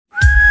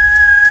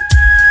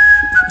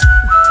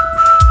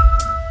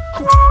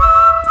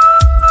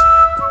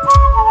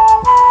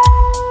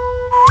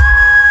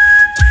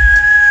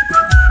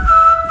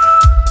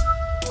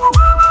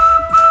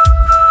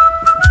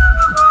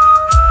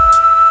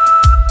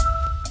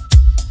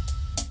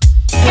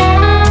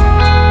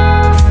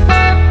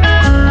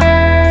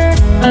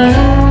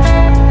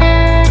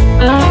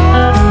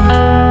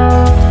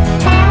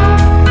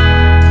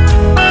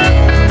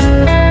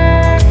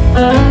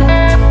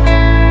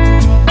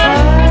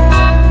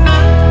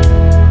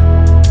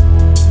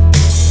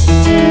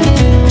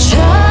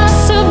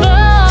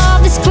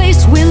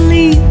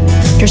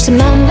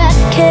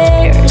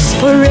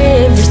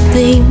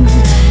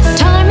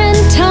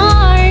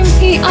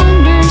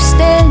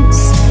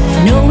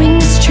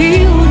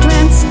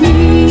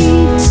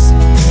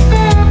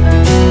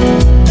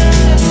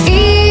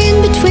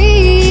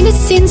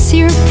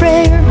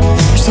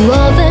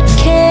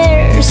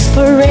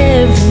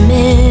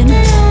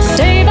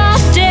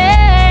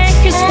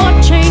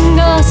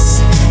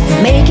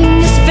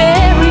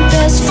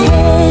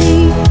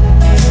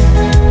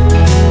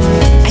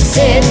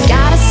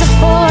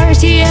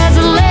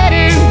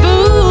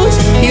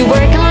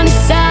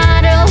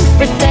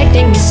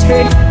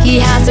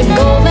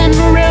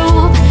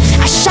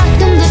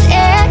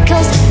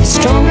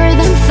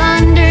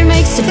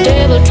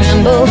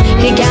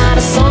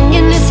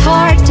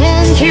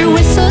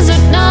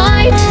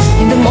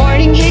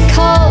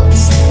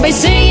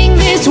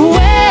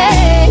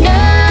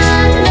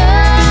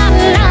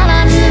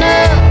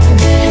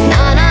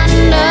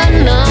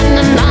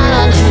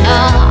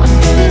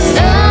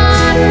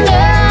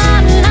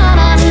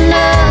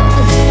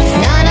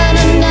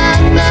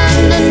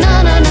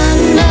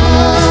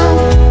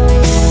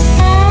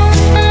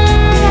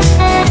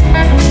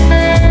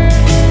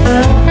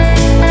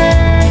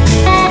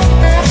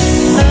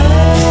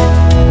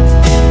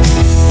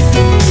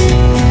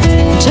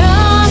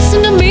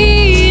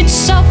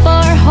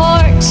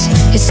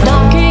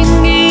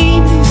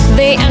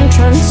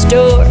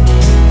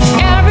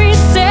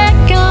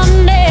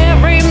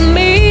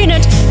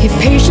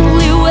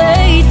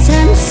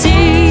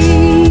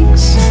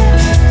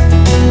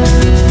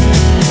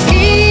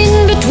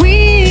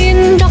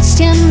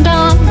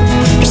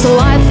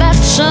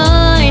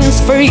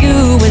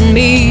with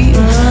me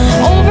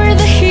over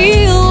the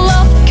hill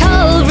of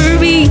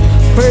Calvary,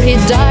 where he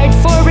died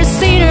for a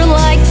sinner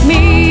like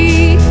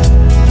me.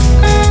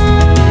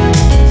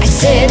 I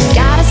said,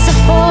 God is a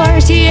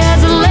horse, he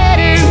has a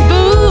leather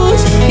boot.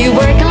 He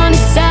works on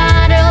his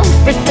saddle,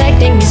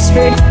 protecting his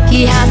herd.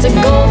 He has a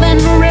golden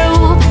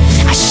robe,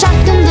 a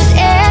shotgun that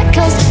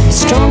echoes,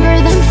 stronger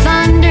than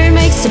thunder,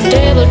 makes the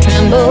devil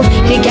tremble.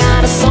 He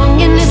got a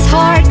song in his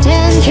heart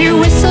and he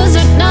whistles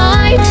at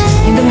night.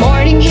 In the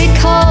morning he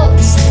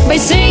calls by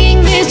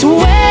singing this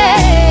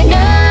way.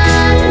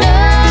 Na,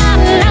 na,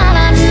 na,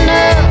 na,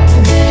 na.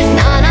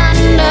 Na, na,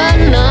 na,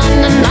 na,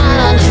 na, na,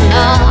 na,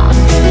 na.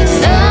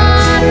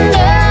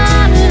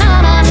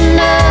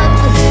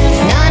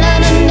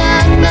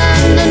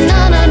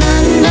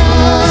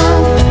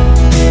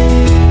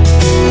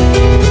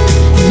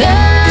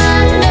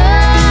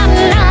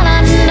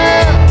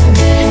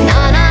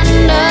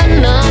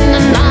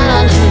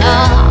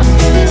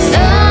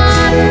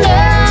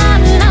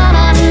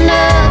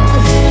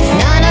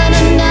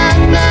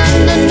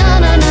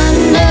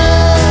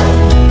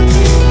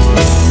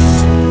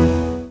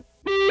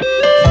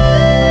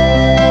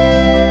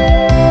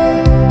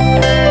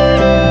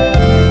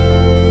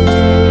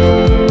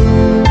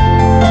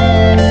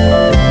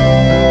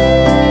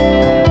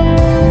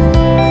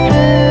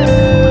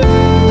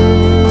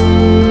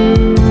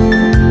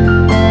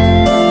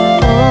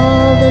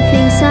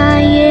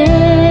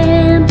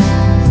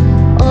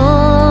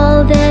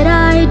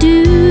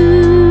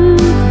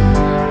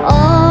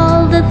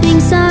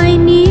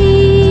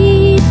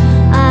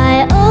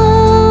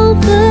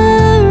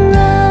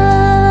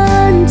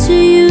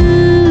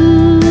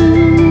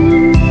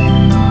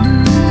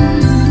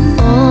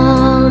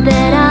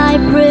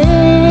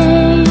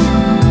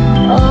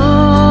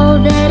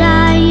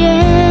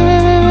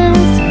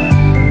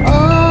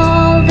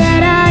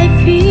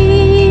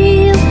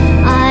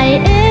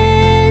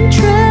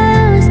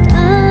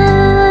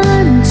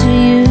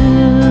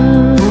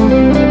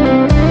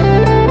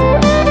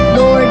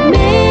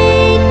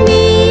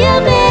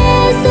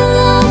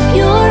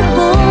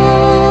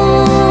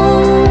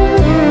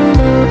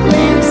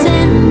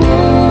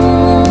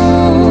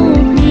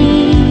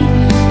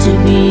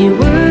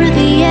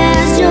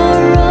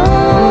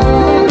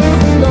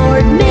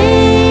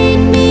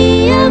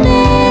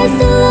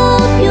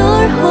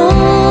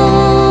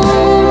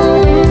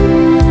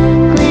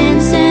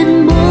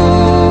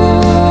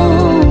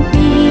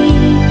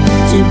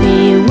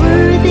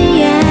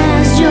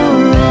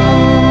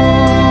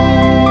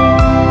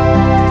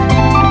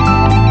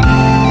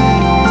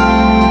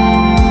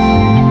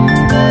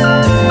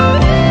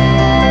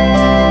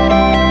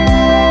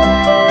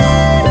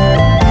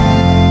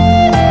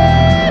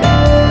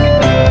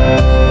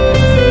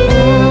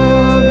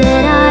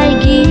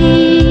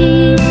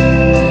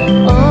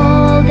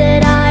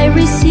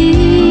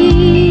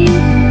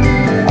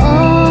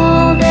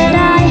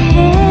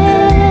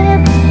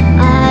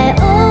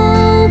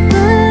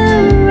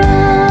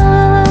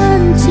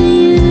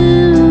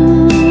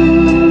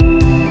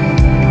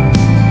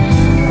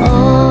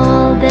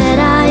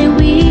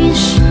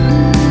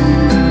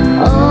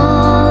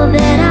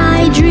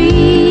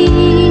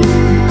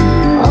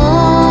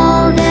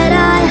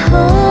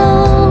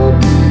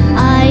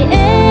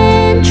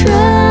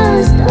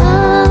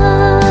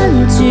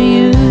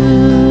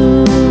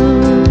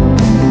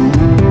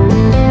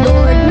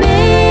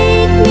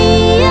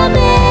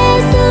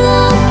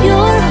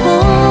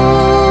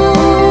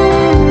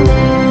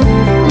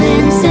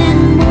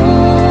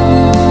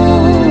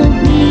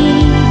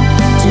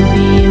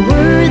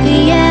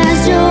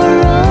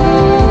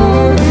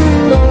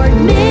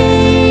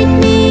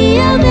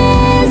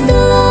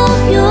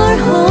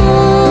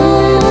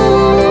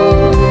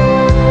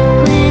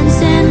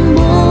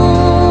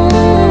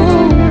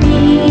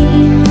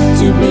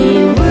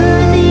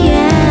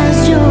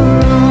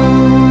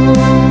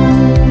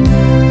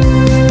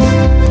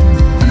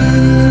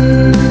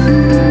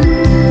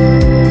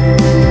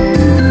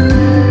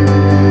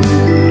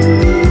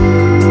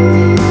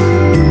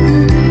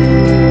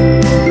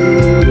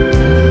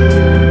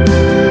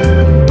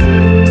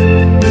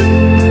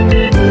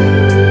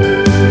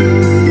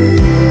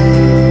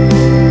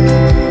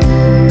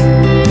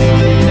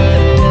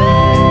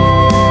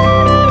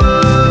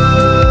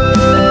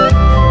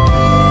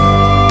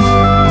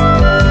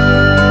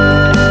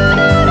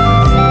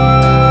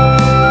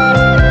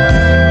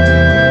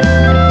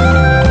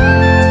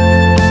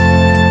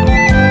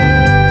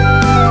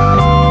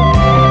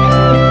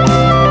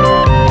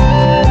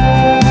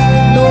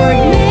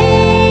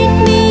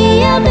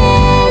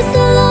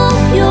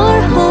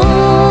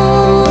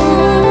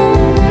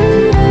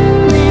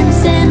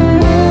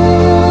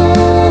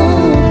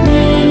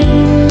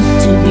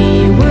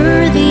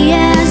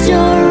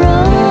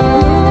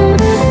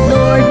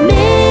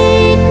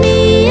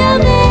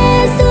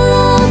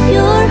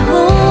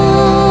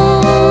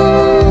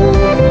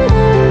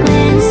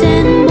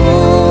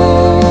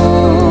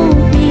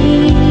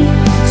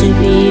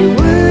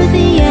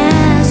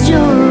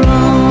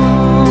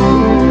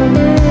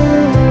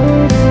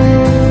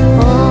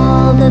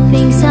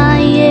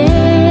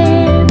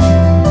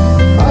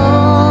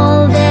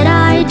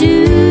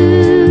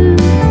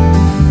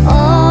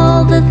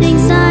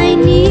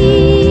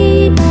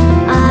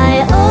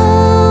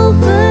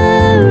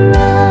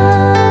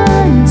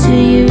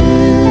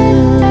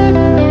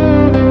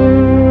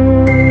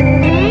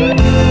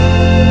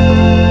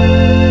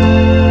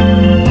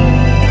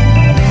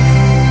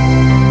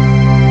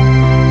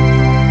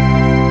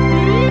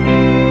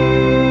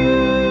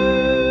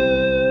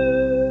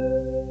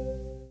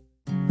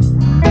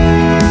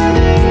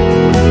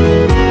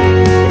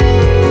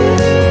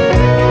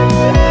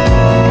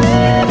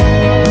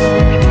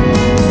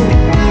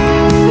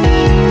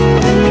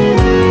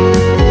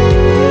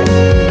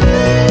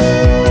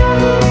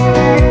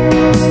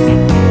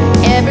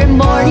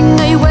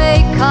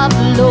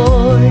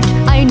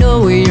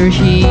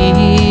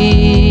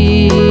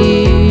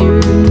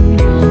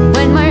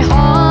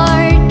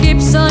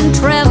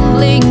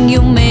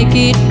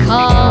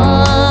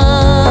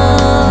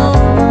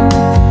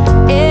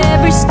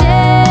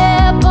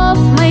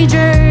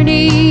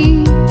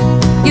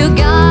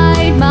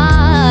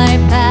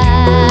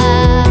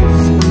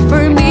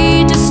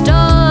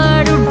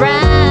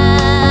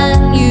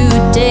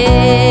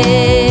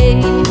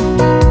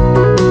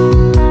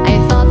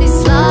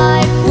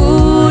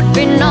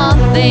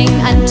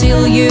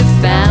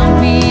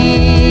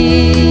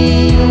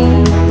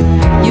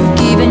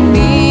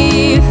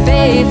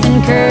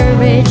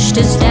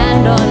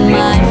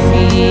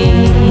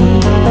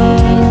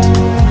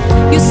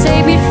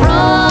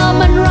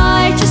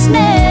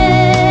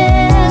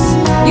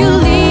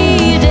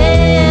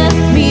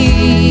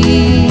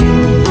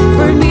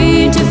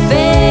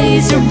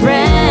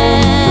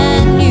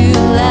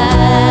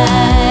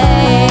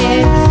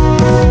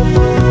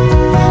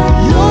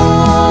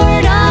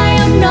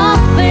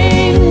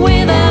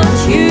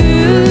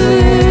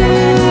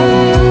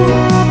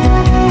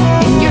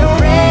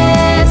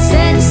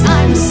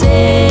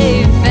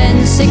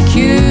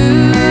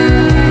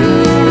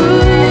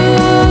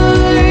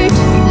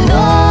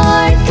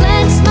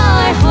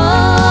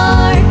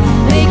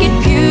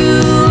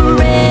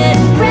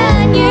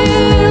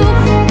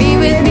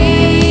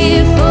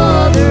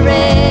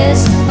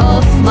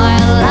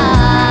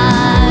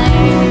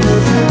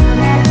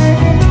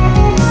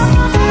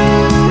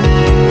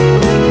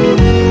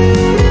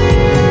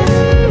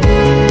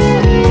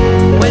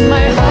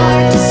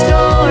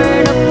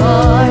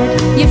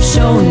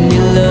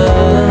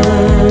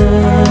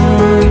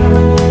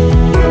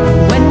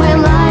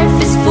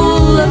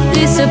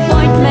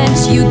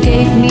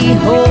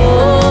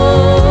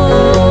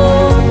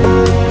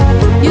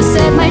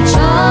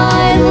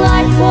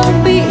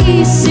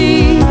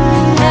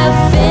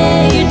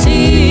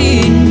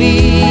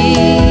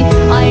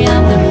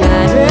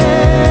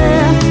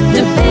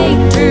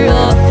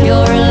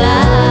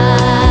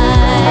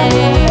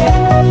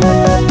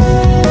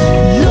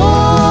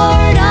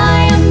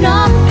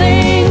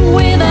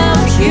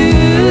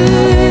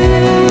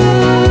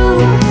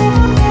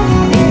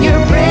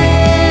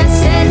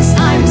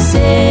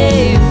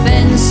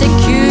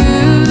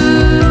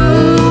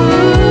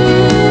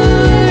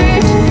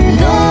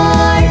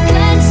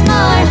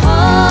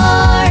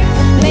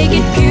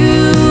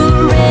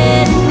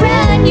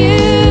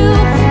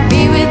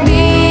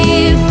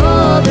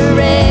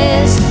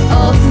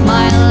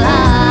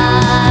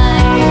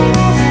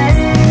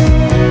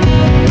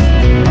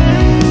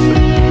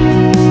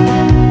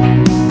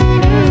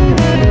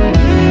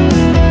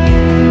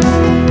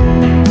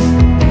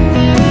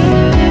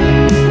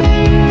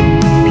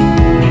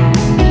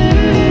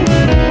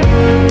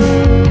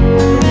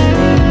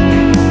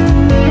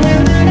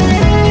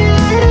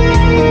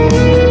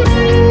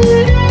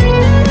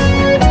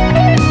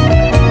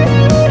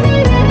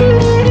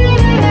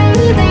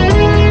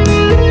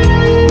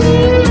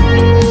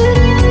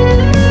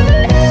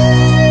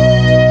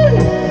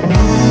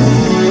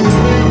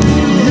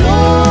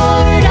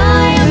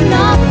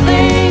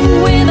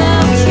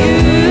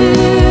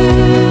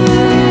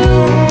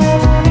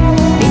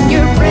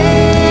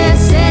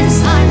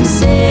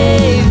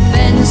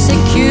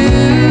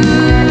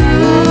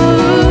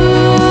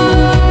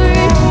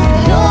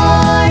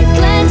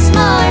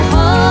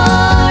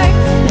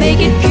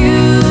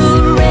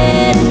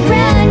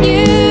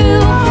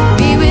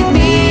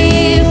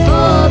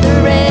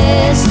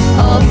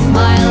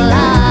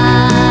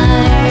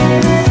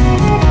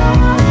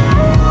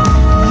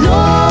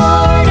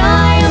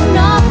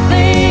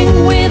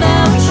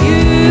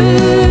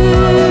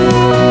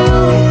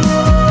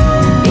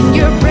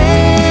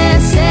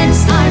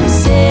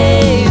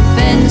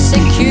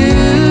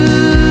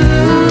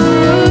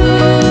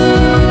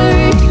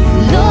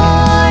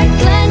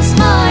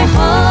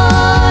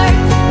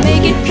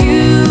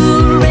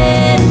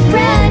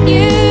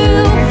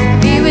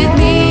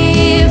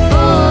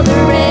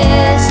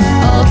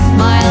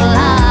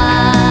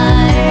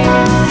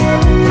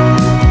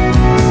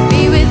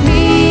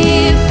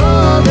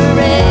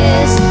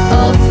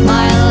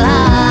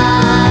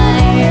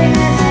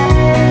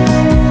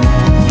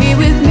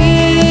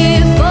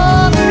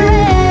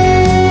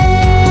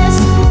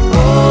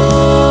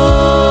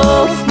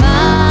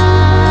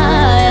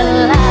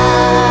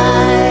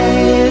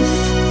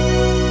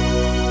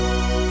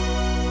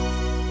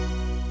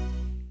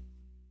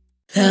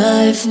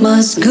 Life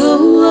must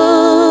go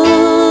on.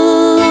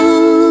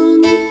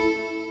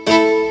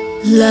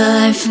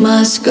 Life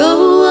must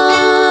go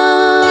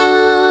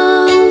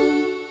on.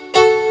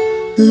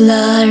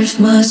 Life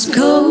must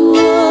go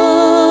on.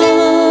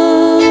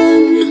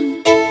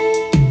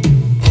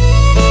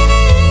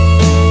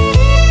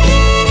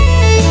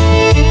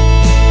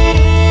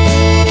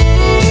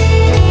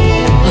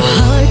 A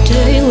hard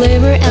day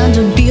labor and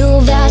a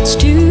bill that's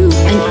due.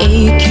 An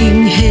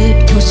aching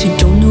head cause you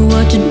don't know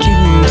what to do.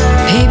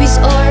 Babies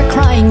are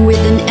crying with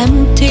an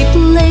empty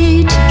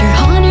plate. Your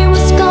honey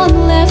was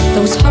gone, left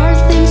those hard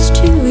things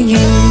to you.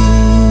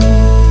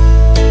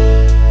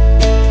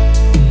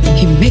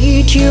 He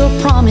made you a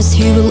promise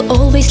he will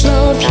always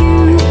love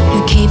you.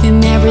 You gave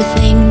him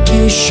everything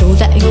to show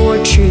that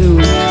you're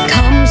true.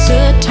 Comes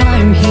a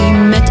time he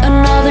met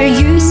another,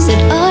 you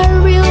said, I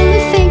really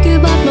think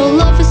about no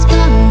love is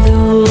gone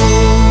though.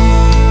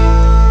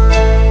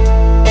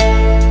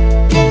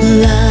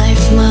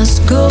 Life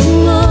must go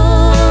on.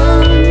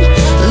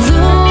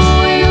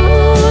 Though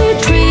you're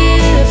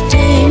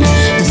drifting,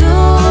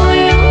 though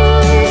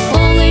you're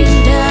falling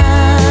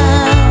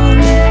down,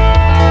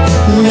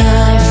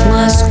 life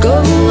must go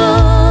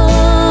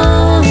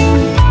on.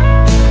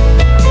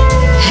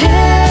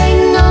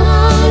 Hang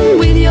on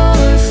with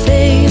your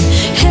faith,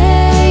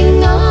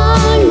 hang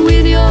on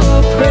with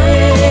your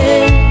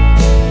prayer.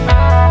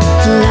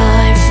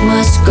 Life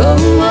must go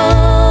on.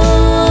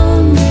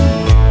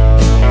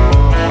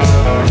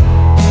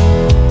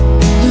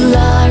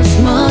 Life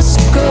must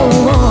go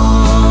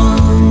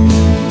on.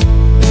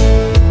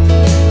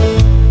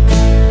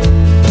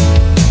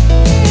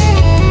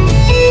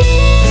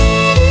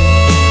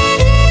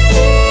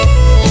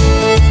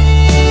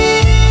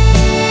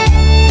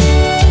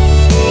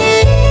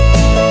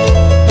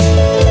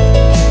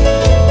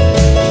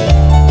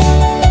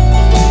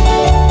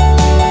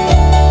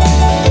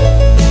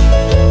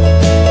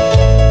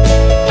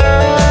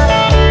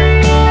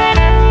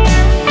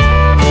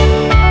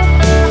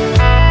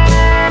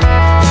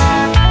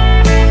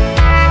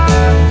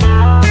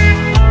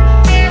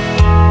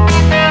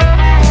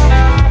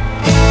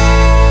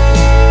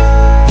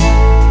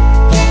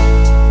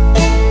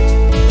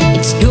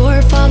 It's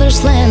your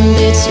father's land,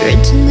 it's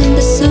written in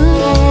the sun,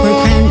 where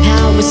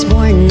Grandpa was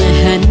born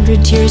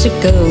 100 years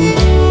ago.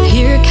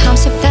 Here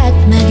comes a fat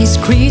man, his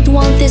greed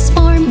wants this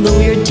farm. Though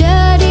your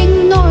dad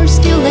ignores,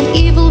 still an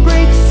evil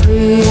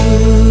breakthrough.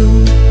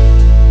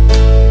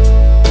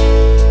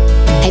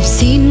 I've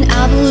seen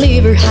a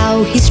believer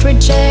how he's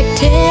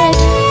rejected,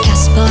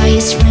 cast by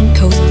his friend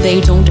cause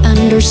they don't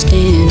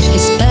understand.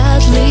 He's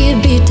badly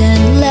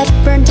beaten, left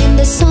burnt in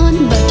the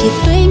sun, but he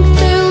thanked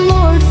the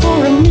Lord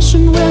for a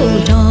mission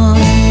well done.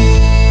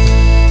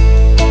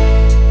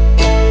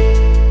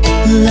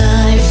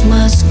 Life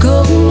must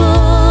go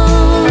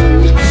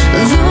on.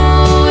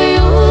 Though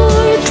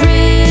you're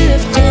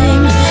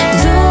drifting,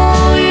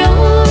 though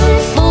you're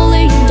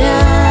falling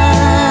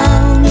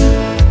down,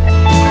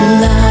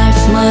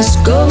 life must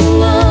go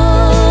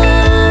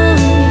on.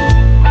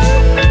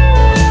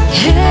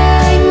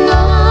 Hang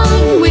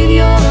on with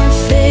your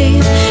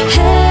faith,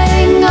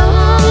 hang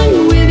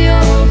on with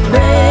your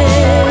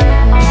prayer.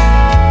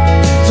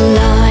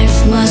 Life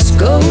must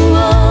go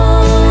on.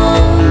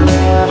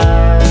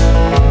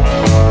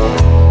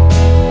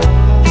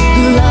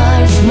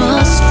 Life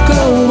must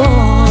go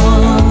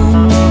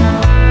on.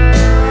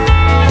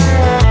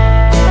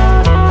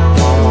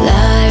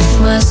 Life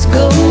must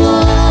go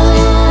on.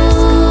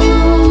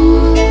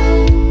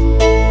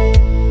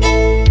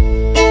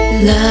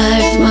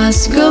 Life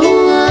must go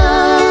on.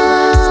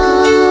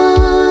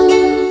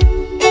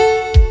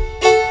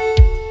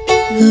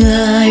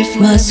 Life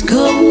must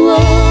go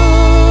on.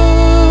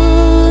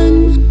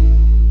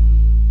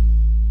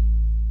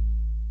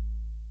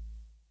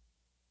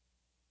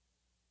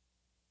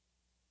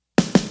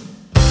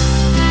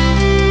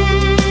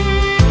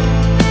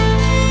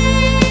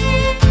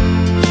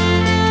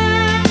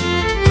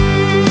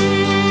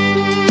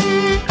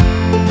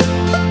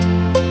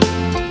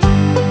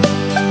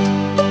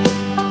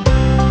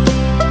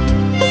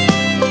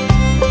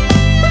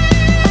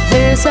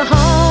 There's a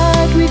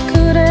heart we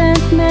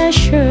couldn't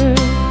measure,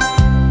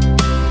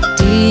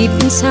 deep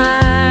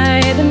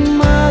inside the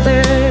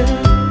mother,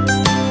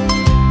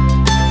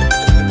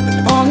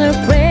 on a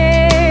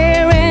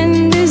prayer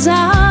and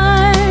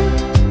desire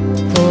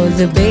for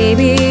the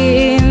baby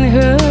in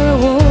her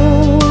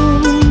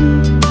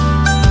womb.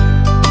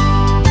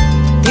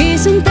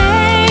 Peace and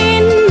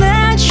pain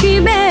that she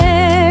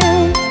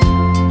bears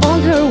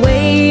on her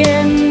way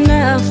and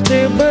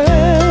after birth,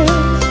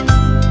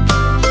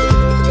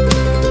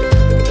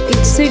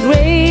 it's the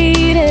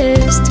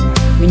greatest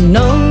we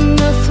know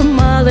of a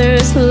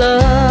mother's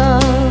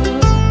love.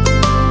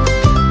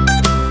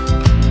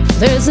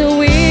 There's a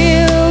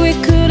will we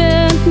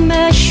couldn't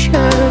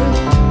measure,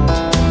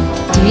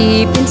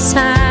 deep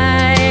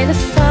inside the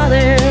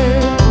Father,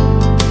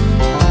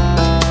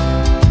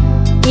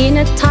 in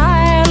a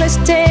tireless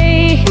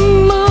day he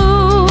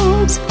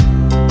moves,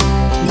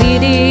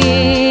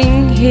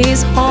 leading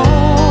his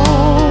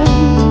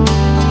home.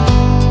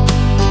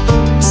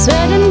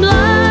 Sweat and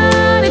blood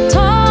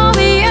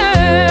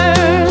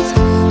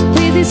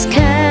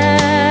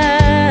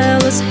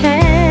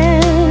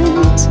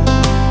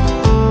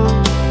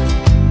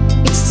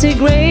It's the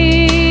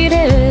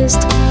greatest.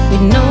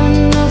 We've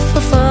known of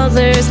a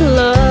father's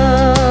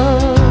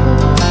love.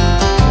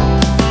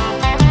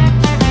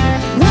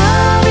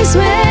 Love is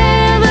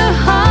where the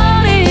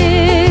heart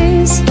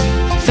is.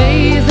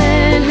 Faith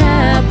and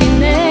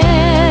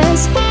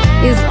happiness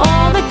is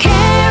all the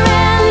care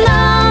and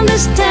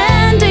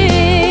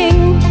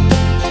understanding.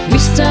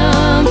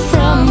 Wisdom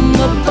from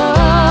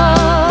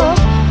above.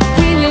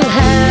 We will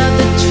have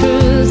the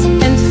truth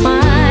and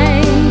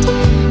find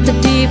the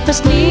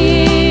deepest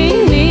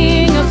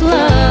meaning of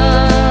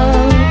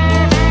love.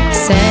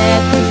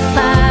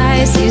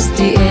 Sacrifice is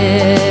the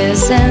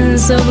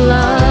essence of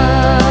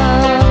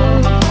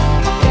love.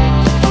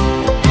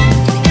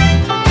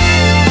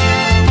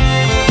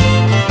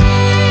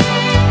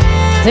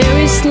 There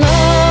is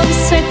love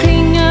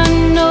circling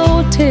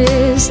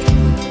unnoticed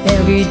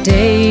every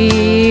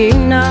day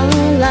in our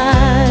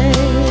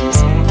lives.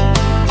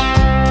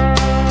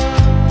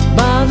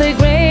 By the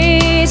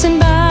grace and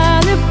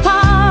by the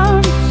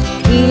power,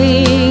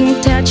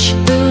 healing touch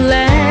the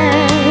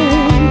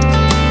land.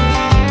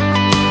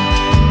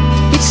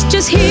 It's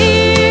just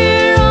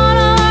here on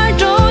our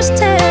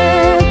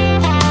doorstep,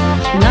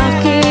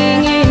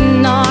 knocking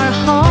in our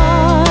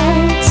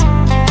hearts.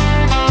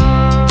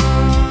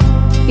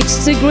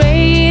 It's the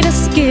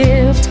greatest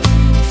gift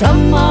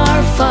from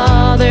our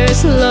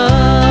Father's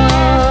love.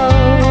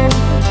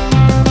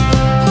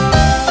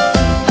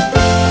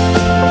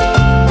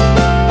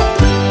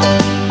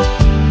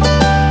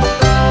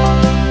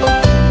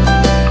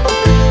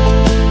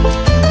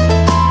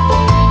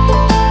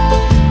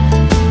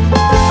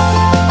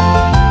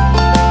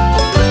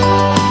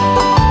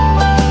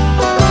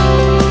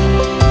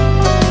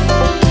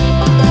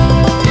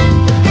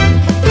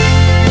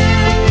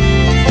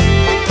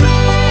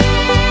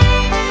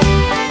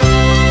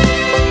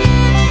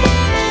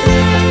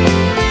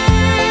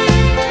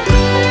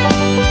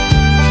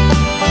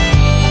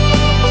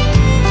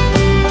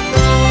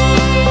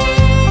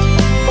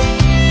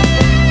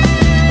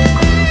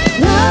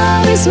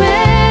 Is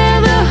where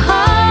the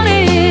heart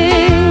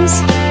is.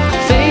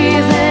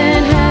 Faith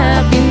and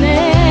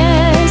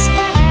happiness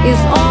is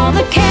all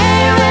the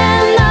care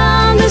and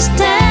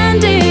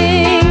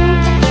understanding.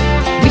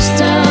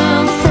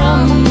 Wisdom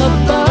from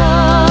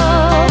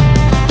above.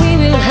 We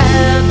will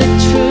have the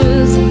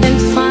truth and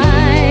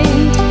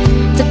find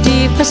the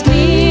deepest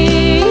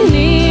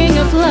meaning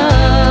of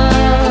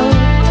love.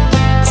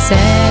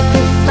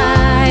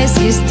 Sacrifice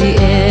is the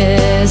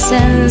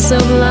essence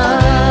of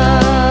love.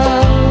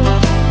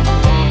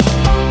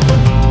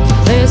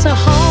 There's a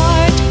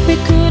heart we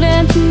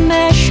couldn't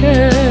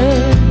measure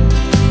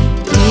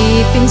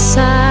deep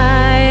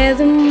inside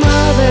the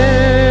mother.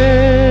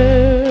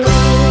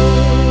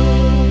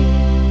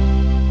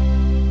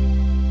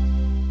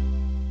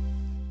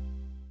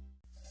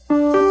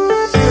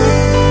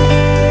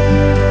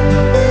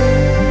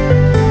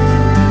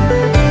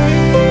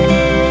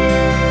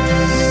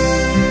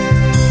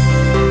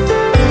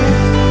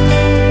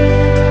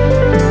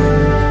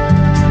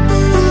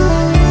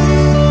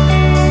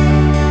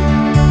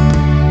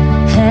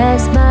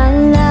 Has my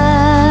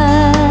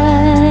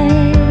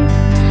life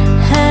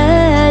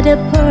had a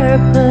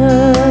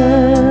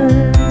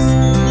purpose?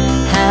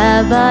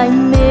 Have I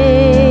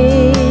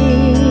made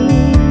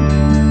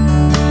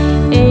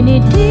any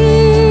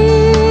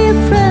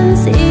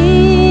difference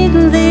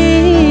in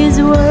this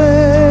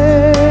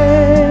world?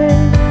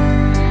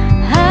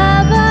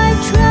 Have I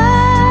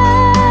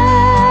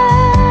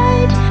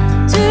tried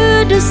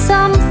to do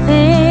something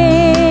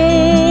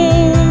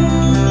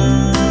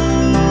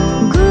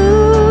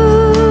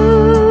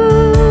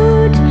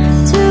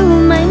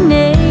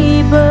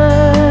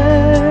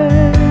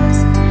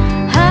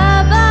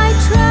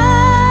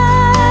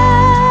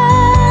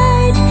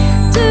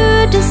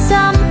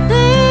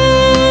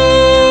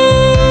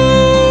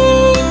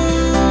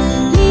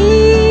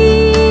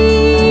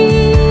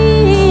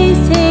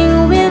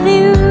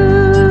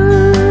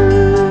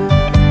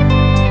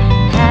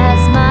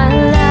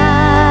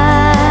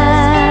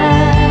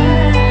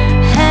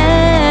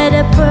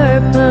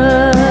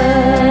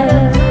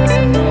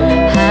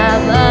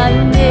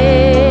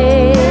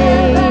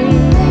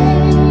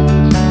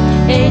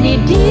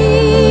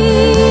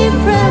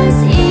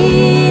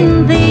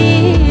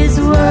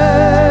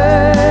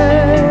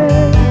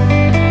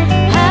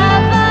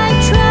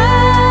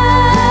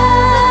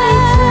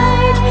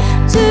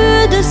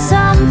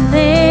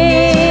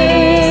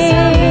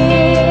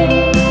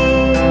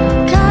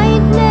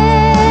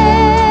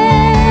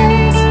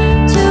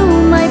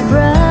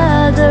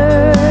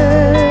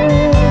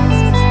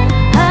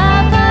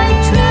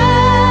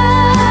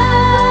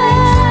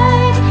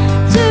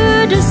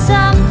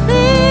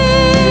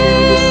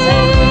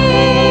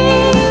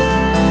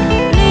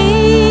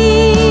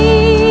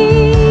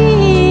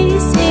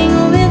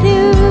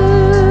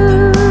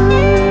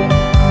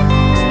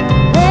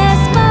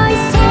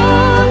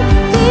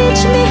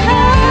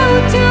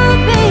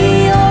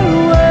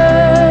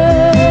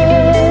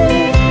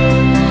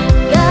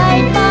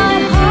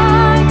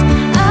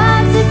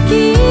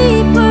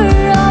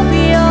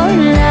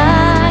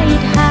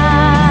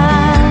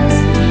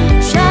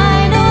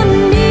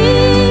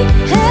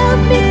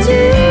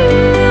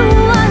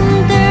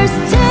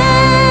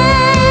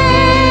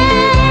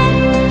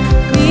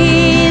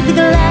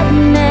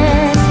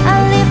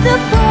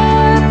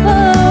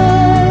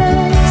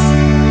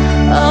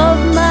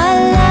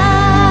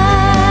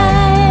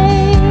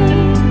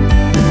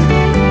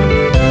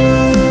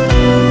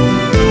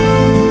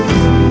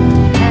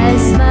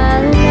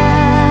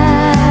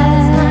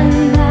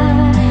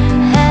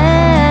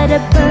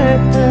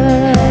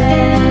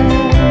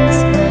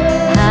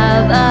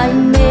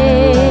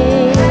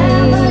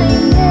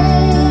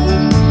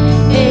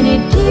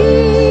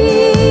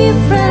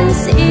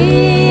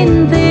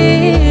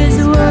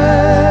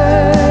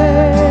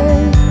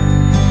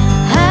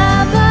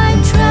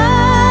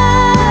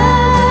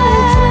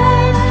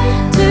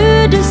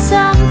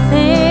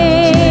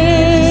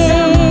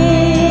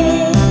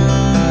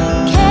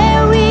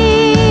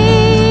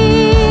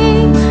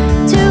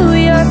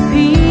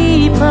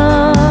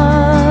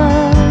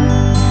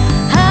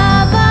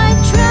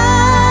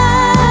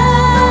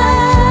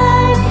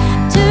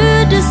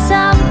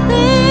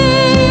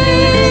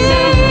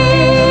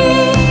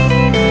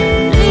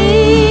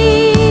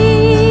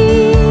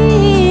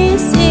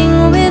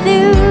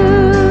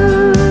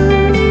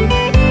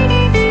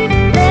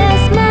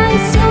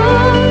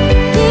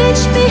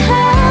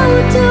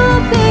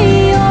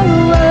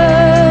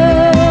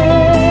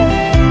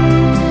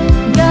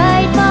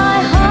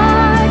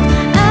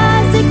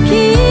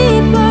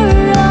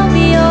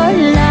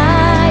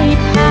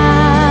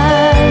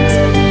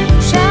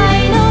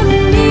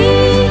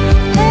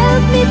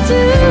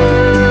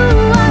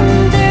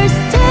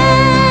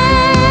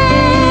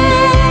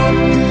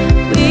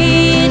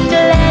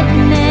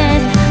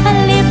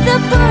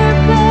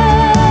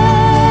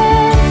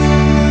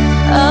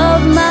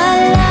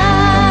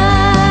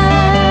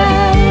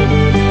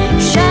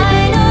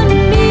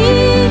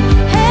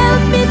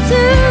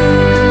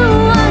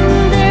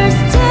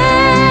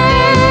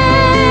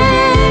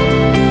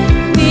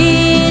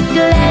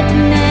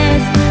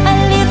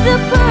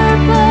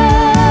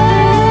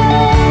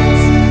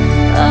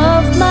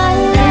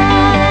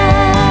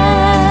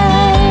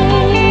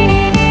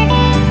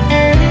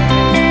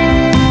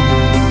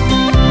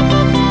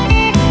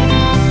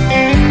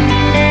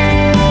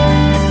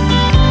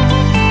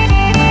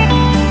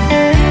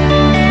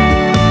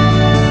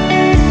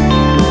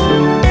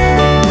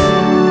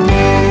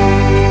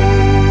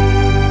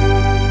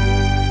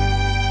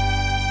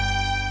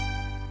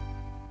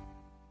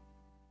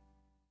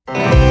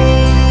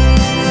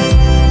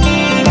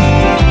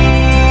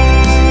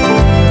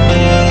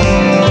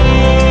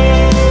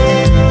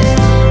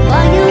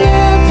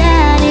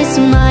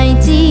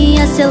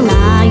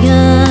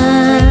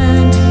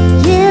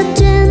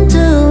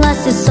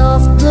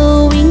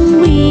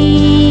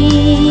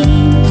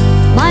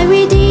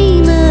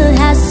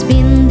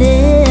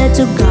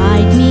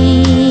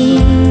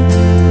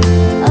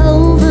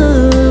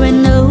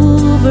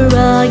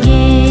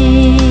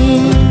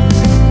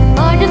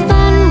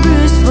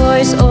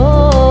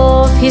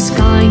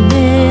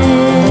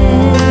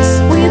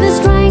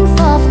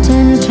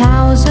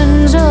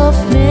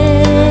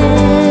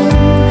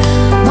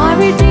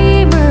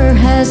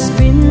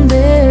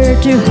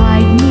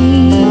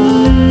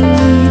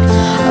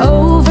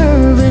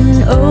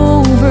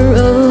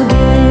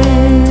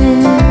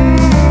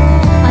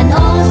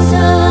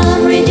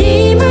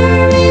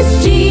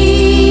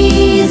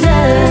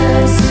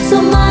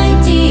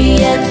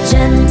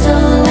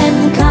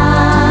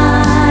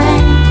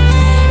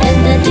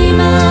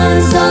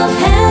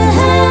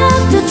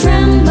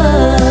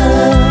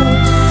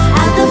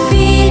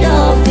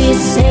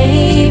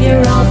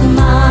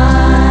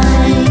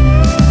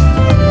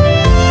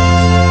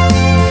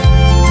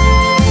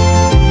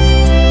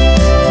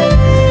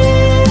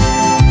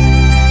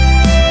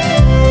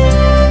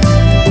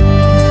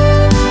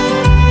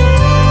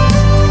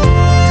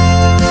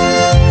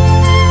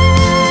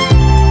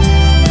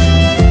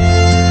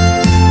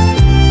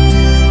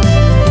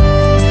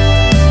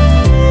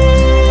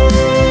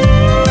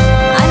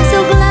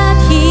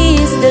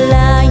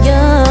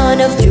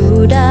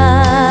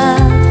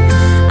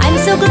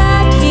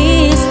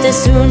the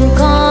soon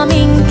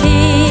coming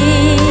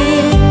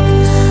King.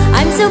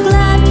 I'm so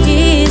glad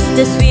He's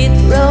the sweet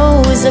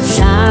rose of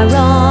Sharon,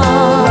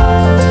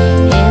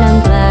 and I'm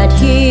glad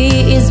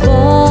He is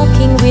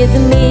walking with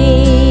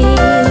me.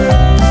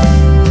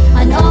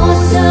 An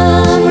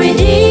awesome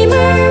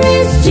Redeemer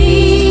is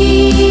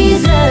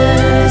Jesus,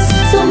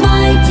 so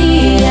mighty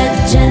yet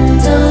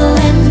gentle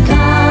and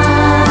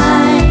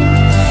kind,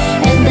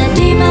 and the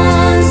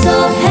demons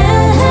of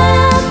hell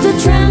have to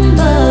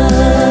tremble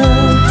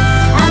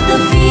at the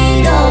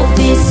feet of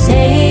this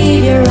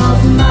Savior of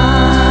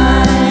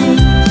mine.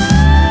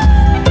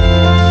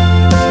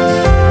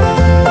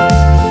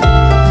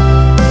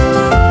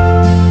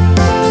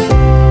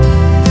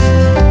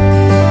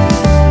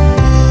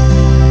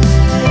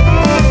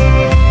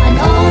 An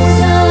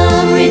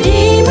awesome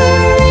Redeemer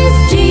is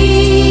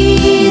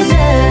Jesus,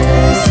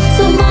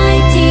 so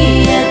mighty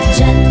yet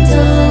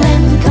gentle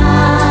and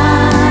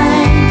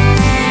kind,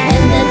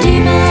 and the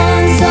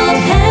demons of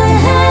hell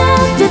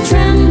have to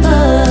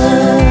tremble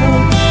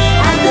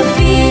at the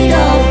feet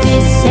of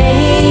this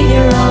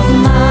Savior of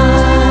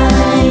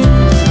mine.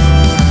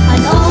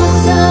 An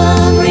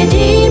awesome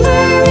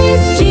Redeemer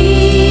is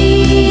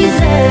Jesus,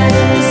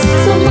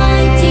 so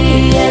mighty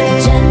yet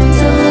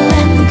gentle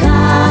and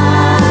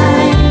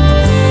kind,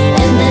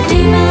 and the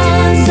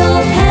demons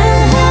of hell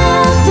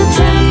have to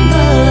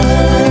tremble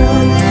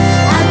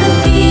at the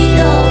feet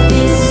of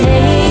this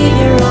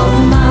Savior of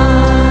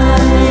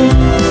mine.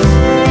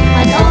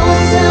 An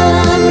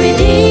awesome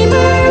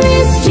Redeemer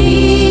is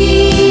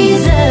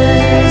Jesus,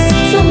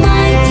 so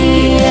mighty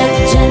yet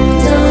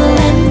gentle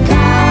and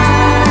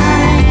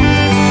kind,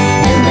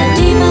 and the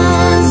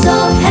demons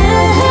of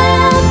hell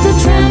have to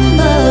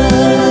tremble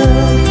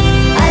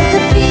at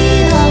the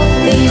feet of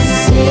this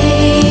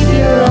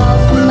Savior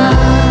of mine.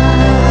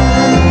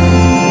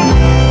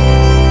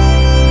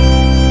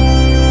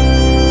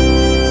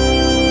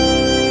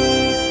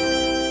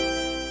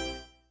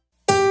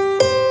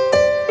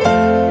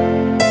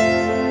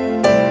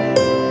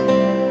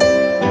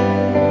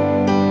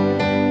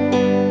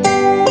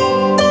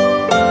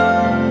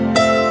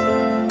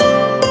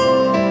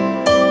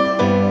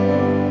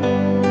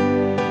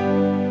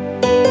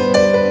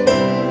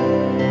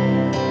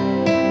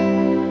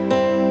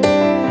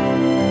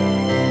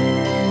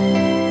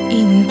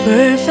 In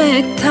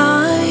perfect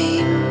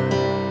time,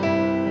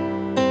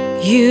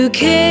 You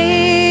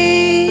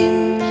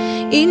came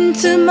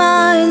into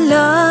my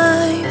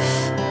life.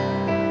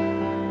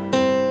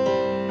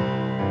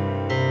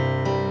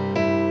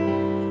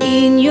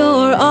 In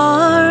Your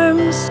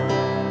arms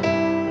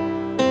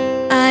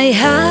I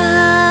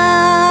have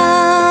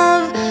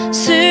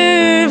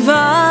survived,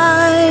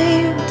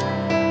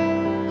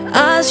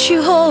 as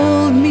You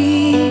hold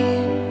me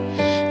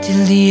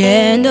till the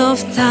end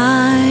of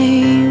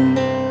time.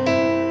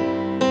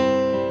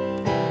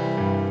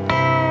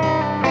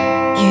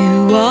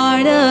 You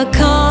are the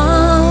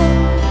calm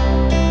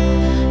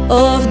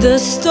of the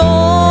stormy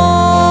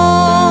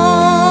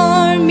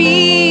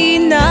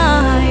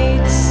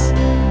nights.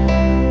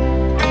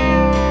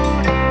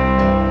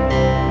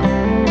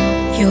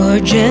 Your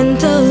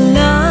gentle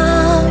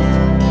love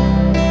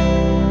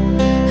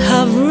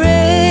have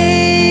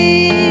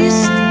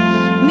raised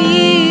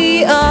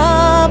me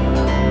up,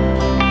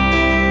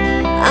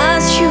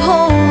 as You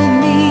hold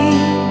me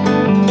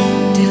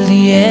till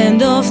the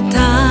end of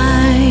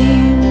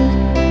time.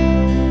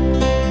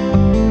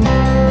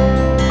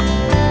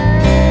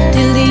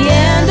 Till the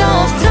end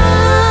of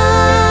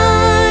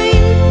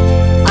time,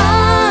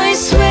 I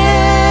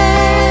swear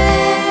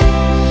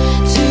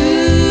to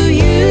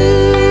You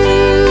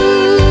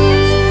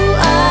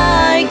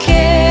I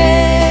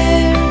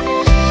care.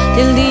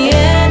 Till the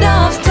end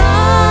of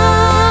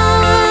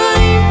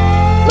time,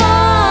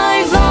 my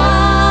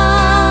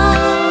vow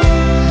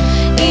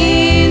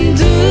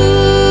endures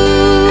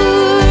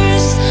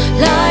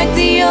like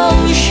the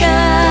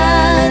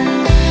ocean.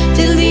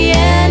 Till the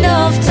end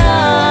of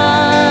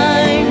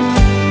time,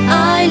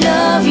 I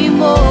love You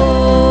more.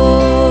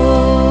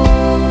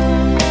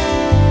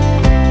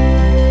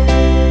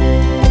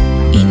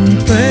 In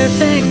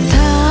perfect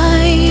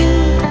time,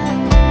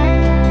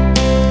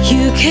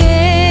 You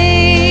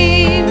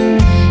came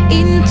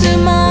into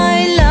my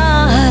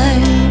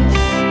life,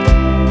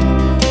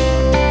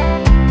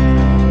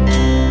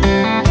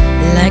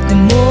 like the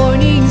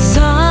morning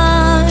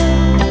sun.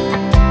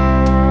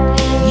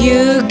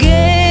 You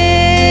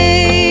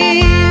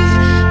gave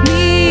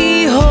me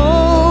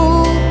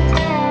hope,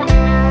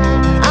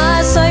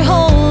 as I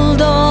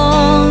hold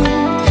on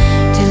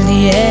till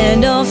the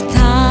end of time.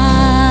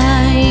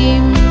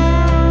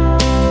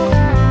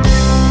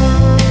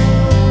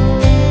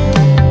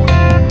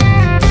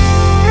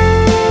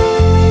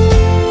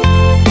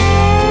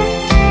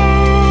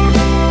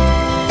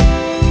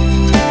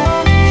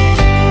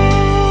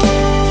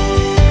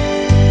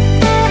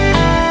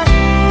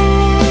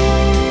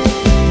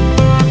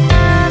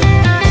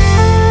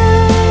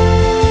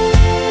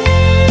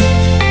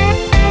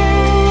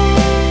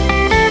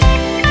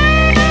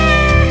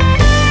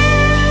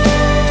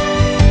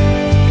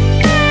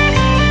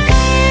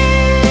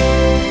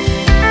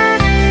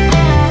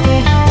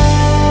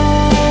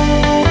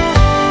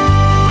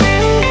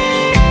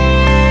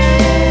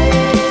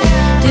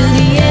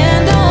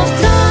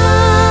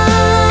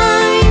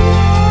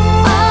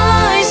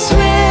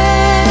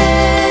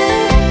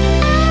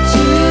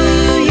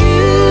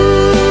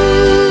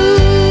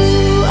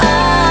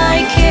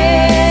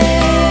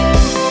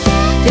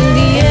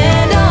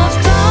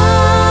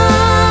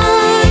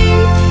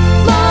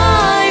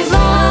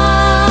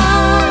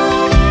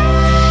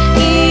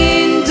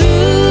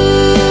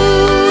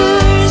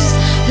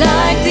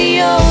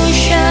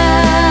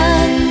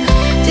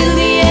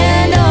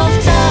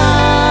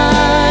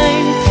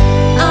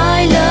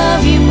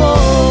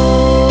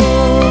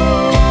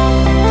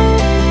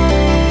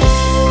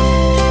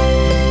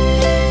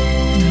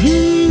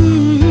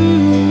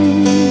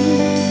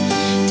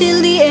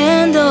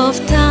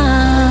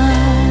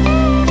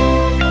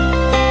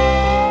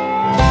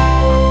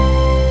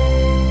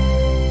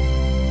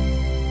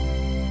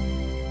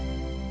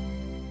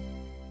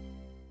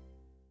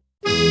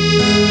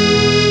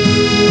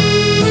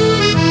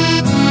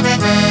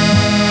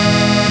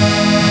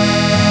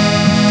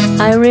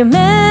 I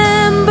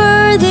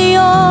remember the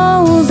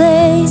old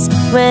days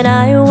when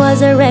I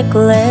was a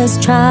reckless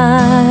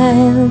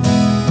child.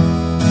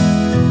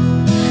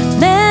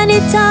 Many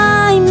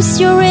times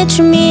you reached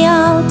me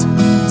out,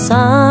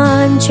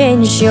 son,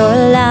 change your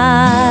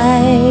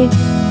life.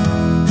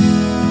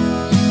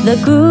 The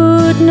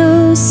good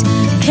news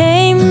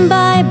came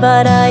by,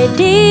 but I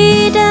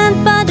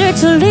didn't bother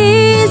to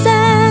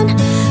listen.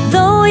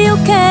 Though you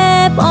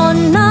kept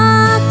on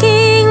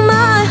knocking,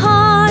 my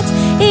heart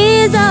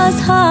is as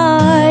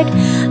hard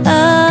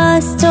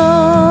as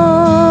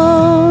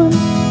stone.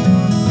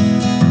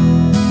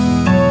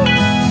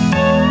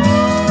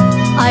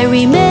 I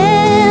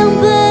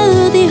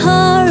remember the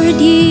hard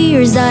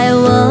years, I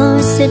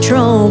was a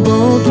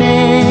troubled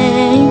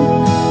man.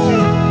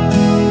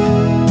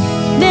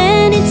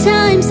 Many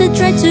times I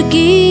tried to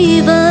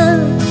give up,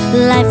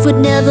 life would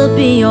never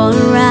be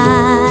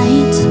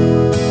alright.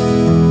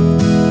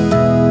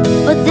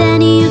 But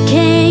then you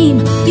came,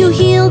 you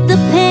healed the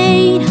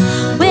pain.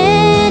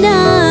 When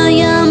I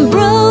am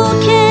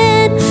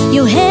broken,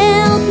 you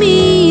helped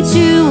me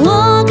to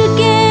walk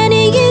again.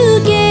 You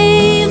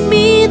gave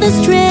me the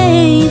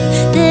strength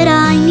that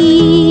I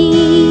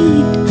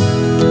need.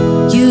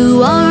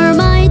 You are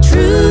my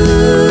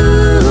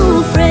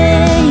true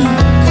friend,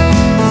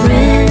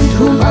 friend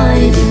whom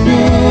I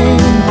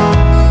depend.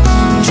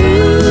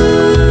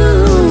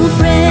 True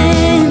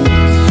friend,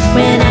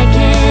 when I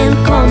can't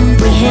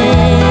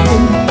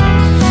comprehend.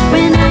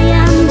 When I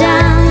am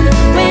down,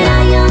 when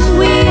I am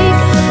weak,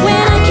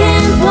 when I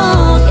can't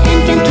walk and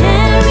can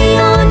carry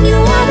on, you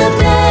are the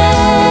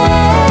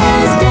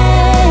best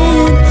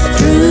and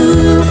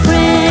true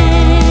friend.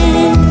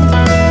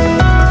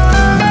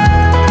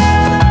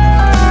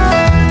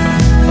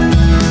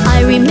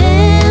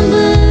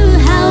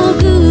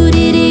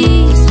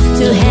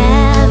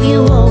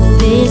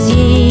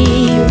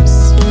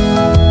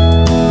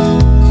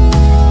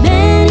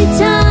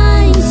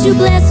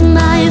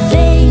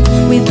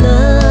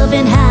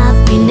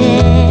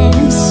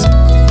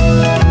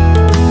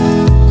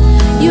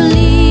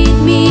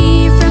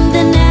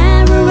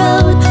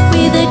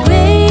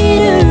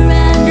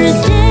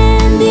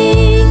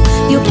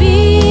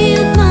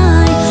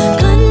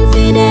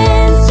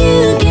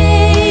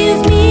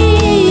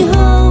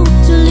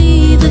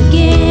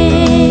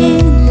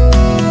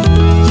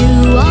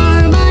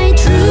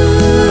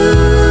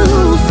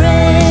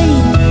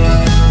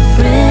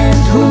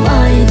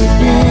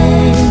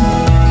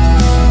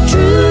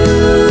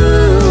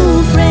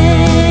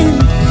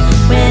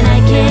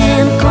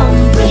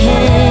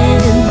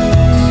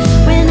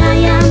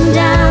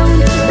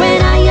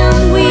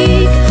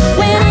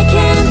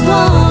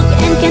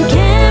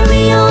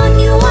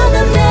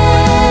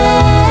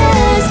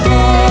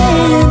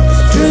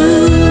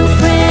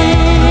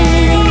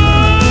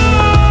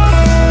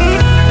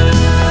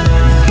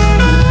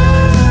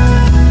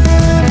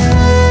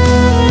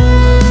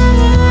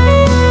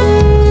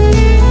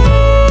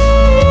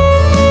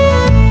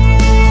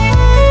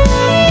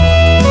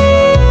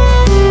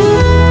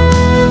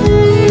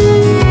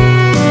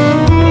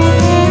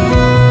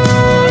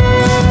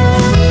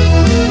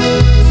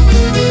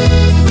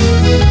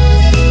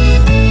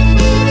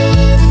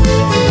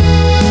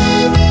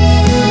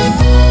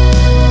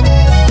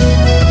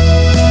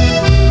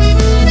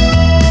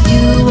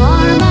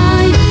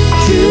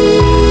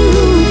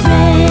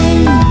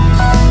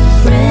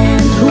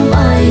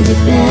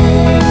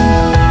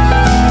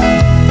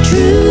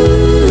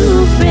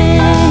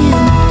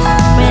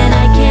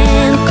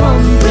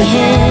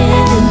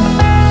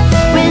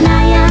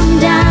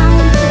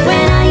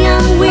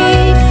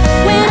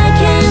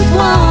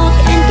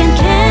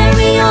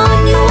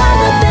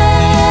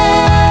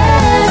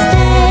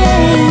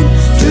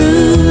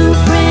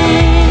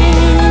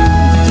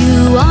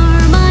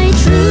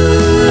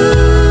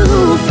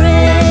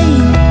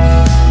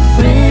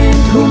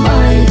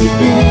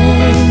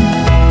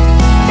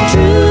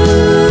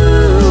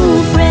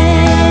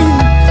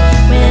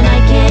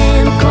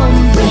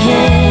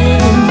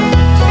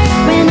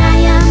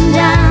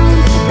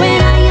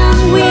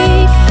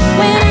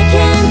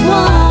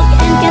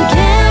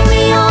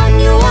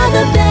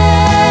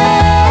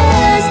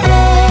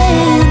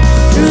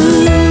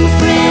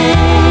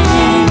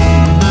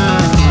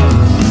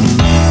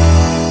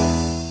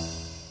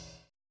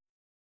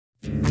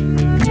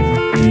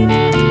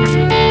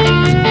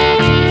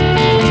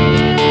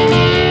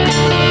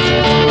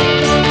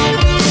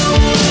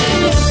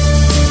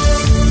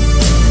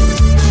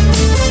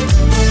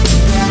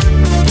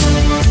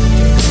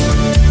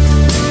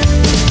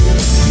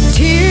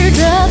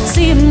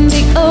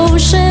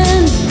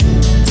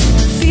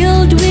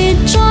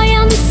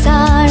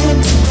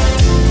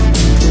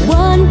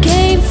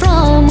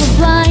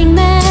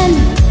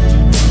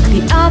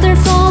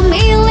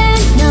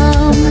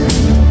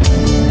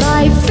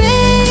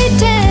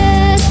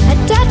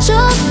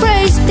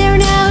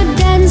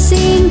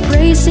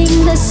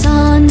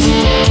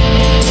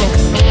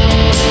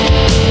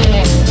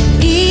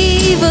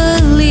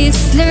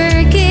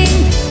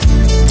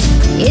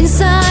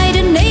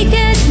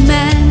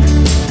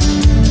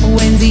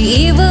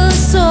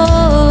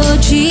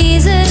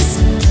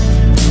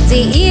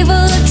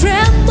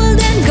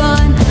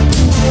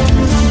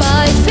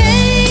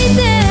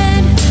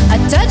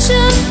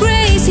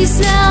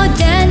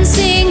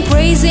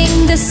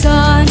 praising the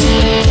sun.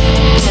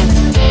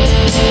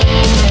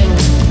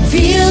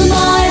 Fill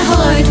my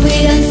heart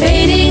with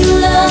unfading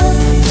love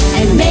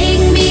and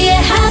make me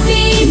a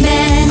happy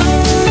man.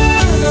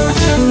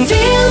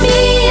 Fill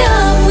me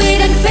up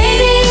with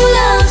unfading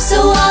love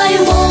so I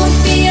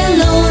won't be a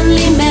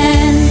lonely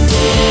man.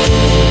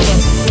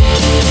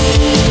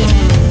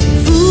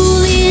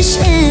 Foolish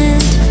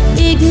and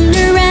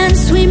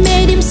ignorance, we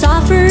made him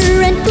suffer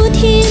and put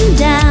him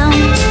down.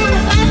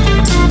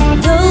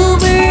 Though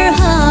we're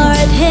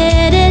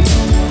hard-headed,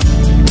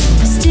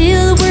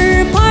 still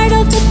we're part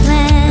of the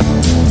plan.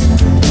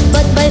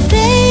 But by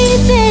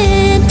faith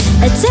and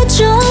a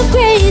touch of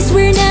grace,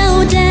 we're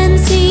now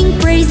dancing,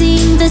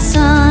 praising the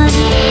sun.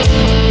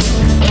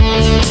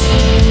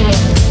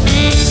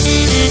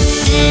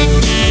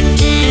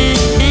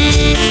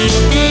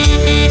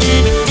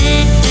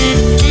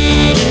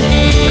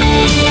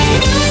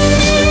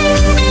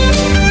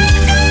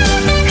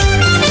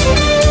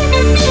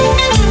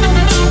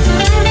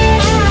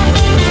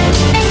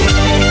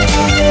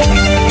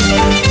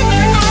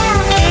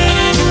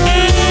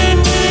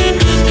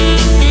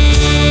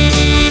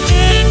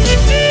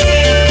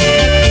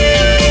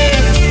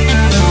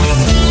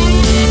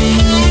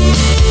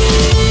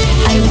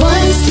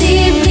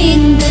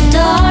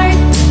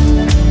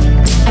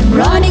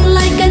 Running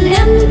like an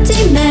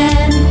empty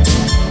man,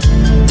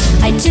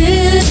 I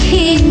took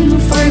him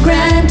for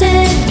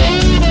granted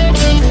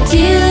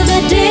till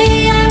the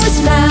day I was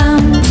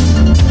found.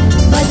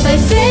 But by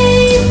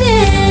faith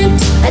and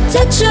a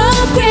touch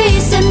of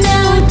grace, I'm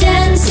now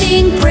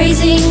dancing,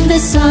 praising the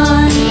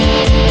sun.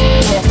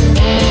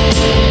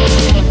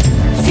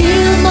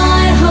 Fill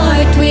my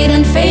heart with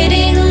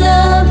unfading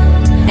love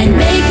and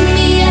make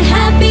me a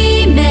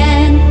happy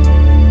man.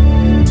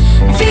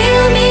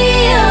 Fill me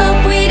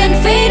up with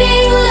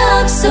unfading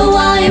love so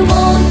I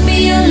won't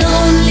be a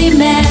lonely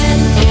man.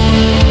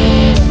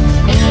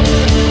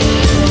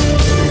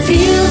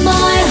 Fill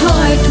my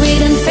heart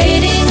with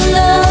unfading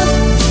love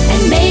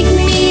and make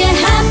me a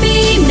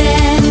happy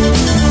man.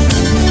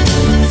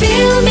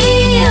 Fill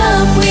me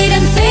up with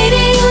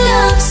unfading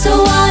love so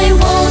I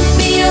won't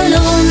be a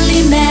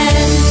lonely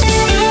man.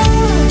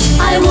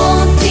 I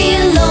won't be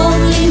a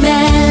lonely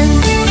man.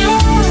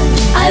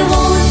 I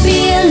won't be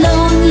a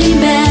lonely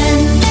man.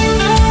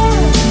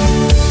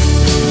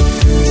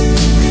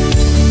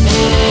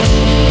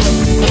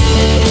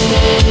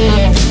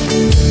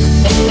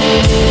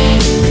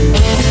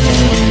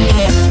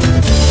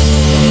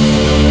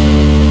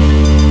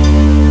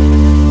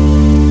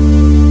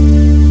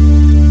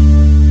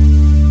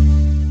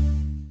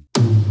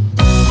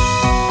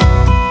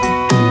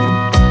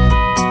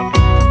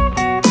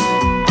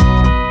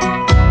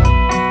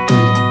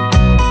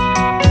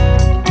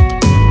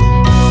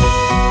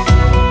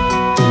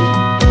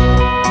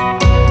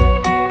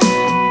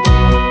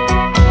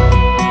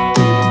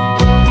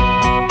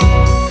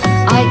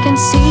 I can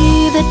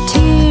see the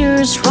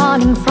tears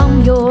running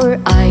from your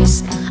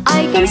eyes.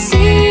 I can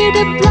see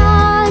the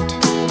blood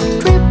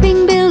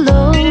dripping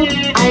below.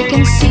 I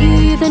can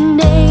see the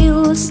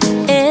nails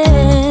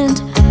and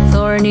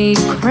thorny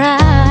crown.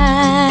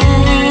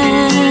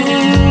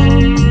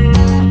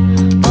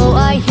 Oh,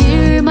 I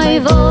hear my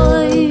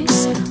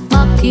voice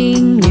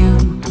mocking you.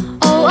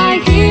 Oh, I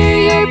hear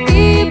your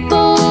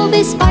people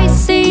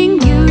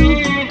despising you.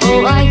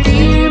 Oh, I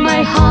hear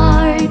my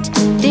heart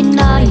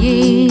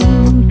denying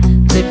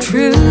the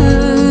truth.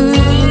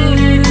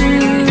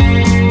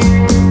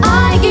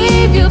 I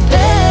give you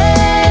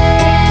pain,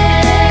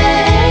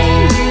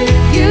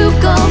 you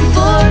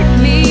comfort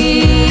me.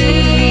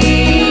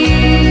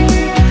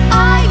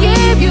 I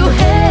give you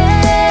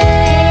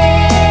hate,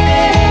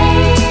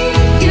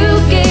 you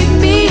gave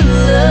me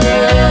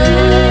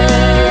love.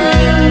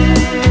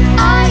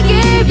 I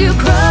give you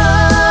cross,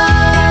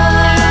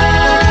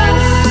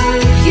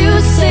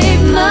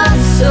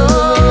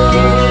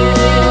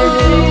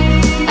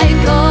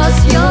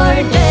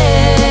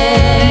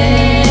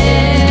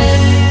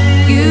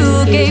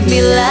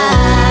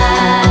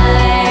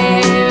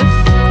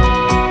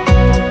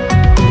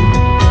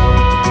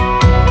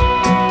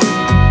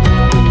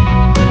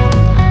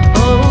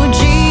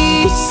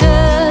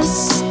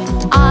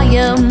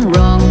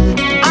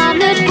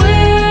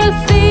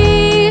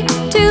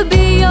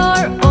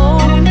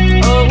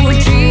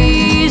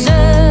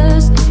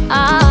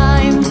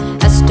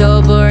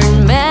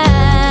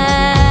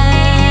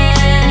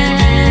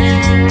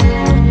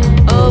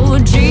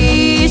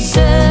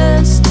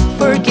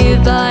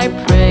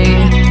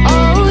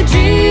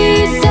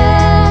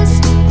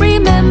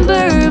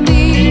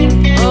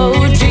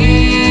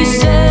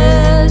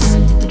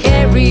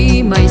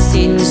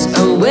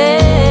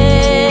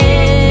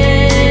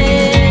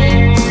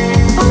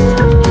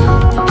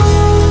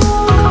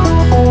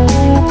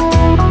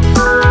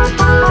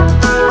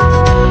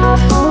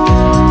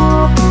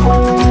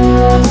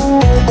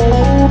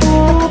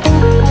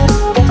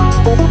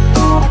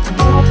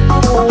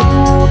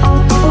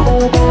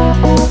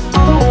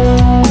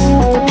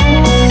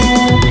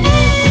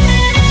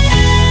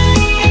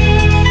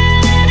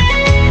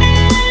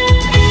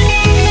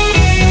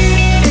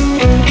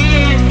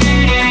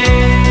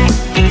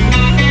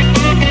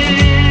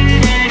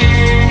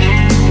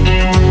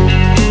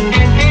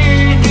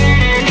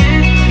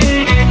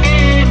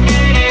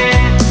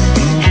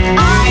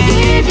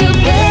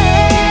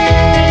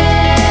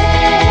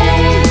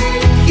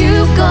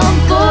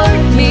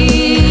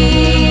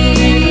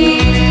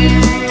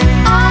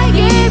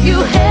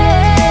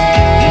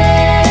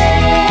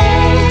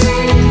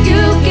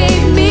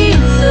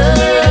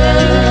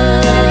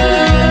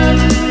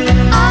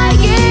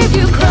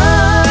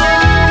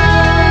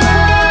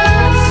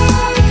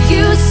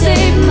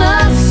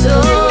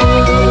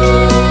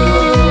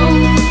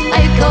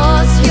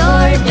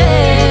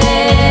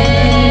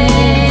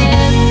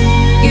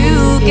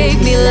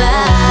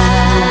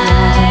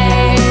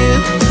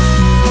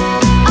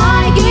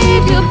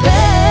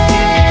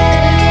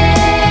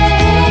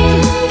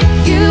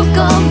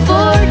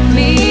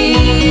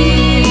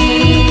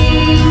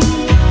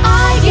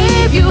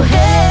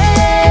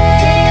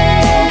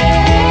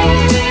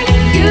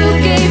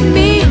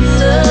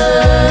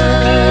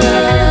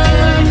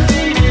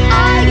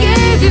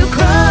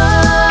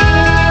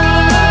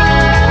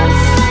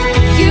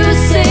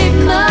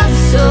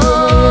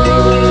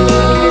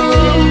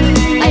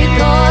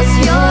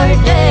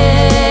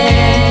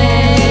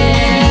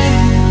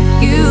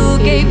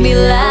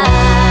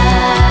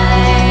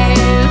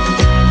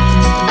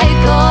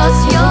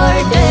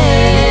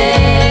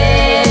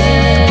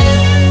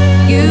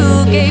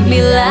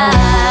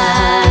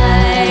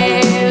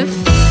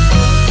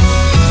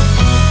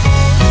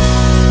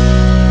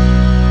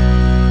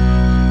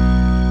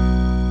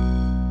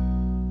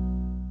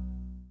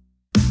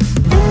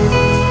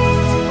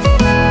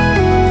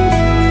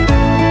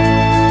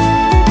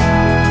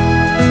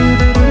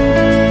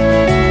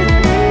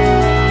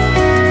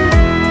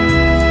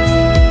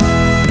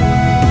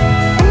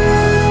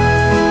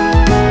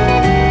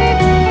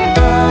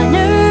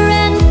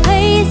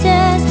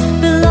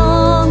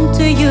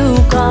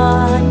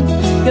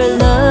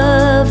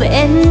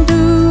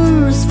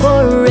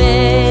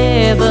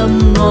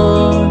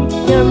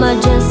 Your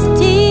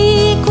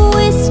majestic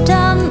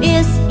wisdom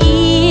is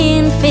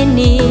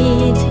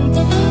infinite.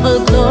 All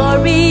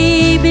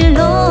glory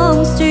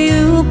belongs to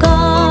you,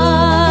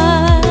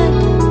 God.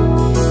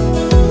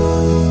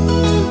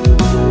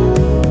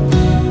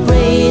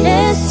 Great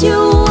as you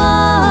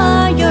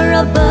are, you're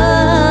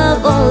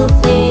above all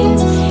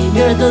things.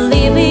 You're the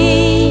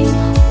living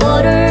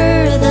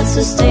water that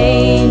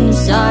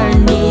sustains our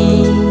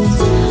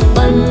needs.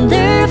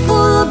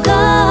 Wonderful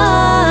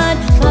God,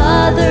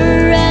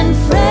 Father and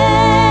friend,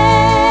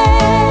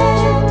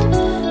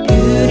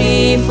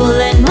 beautiful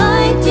and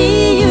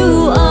mighty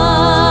you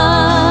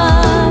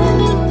are.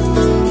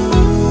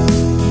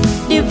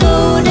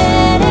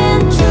 Devoted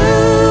and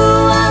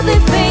true, I'll be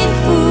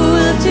faithful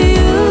to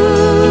you.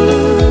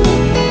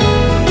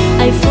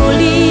 I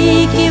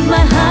fully give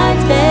my heart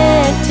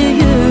back to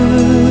you.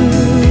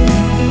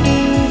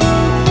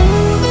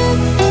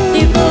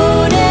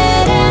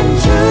 Devoted and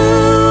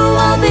true,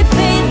 I'll be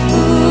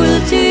faithful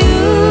to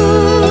you.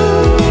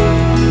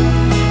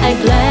 I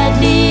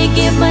gladly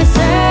give my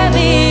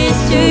service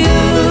to you.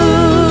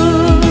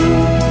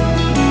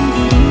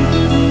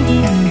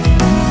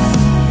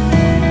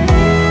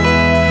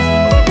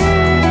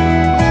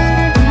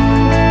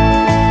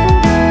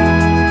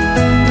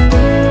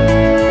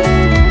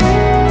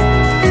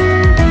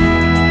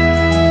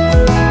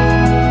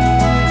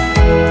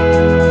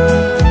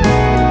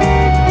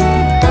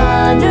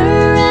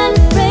 Honor and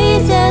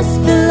praises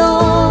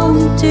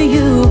belong to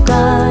you,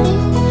 God.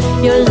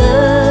 Your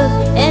love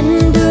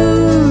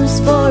endures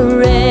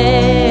forevermore.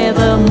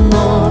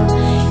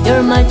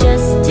 Your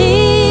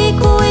majestic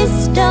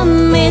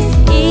wisdom is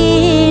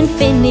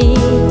infinite.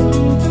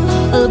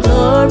 All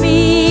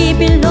glory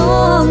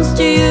belongs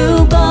to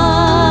you,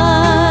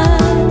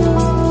 God.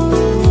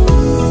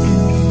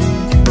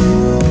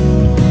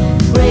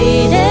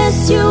 Great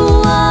as you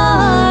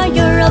are,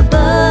 you're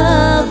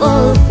above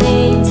all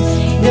things.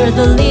 You're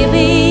the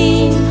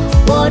living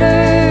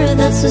water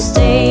that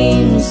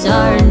sustains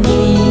our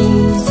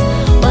needs.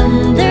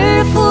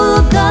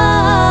 Wonderful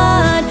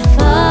God,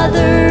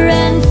 Father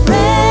and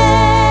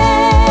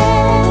friend,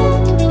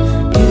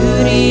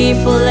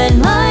 beautiful and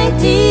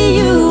mighty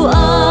you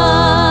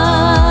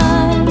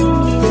are.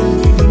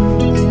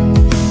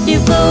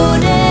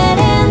 Devoted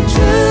and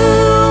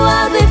true,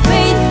 I'll be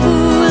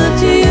faithful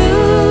to you.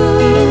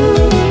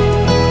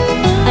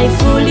 I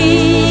fully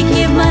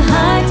give my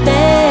heart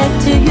back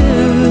to you.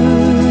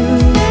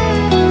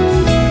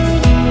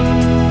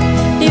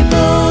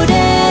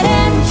 Devoted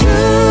and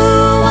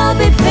true, I'll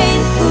be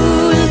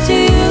faithful to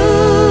you.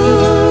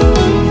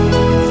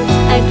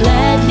 I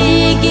gladly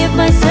give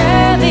my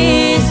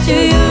service to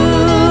you.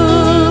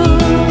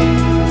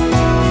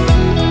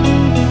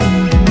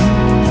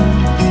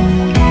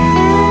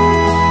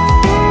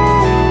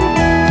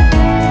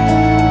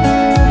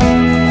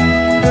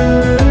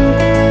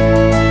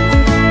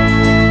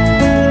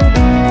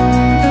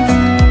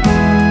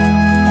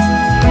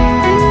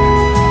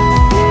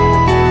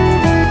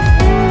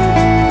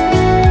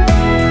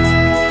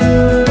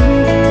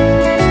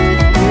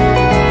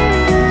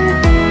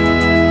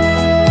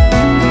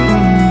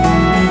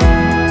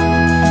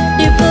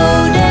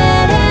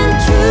 Devoted and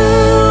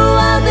true,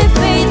 I'll be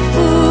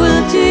faithful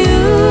to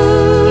you.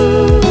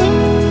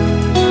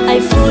 I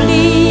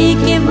fully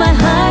give my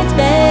heart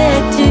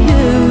back to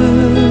you.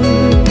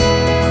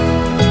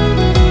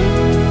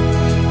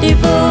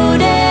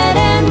 Devoted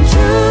and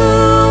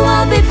true,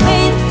 I'll be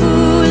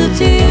faithful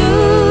to you.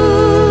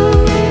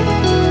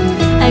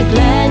 I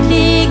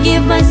gladly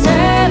give my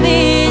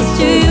service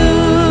to you.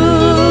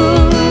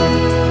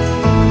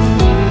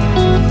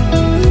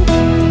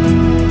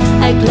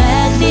 I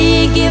gladly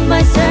give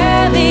my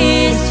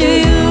service to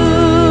you.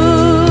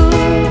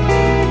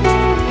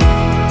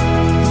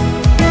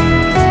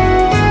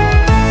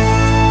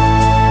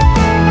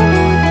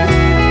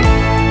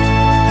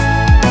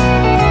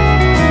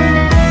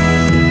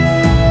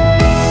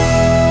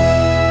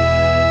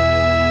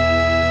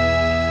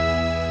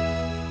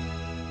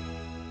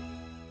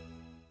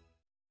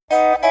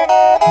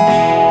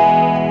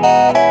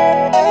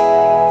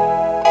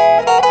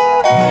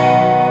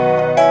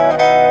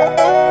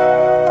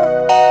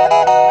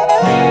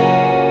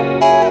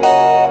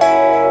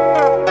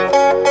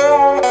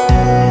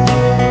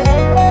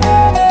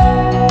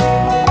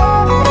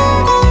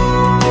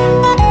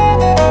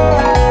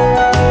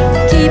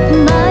 Keep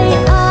my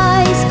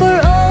eyes for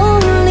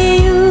only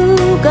you,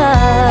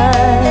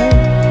 God.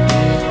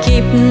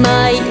 Keep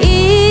my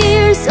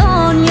ears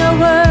on your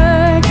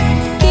word.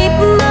 Keep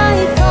my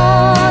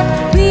thought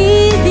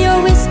with your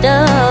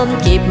wisdom.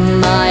 Keep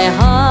my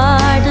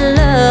heart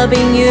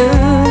loving you.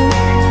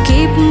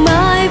 Keep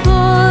my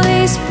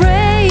voice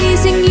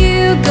praising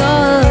you,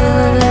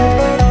 God.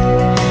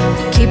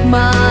 Keep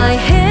my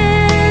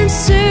hands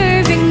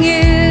serving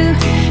you.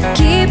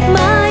 Keep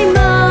my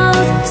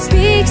mouth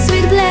speaks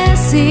with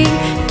blessing.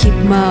 Keep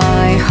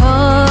my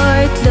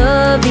heart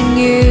loving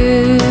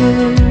you.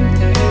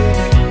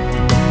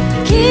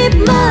 Keep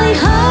my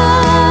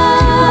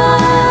heart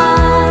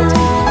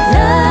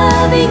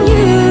loving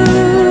you.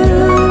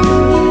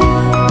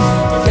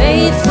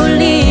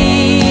 Faithfully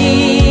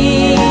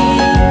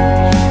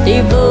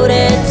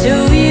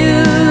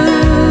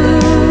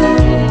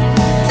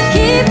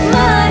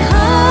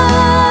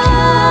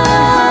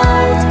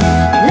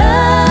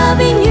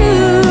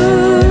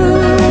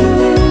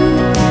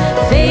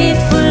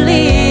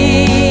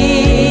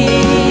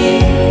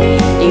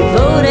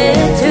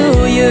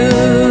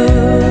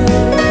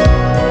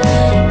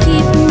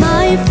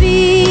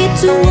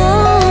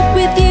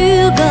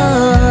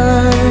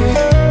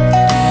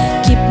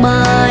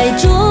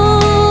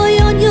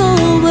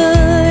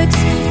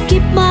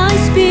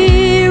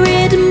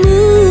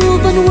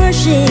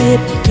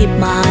Keep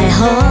my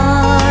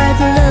heart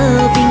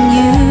loving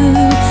you.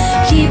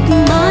 Keep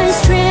my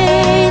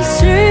strength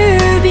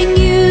serving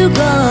you,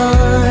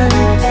 God.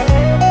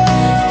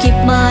 Keep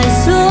my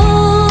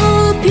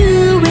soul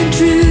pure and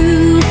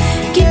true.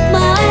 Keep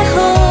my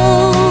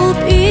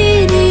hope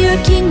in your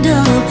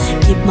kingdom.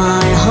 Keep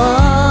my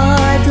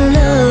heart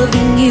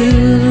loving you.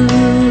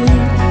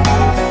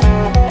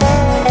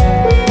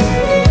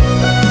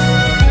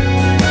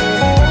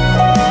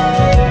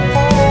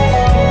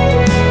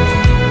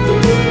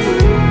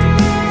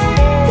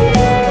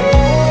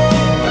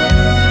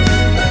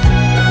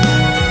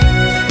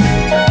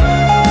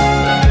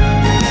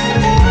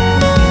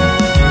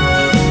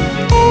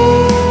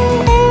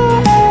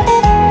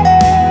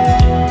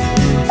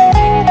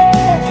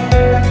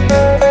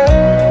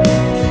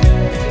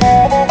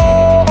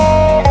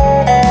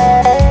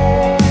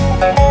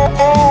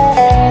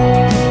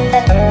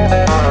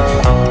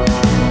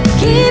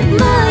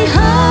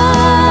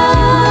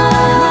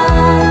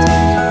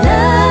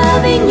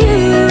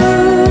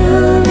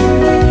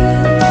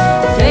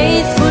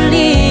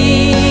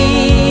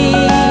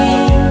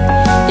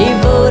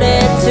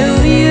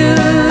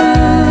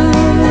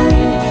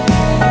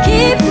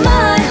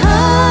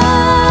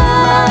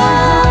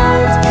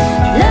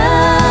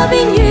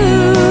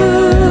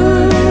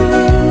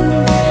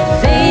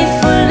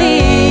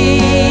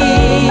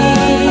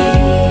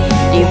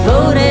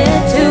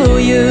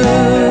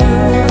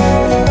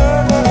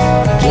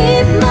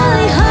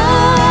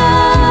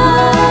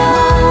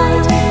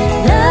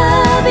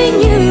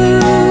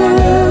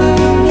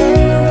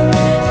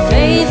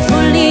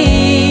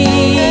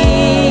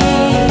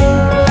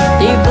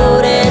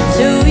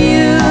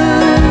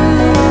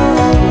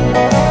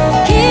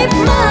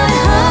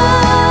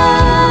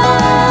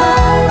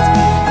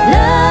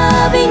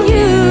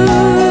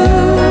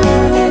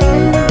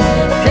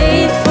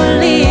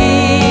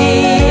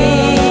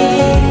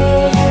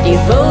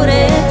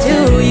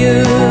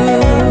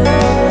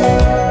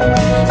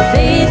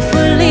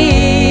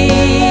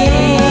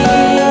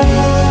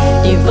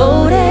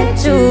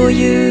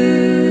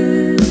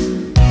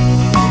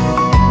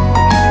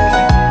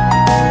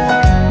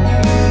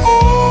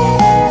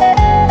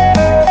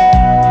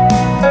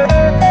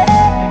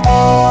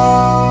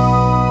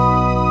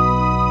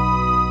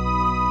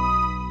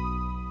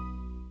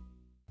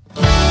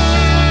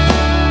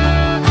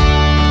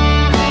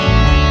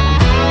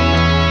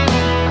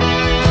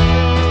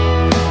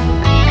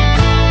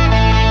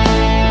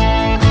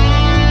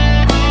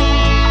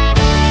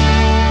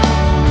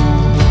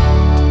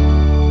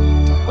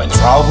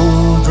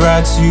 Trouble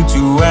drags you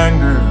to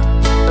anger,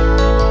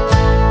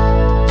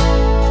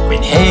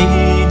 when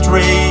hate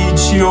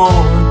rage your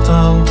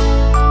tongue,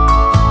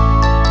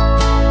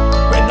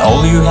 when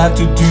all you have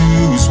to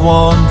do is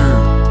wonder,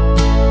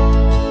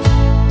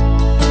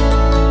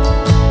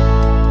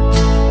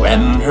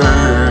 when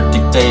hurt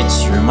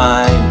dictates your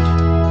mind,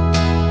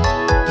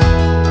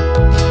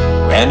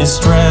 when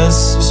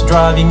stress is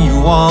driving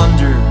you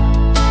under,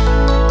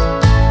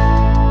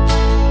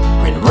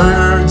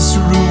 words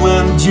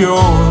ruined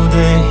your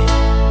day,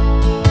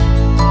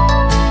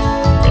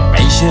 when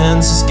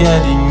patience is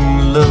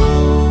getting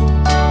low.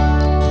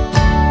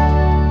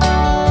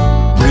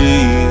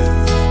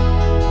 Breathe,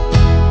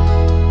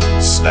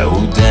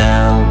 slow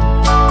down,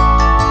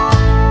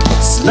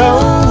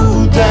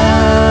 slow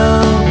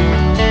down.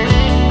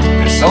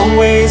 There's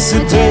always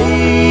a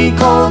day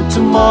called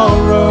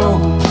tomorrow.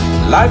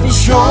 Life is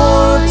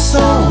short,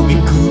 so be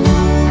cool.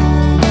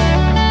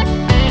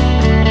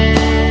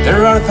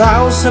 There are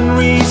 1,000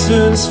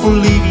 reasons for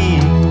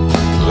living.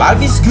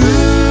 Life is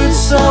good,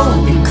 so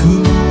be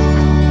cool.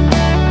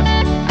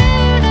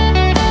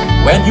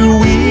 When you're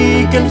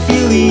weak and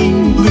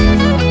feeling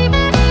blue,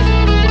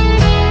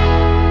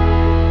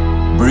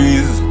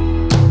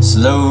 breathe,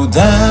 slow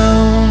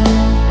down.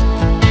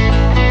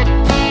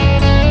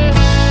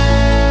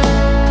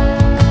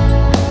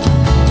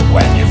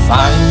 When you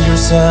find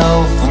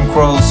yourself on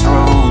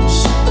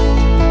crossroads,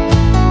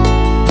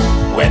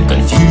 when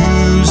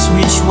confused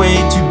which way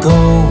to go,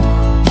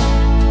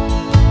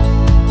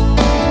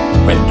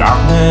 when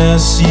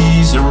darkness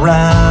is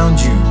around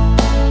you,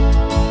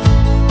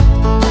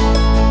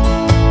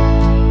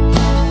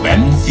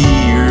 when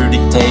fear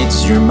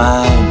dictates your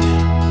mind,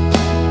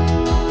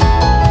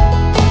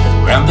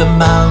 when the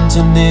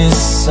mountain is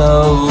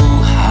so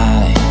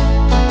high,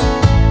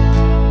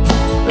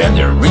 when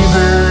the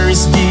river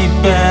is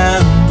deep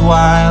and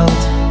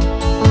wild,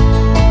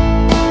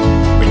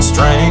 when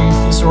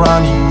strength is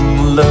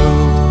running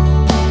low,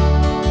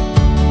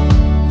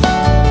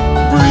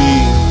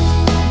 breathe,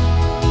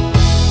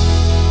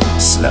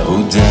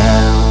 slow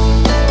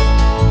down,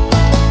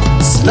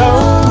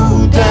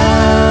 slow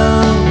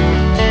down.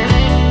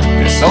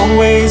 There's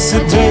always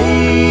a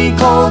day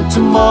called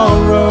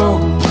tomorrow.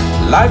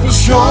 Life is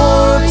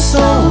short,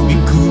 so be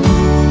cool.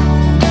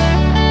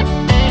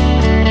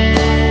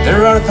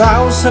 There are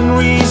 1,000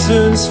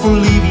 reasons for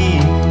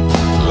living.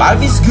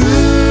 Life is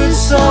good,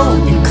 so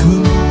be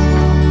cool.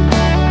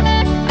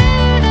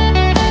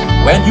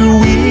 When you're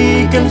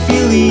weak and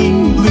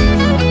feeling blue,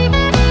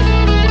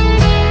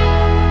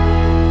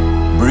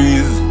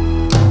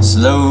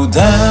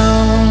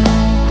 down.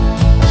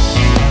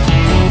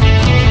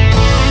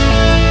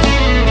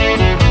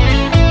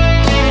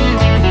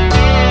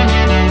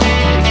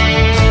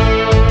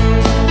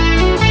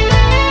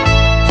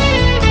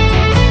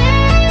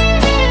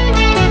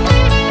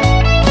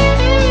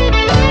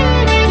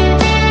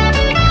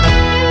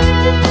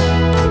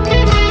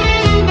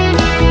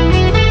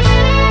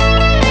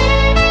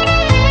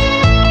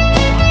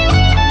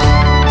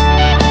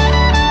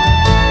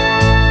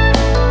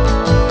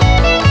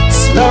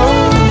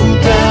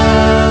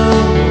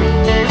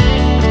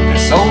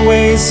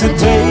 Always a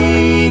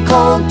day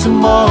called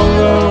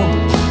tomorrow.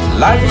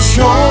 Life is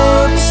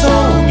short, so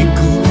be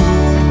cool.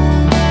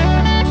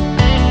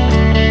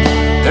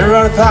 There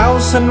are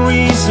 1,000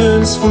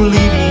 reasons for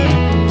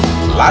living.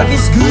 Life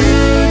is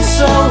good,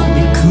 so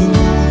be cool.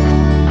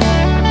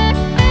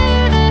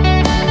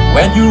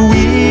 When you're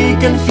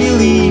weak and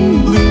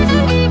feeling blue,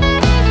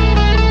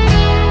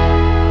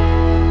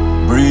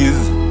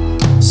 breathe,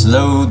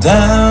 slow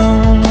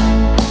down,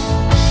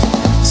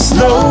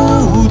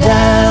 slow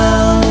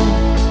down.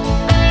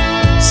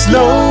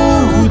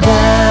 Slow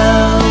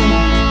down,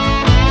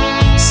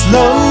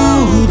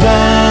 slow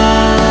down.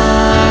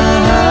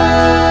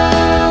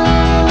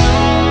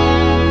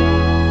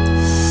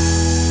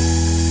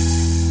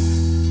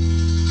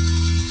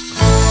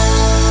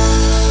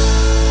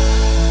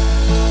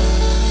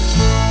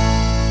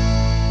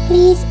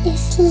 Please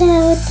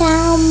slow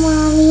down,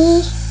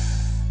 Mommy.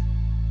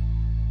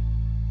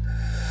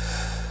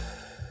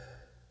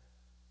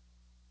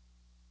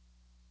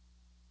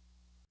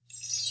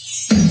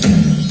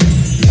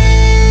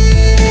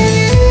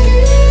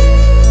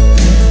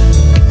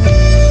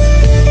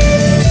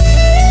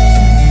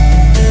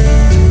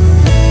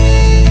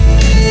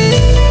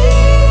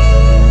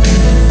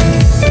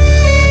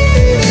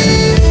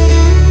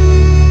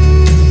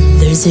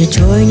 There's a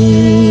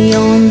journey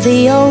on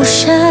the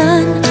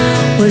ocean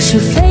where she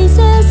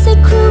faces a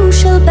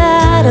crucial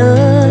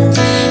battle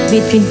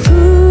between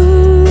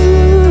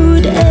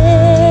good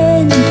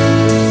and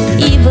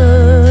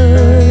evil.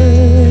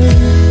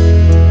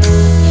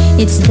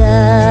 It's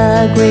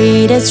the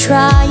greatest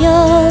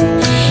trial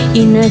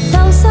in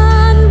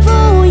 1,000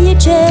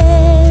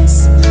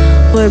 voyages,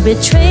 where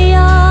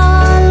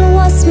betrayal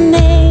was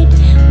made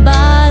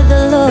by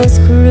the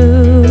lost crew.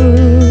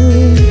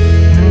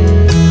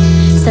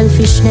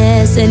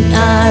 Selfishness and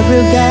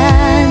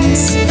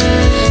arrogance,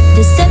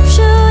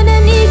 deception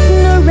and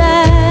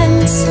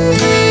ignorance,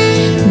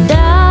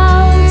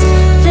 doubt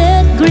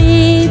that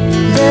grip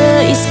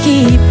the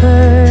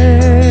skipper.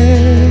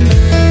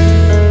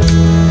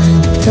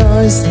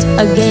 Tossed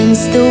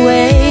against the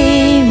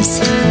waves,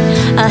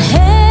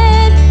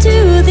 ahead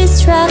to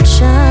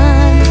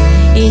destruction.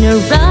 In a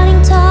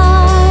running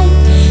tide,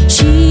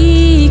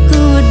 she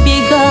could be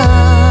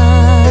gone.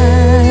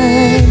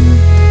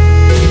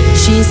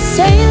 She's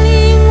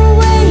sailing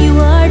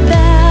wayward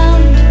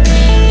bound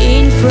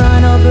in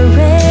front of a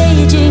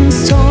raging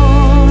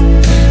storm,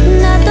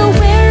 not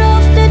aware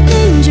of the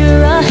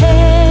danger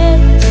ahead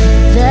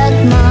that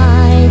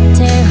might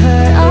tear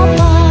her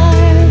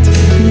apart.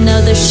 Now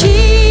the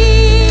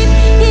ship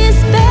is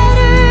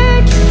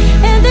battered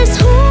and there's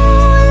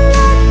hole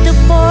at the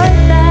port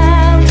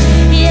bow,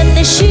 yet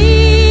the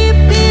ship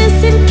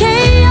is in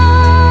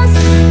chaos,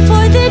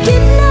 for they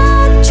did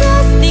not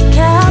trust the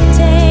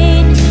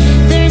captain.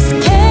 There's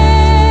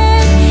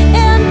care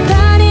and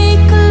panic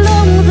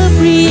along the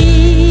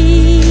bridge,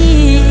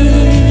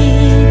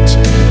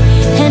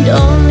 and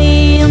only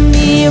a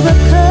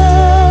miracle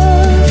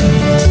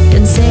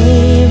can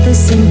save the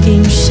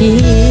sinking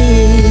ship.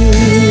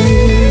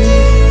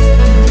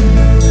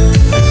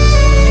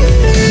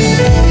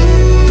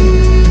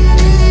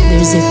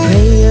 There's a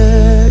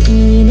prayer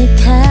in a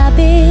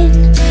cabin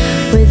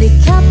where the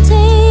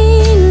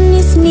captain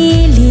is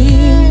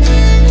kneeling,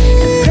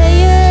 a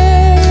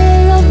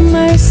prayer of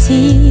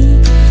mercy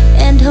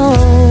and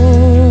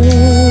hope.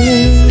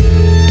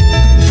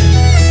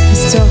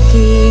 He's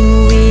talking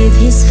with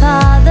his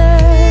father,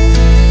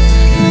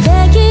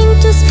 begging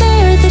to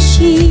spare the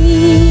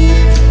ship,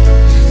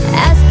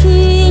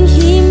 asking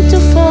him to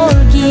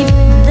forgive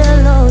the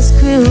lost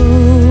crew.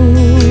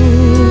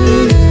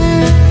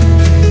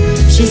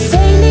 She's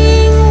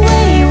sailing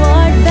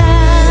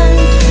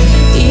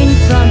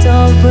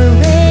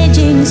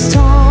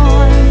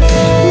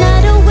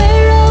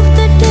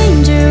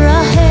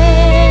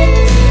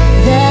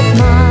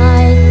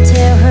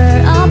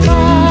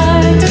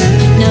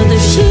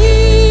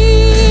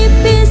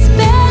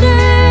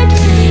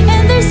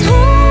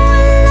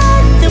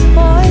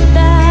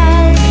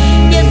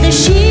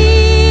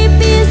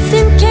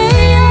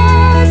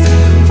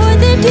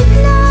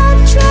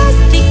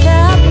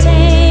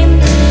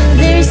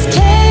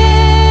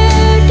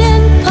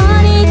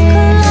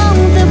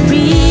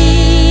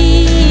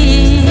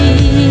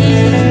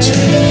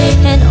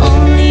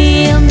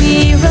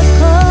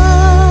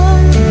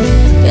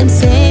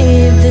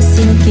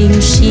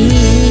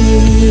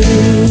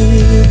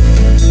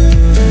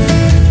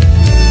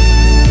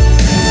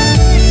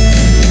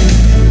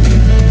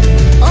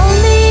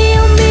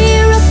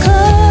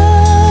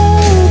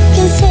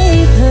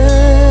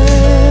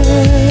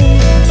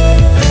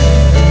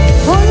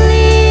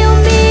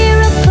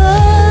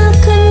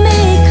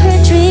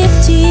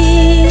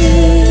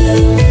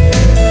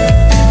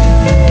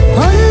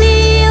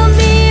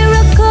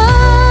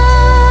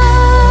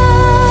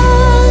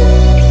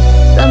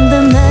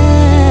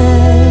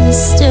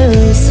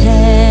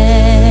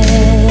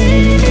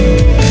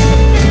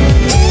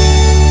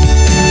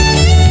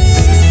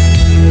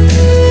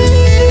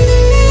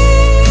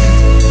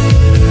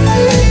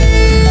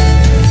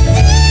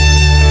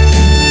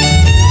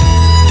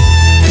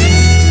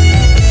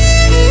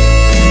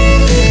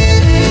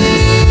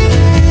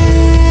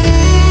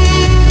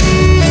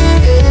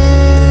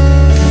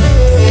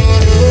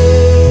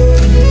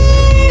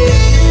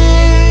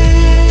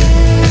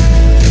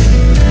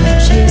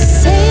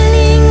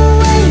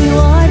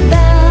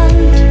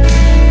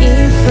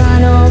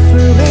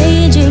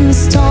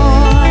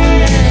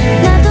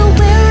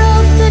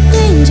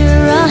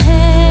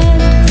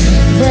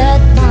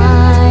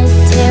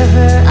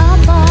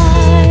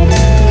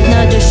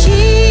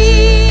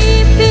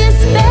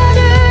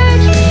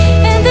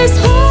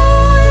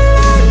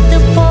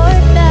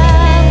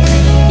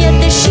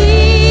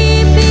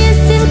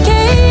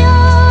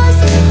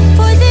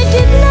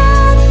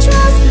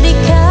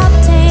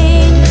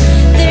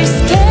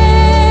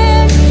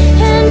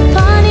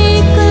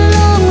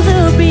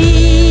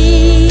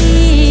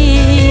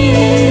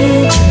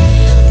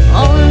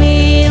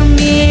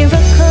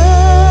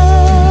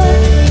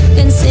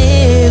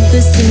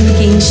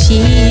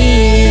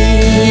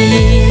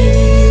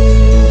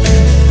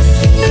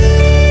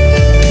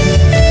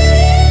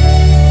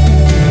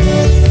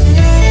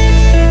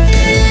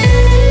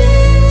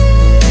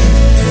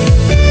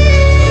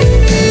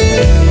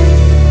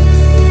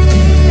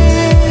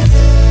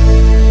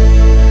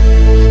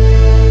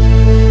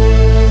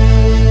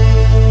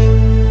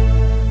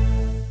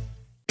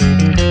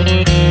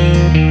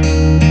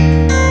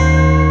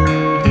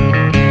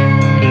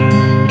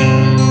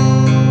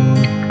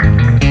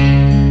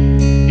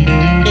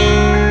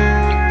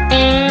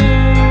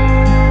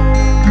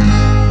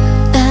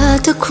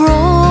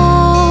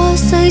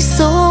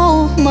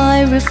saw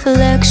my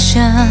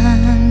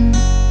reflection.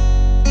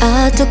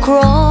 At the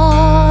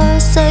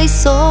cross I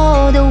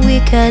saw the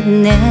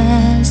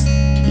wickedness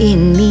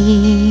in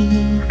me.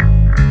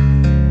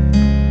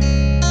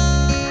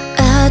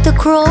 At the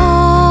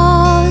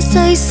cross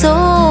I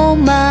saw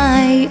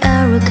my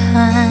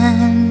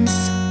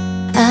arrogance.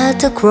 At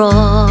the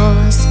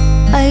cross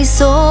I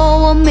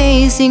saw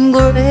amazing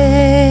grace.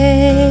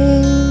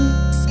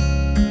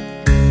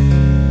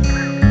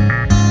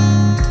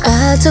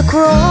 At the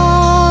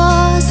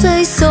cross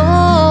I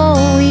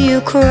saw you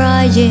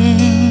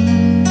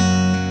crying.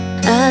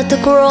 At the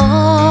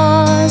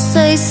cross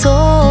I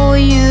saw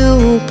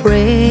you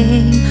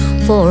praying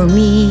for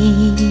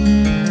me.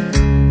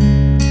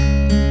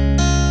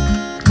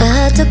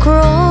 At the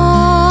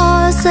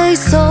cross I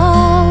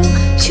saw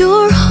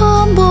your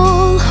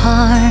humble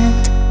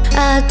heart.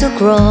 At the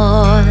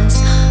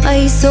cross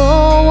I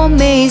saw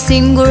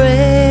amazing grace.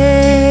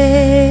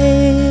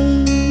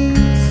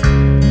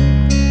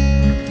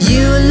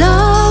 You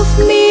love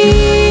me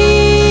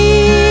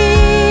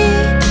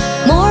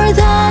more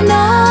than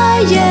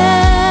I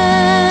am.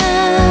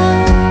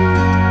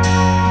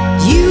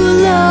 You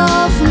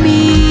love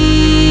me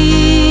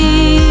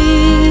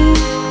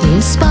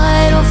in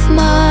spite of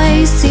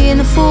my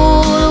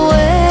sinful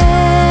ways.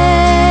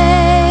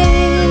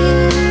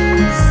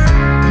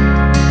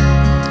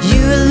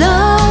 You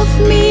love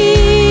me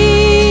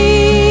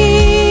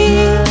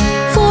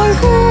for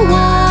who I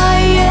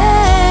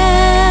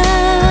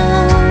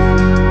am.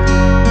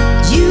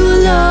 You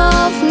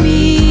love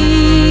me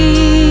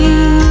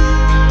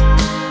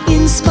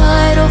in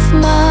spite of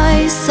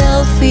my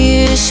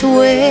selfish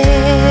ways.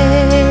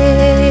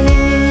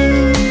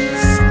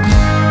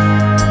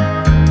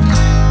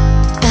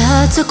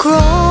 At the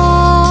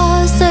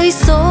cross I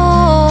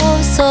saw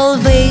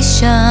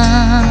salvation.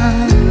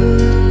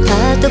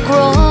 At the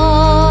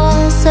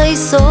cross I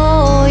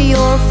saw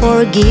your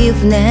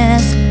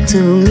forgiveness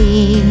to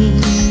me.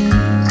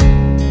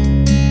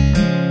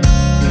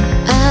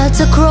 At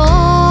the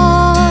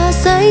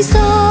cross I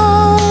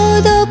saw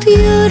the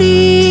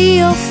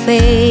beauty of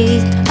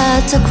faith.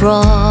 At the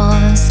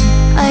cross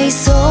I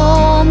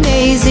saw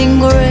amazing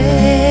grace.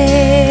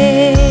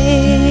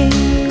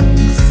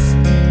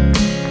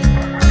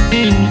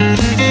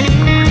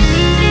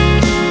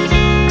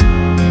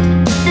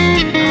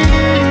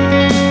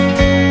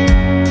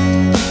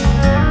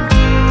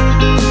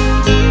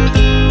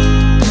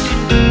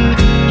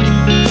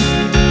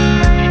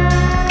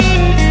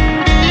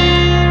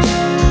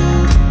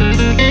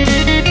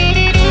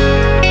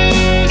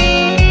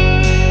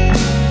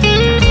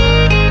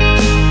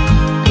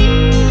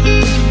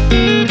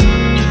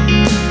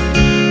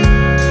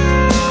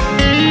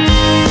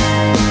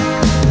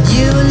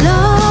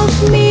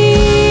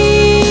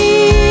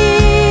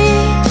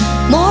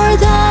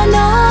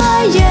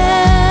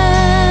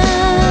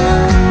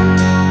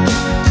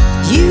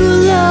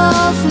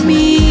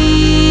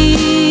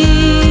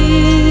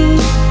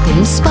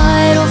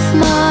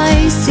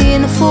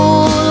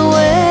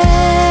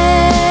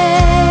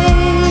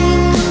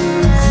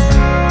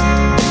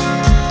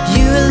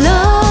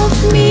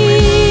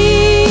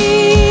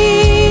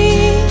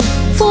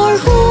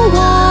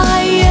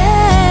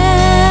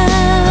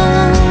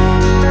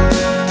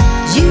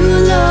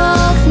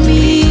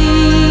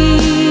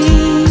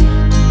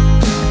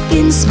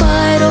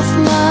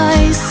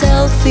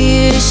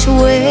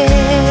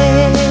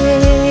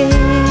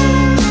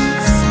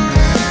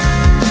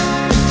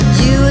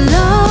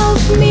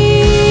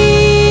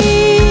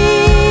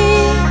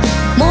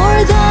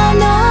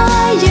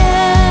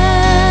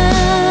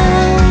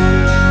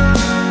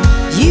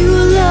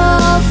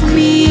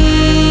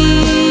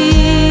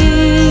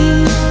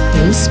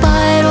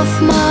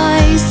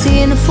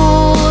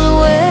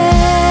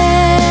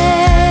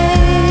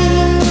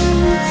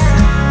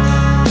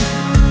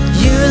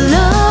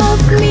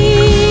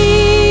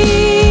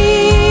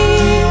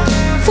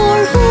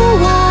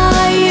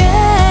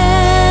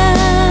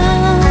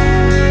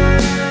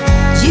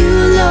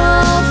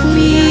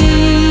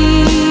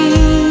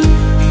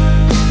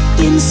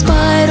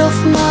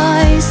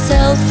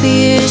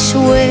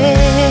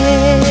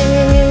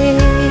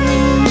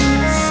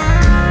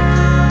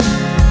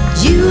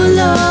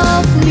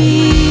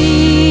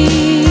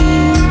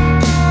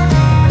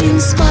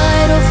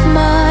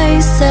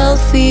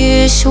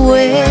 Selfish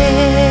ways.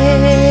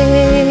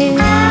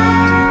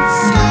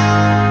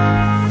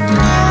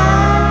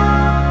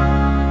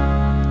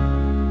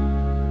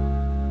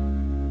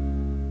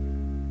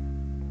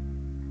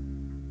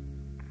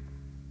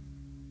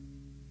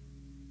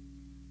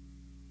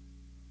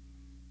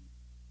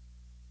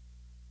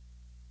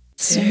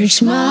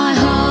 Search my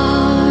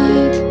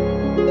heart,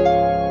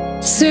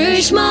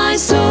 search my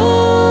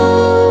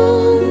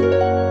soul,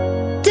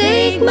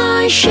 take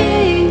my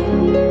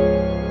shame,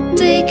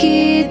 take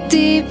it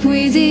deep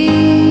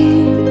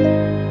within.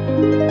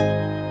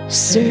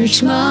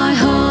 Search my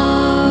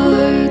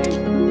heart,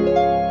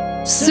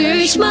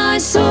 search my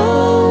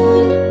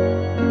soul,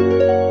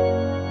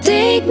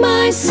 take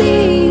my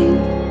sin,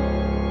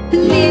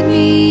 lead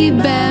me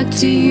back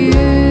to you.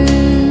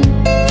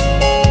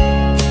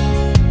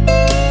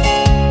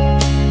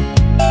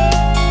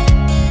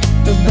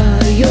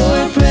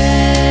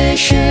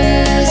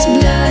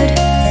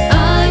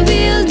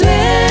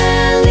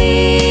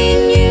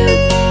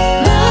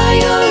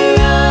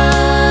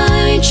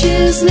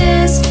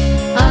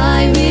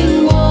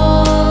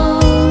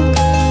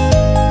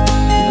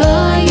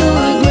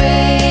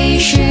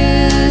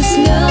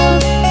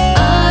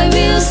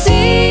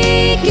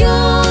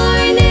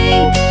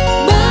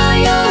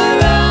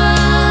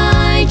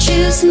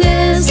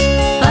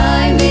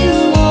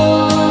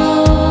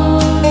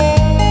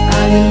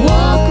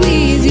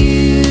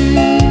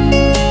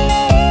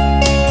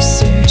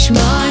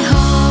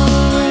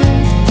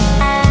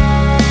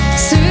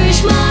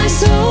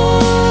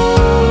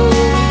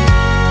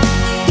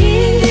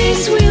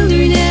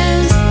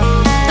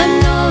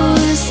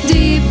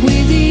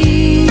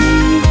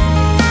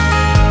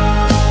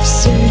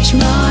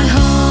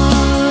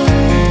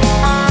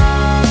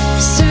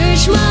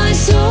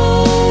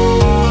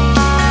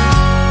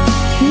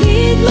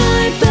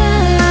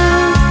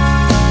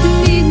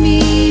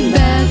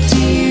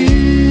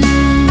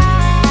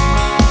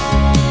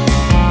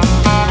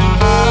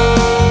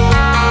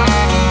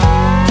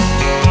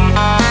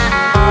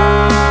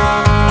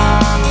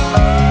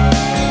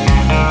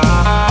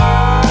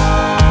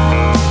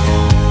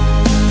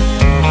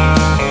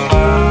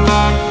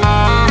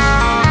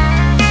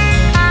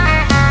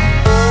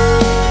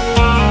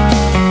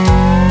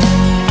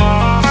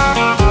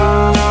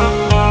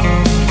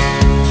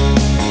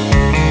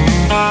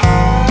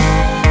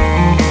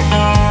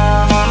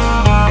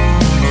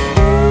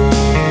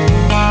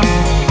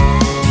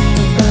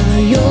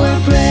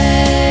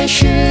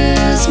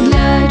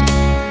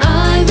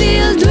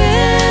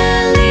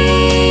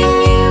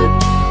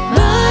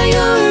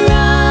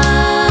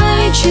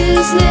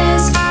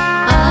 righteousness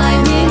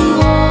I will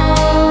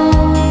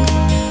walk.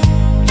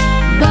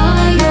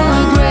 By your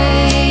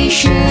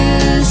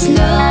gracious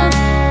love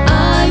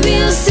I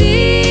will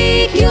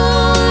seek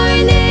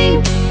your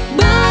name.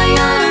 By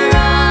your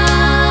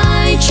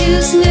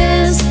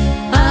righteousness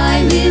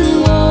I will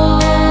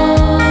walk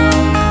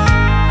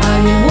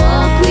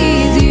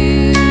with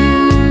you.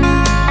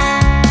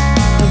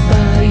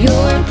 By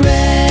your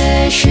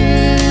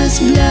precious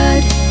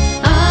blood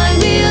I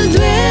will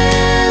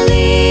dwell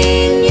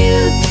in you.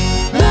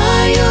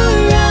 By your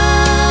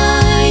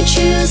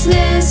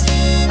righteousness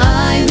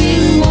I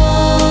will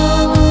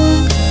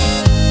walk.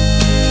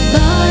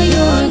 By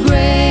your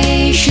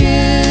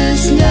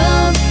gracious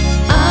love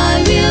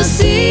I will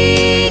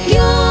seek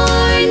your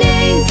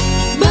name.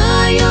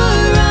 By your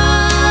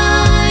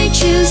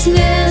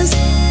righteousness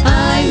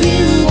I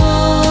will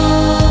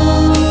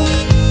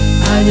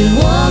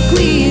walk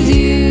with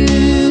you.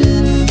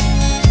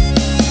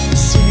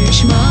 Search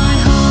my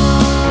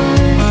heart,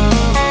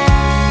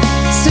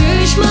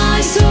 search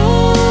my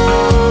soul,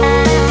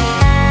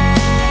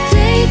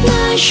 take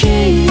my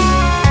shame,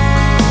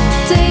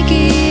 take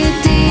it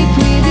deep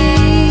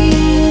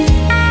within.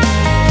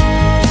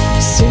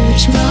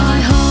 Search my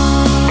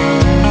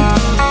heart,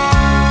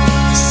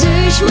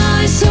 search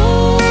my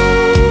soul,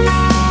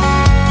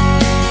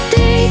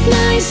 take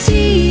my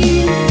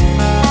sin,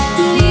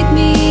 lead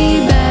me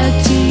back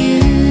to you.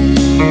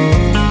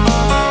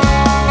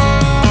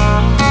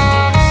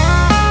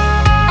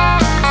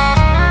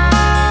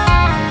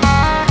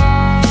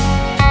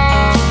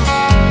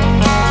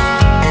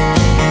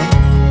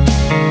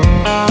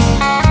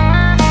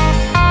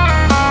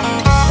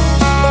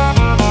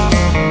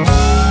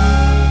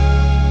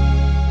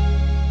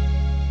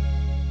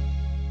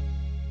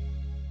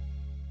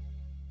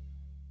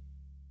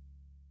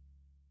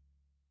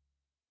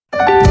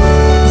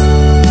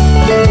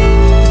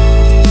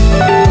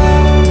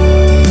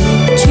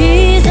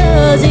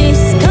 Jesus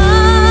is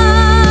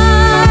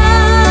kind.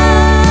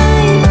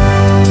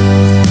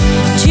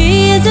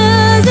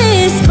 Jesus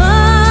is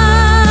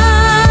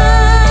mine.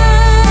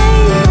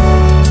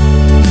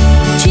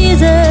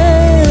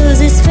 Jesus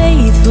is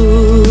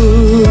faithful,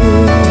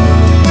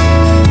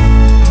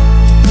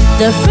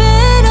 the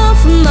friend of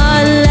my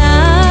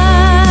life.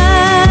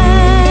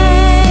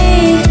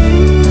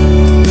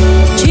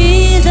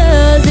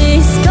 Jesus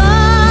is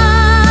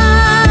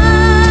kind.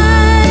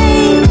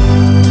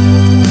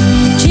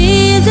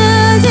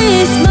 Jesus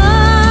is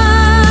mine.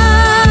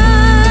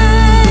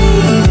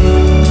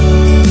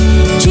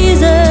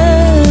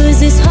 Jesus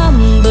is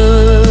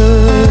humble,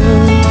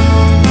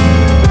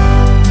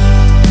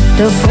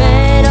 the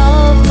friend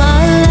of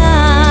my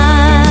life.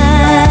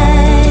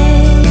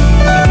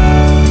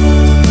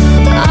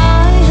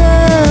 I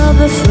have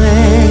a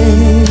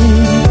friend,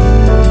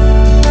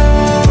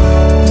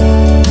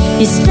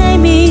 his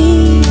name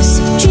is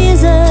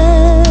Jesus.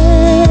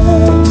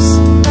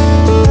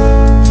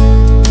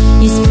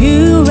 He's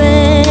pure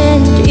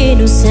and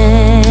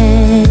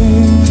innocent,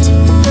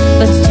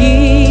 but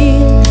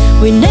still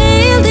we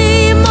nailed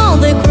him on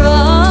the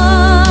cross.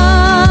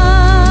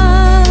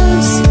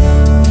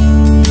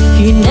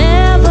 He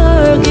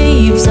never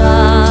gives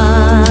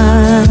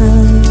up,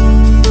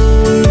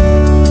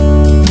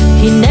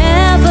 he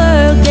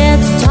never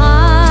gets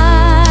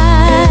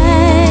tired.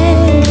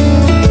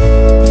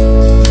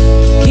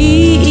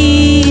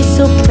 He is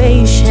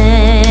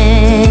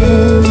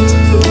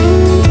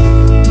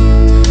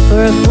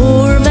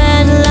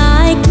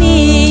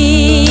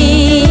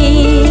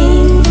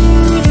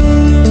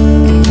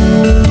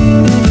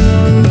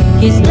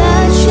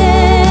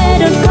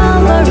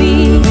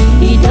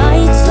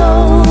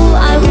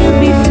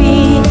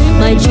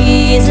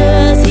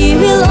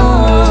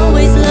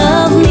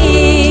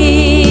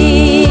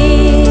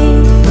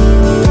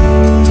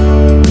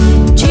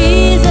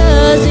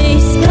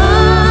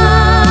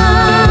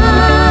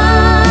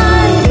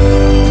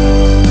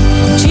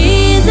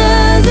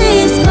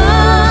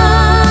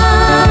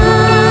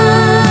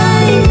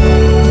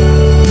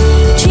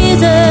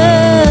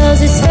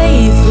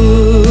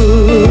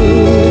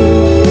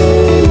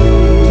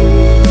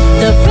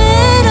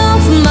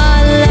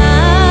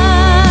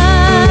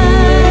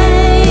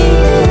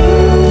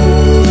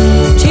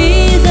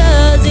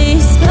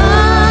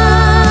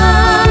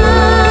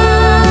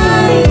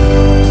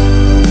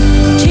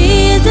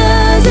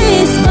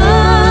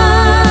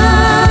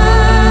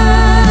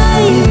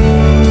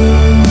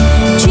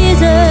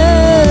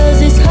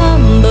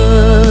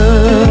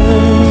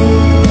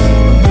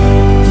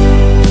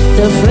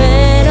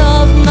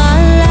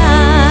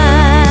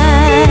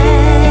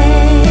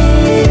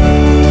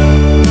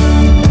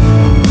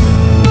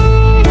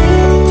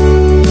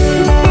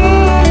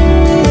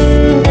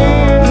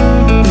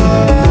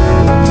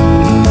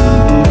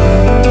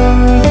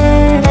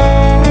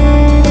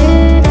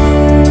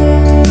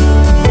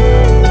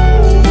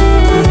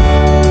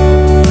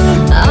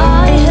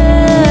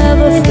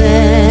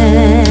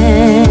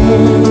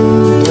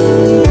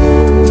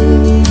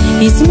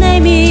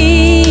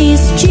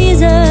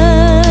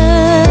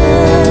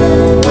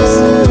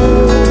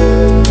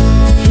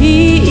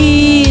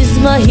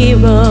my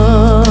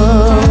hero,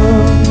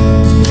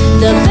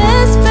 the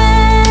best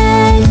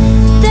friend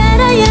that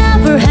I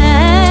ever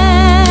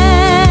had.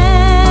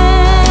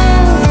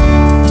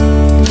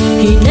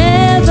 He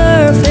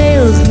never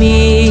fails me.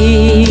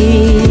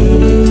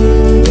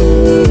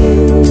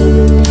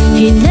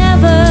 He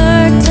never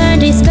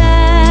turned his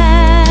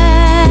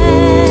back.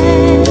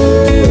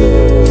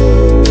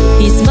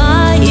 He's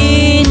my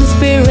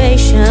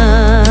inspiration.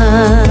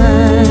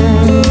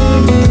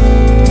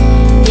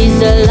 He's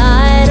the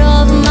light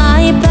of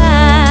my path.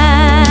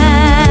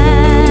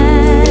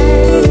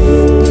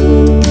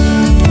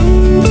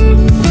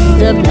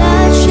 The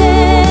blood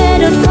shed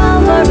on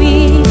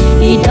Calvary,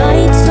 He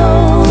died so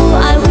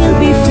I will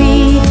be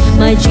free.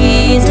 My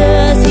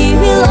Jesus, He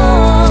will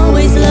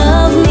always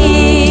love me.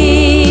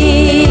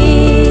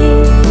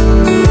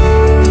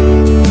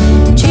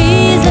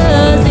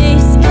 Jesus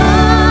is mine.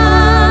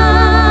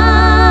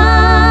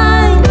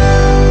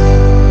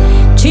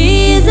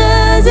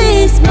 Jesus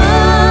is mine.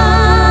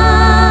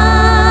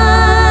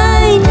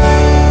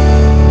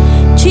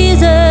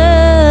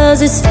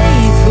 Jesus is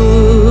faithful.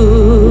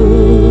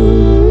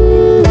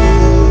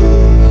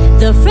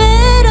 The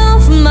friend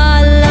of my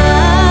life.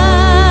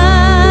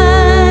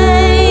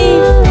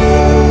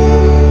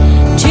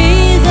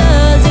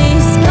 Jesus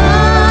is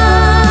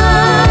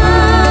kind.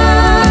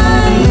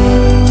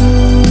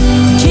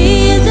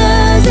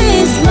 Jesus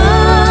is mine.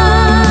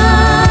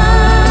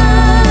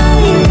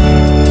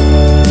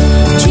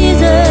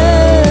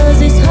 Jesus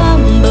is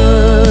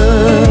humble.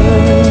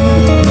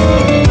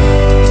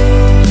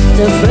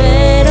 The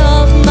friend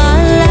of my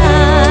life.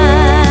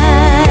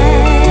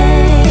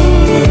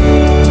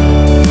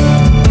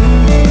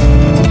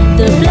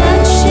 The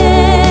blood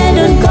shed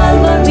on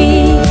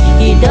Calvary,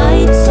 He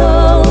died so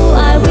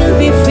I will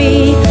be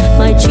free.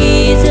 My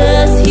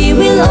Jesus, He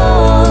will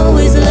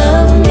always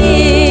love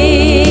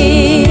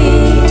me.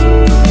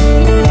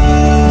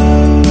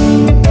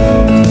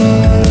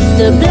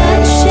 The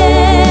blood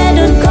shed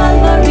on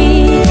Calvary,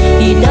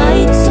 He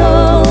died so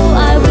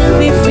I will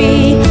be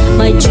free.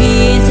 My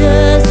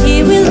Jesus,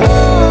 He will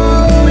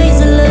always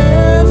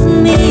love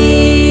me.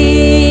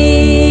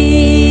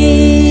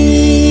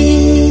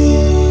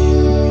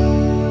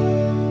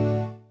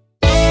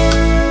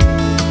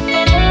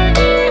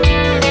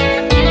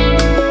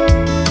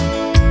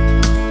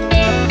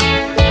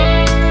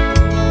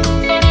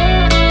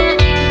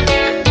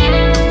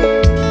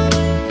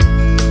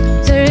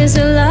 There is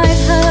a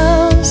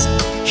lighthouse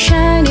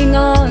shining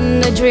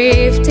on a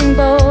drifting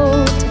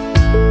boat,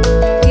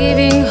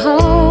 giving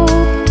hope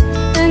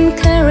and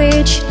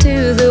courage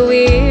to the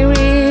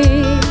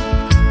weary.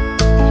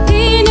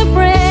 In a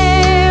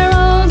prayer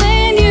all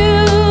they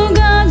knew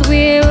God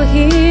will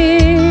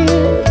hear.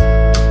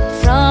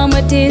 From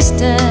a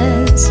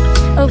distance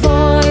a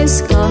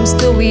voice comes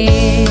to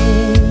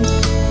wind.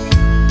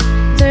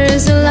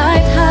 There's a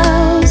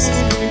lighthouse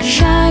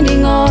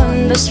shining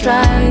on the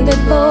stranded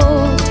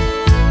boat,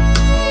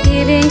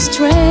 giving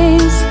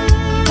strength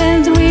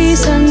and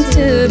reason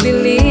to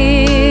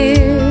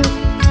believe.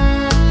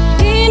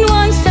 In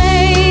one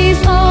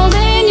faith all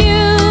they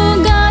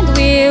knew God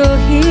will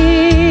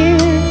hear.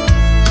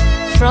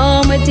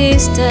 From a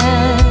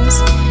distance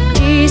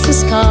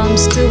Jesus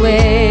comes to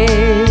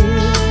wave.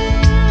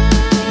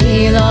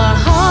 Heal our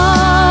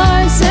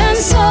hearts and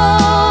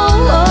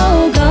soul,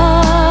 oh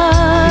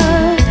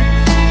God.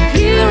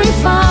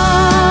 Purify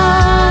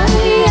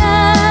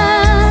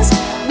us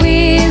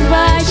with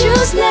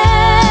righteousness.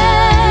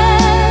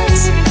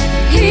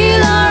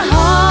 Heal our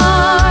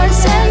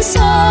hearts and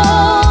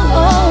soul,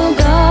 oh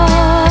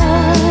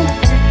God.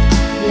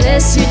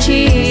 Bless you,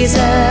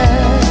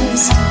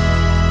 Jesus.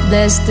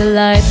 Bless the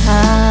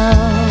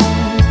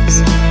lighthouse.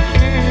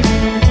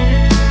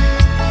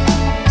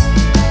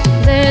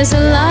 There's a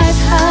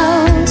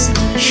lighthouse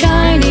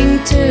shining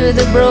to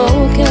the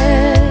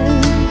broken.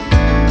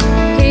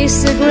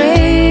 He's the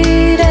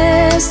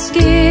greatest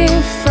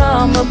gift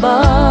from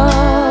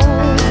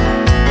above.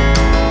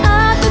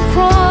 At the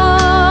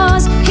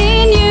cross He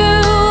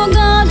knew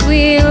God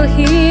will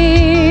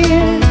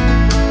hear.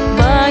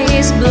 By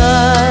His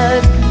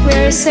blood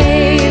we're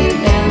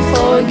saved and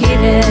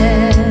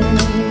forgiven.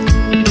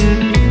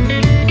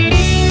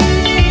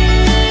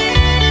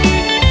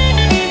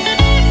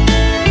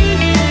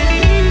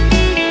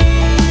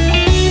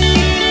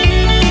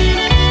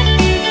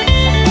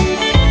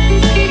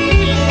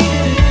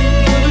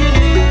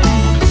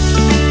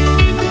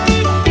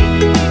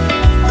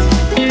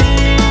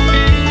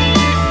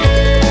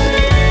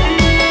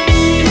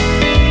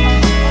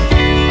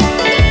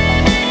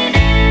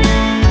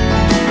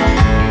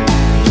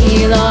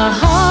 Heal our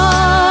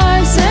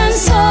hearts and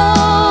soul,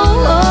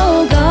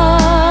 oh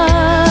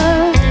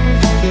God.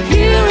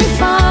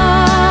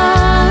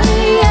 Purify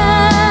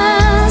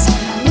us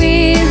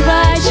with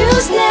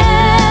righteousness.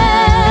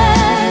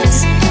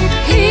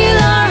 Heal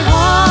our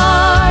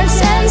hearts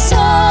and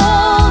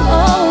soul,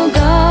 oh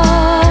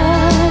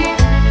God.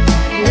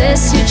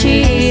 Bless you,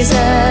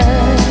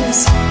 Jesus.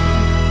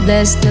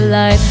 Bless the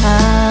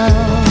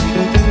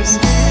lighthouse.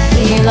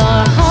 Heal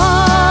our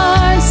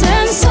hearts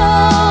and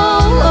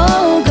soul,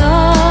 oh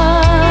God.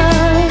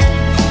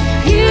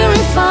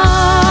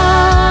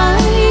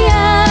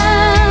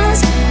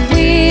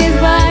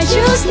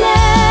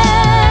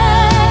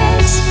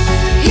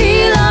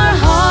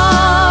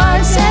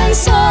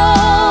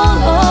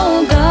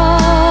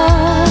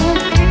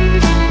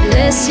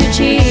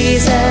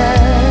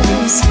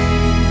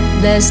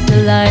 That's the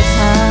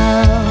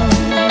lighthouse.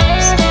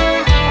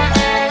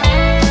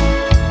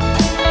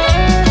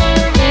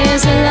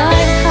 There's a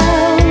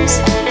lighthouse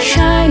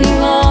shining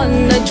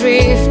on a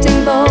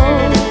drifting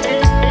boat,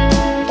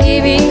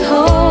 giving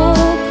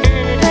hope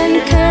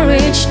and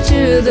courage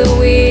to the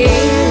weary.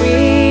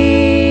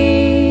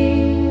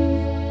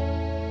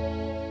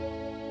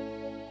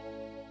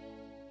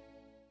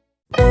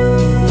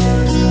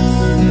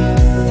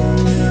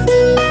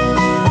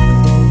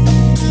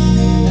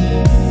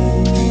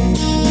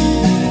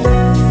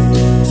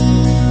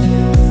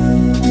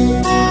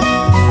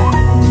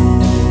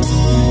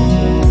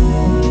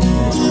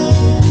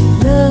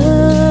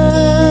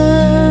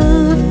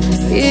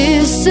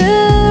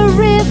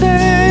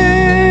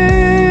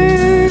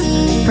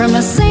 From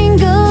a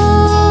single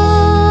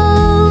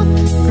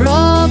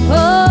drop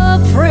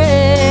of rain,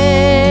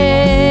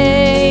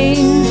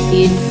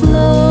 it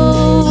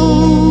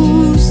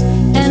flows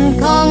and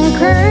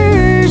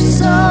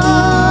conquers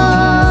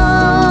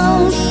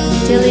all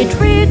till it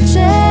reaches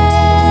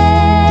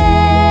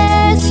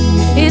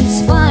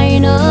its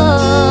final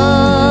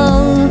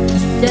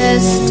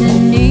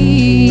destiny.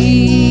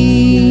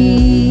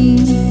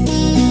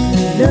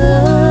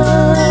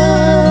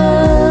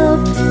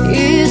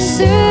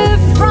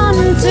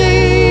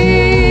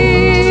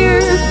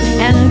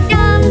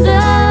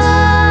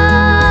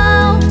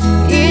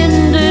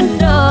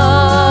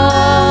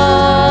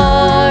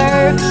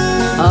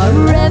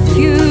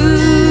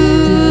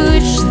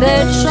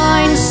 That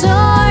shines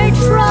our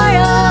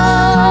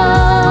trials,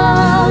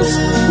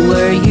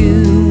 where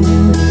you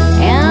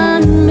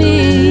and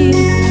me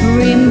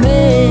remain.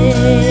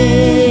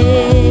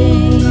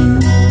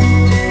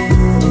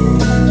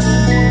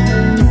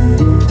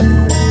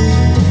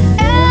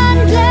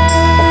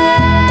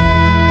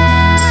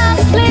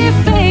 Endlessly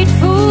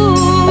faithful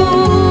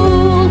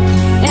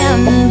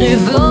and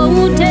devoted.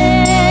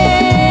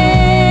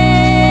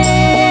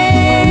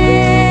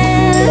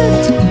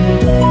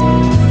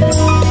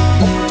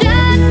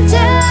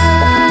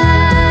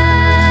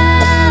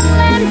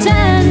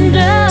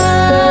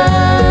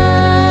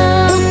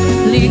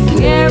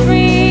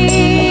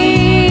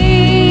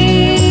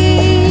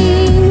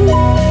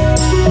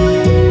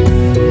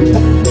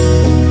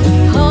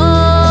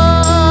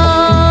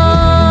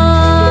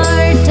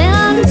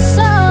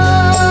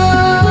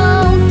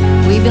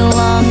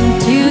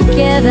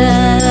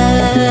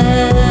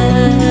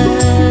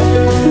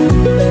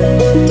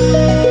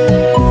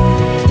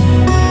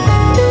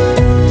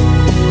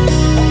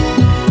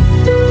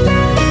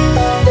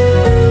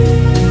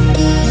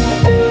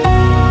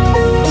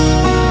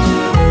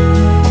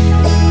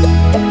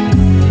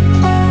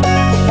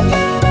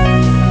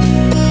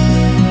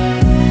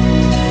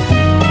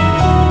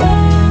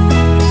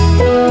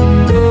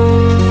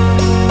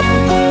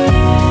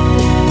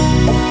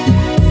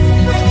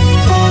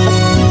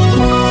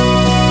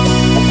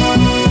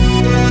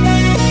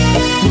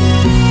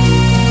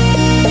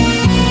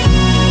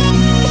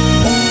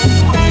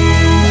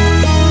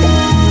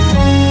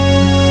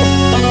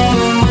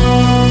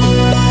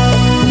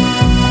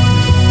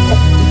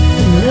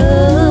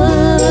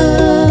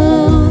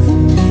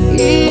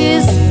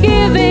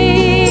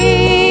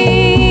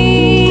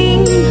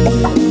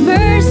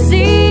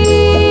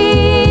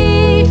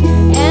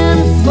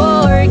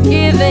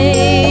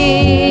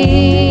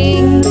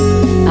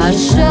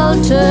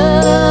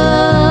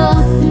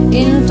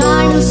 In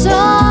times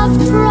of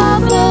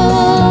trouble,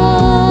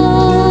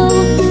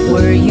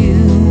 where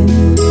you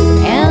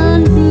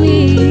and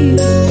me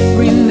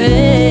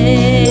remain.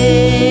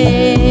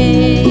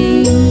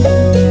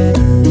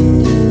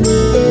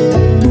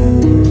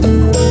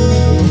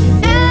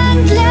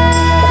 Endlessly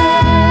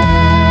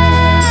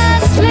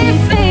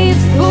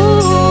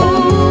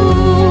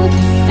faithful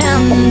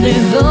and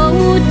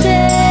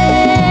devoted.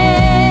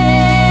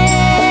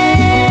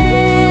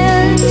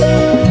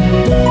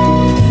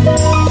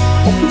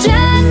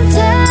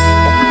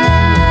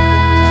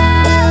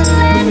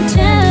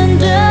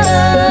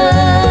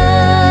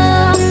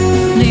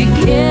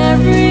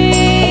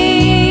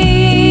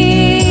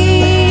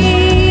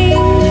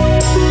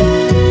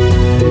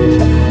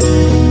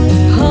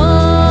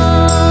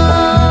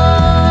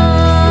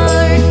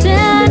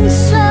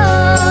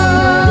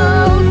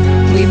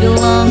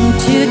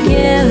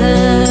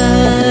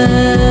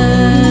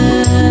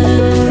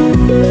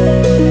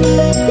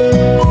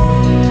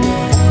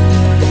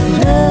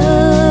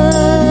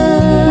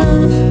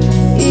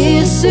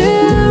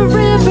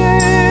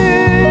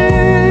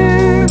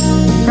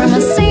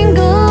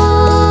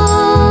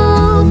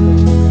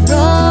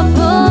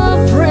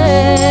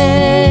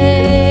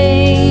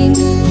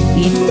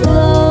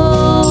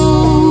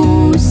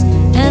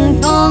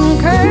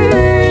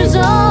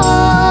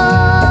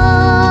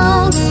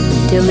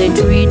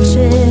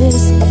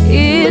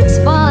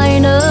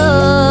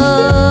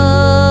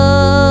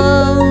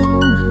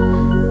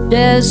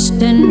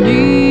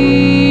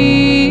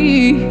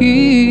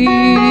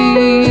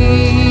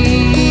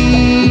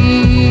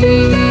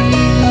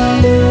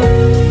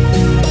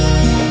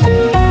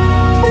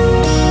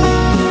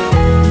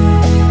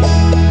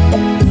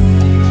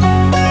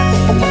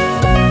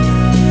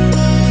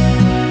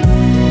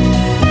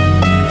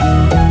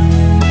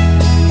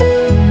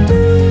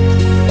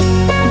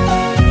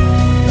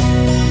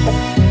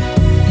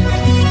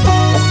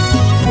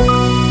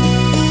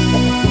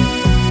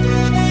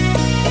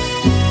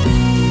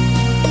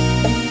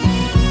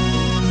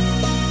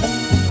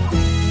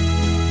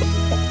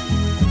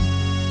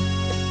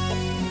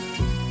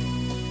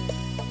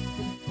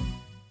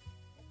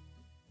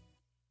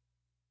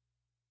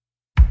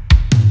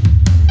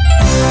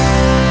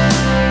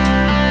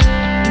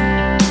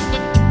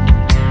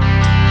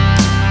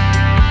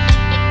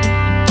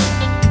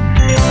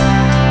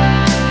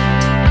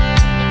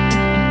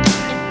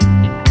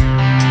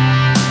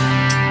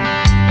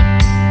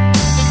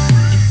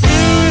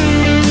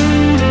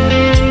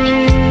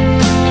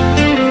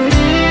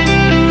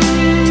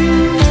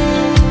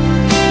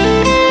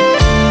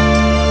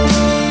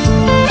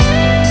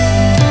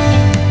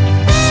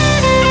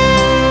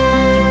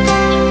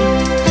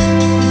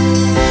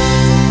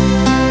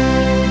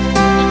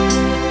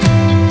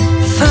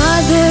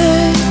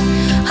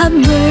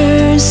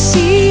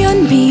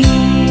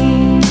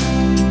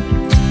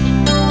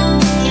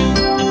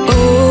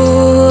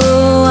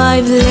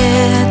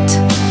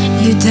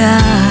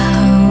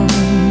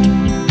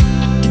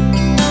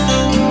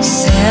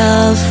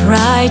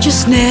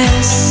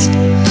 righteousness.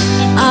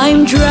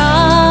 I'm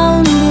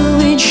drowned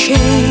with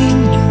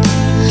shame.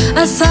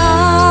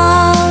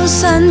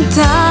 1,000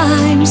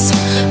 times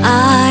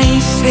I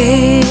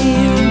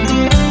failed,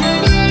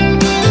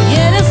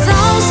 yet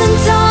 1,000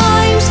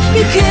 times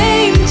you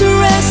came to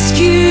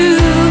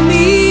rescue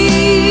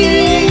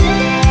me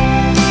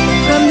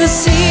from the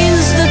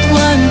sins that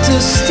want to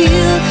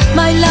steal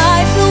my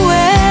life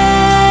away.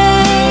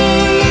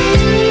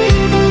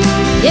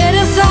 Yet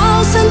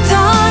 1,000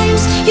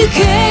 times you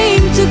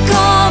came to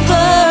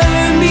cover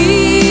me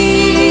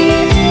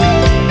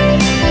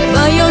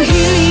by your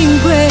healing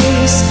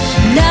grace.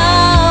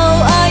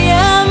 Now I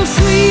am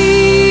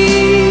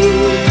free.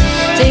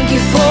 Thank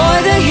you for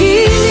the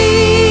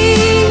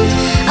healing.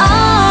 I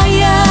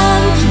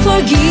am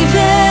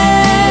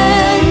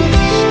forgiven.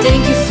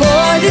 Thank you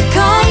for the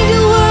kind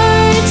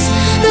words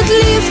that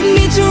lift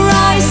me to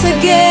rise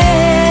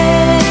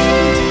again.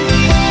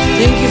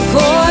 Thank you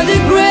for the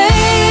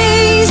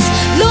grace,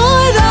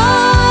 Lord, I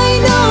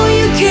know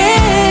you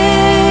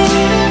care.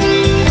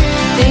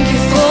 Thank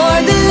you for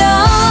the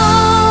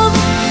love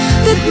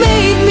that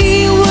made me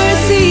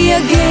worthy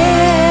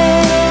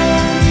again.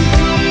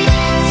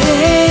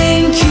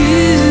 Thank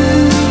you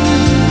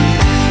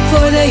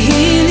for the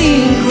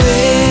healing grace.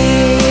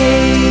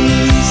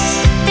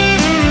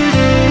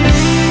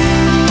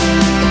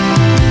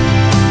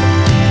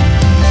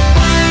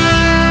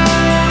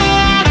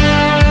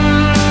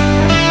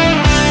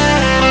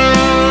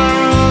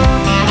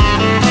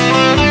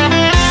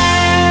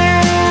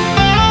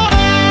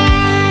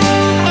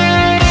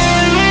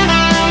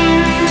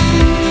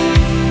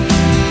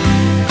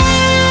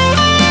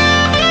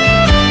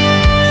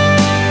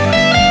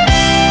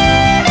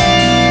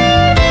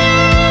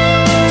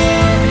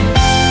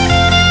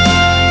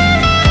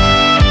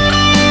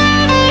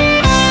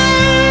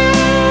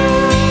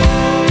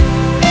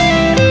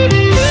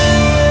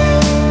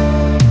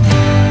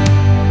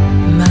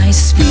 My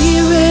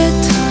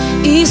spirit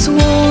is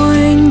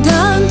worn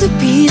down to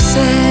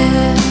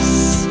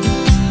pieces.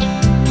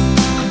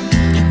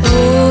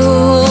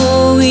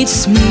 Oh,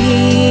 it's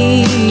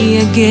me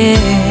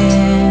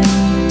again.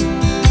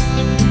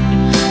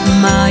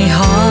 My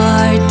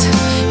heart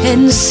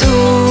and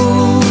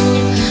soul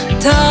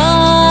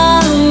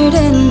tired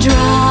and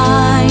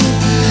dry.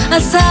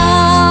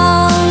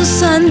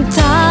 1,000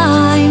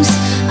 times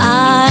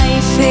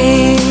I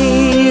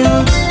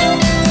failed,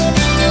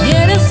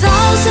 yet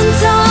 1,000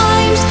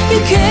 times you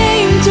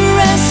came to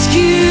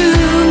rescue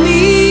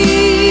me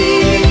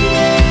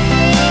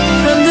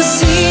from the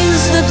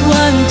sins that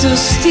want to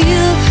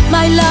steal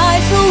my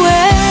life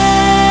away.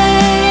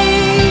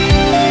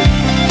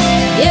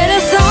 Yet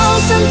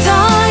 1,000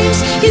 times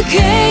you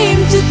came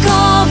to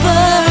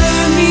cover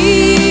me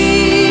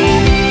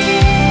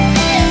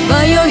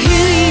by your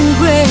healing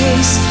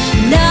grace.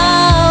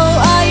 Now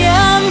I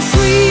am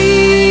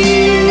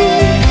free.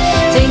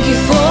 Thank you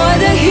for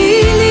the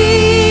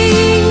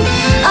healing.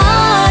 I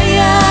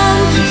am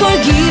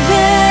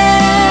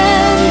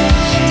forgiven.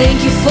 Thank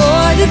you for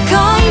the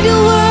kind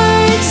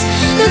words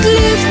that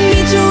lift me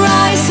to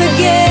rise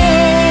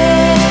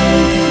again.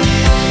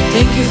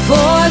 Thank you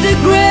for the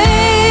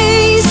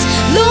grace,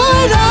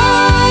 Lord, I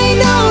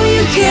know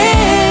you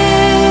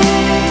care.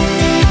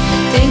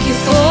 Thank you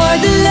for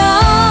the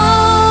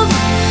love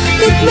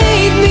that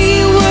made me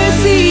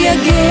worthy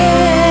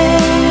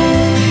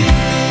again.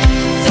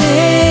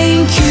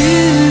 Thank you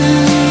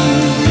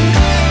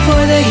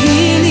for the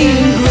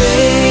healing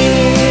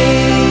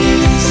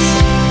grace.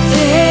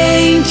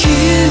 Thank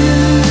you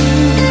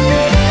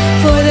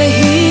for the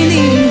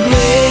healing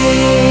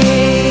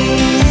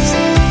grace.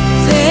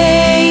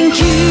 Thank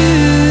you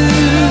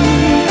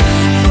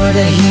for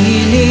the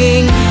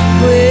healing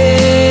grace.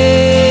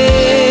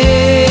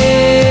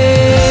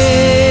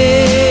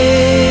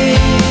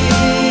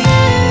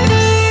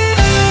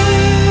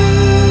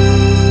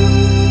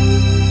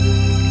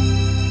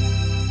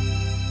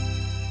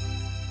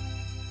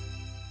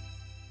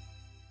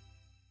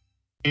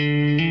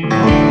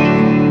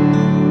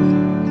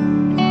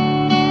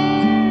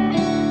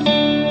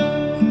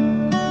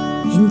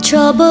 In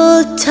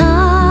troubled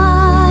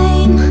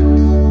time,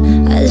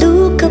 I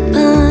look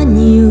upon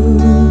you.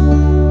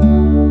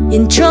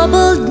 In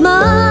troubled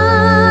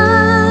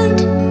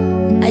mind,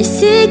 I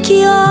seek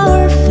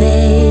your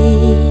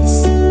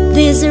face.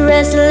 These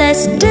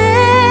restless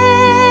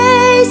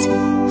days,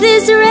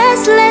 these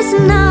restless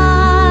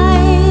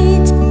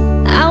nights,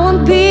 I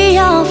won't be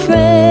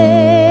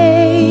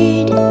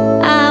afraid,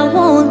 I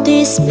won't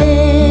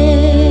despair.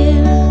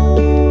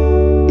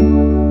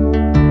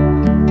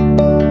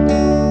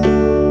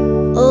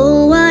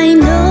 Oh, I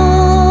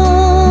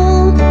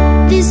know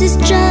this is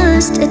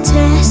just a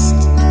test.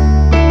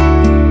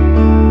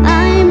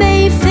 I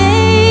may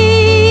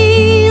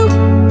fail,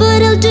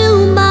 but I'll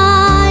do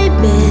my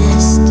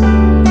best.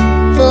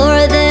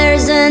 For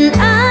there's an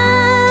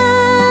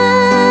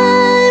eye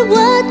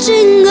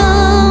watching over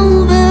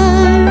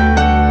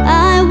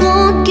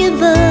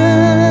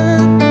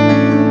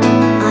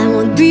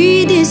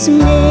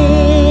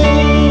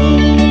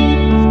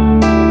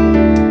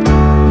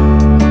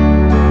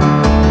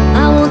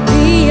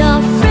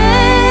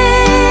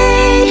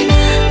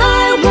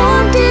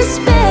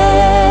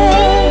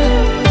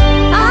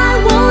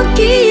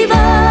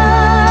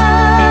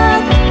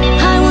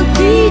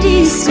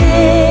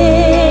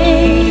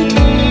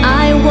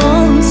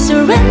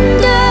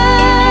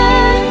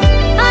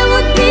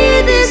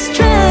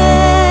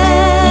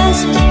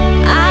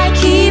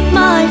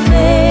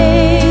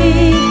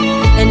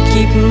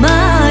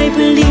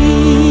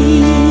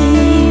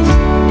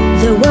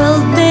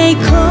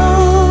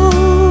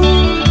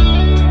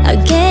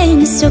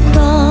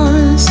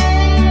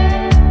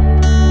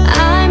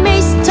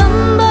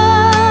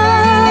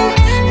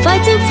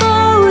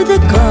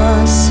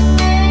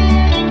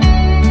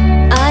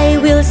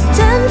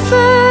stand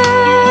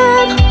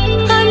firm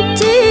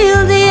until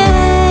the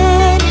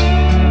end.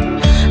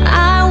 I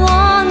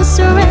won't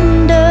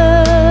surrender,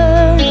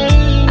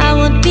 I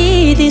won't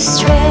be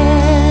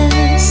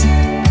distressed.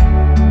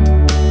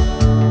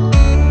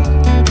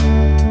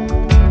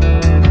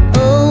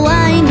 Oh,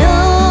 I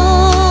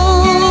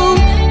know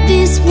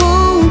this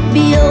won't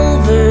be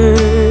over,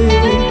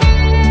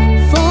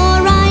 for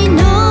I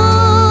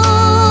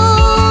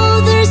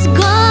know there's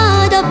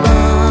God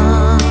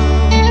above.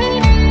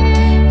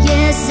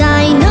 Yes,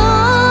 I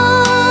know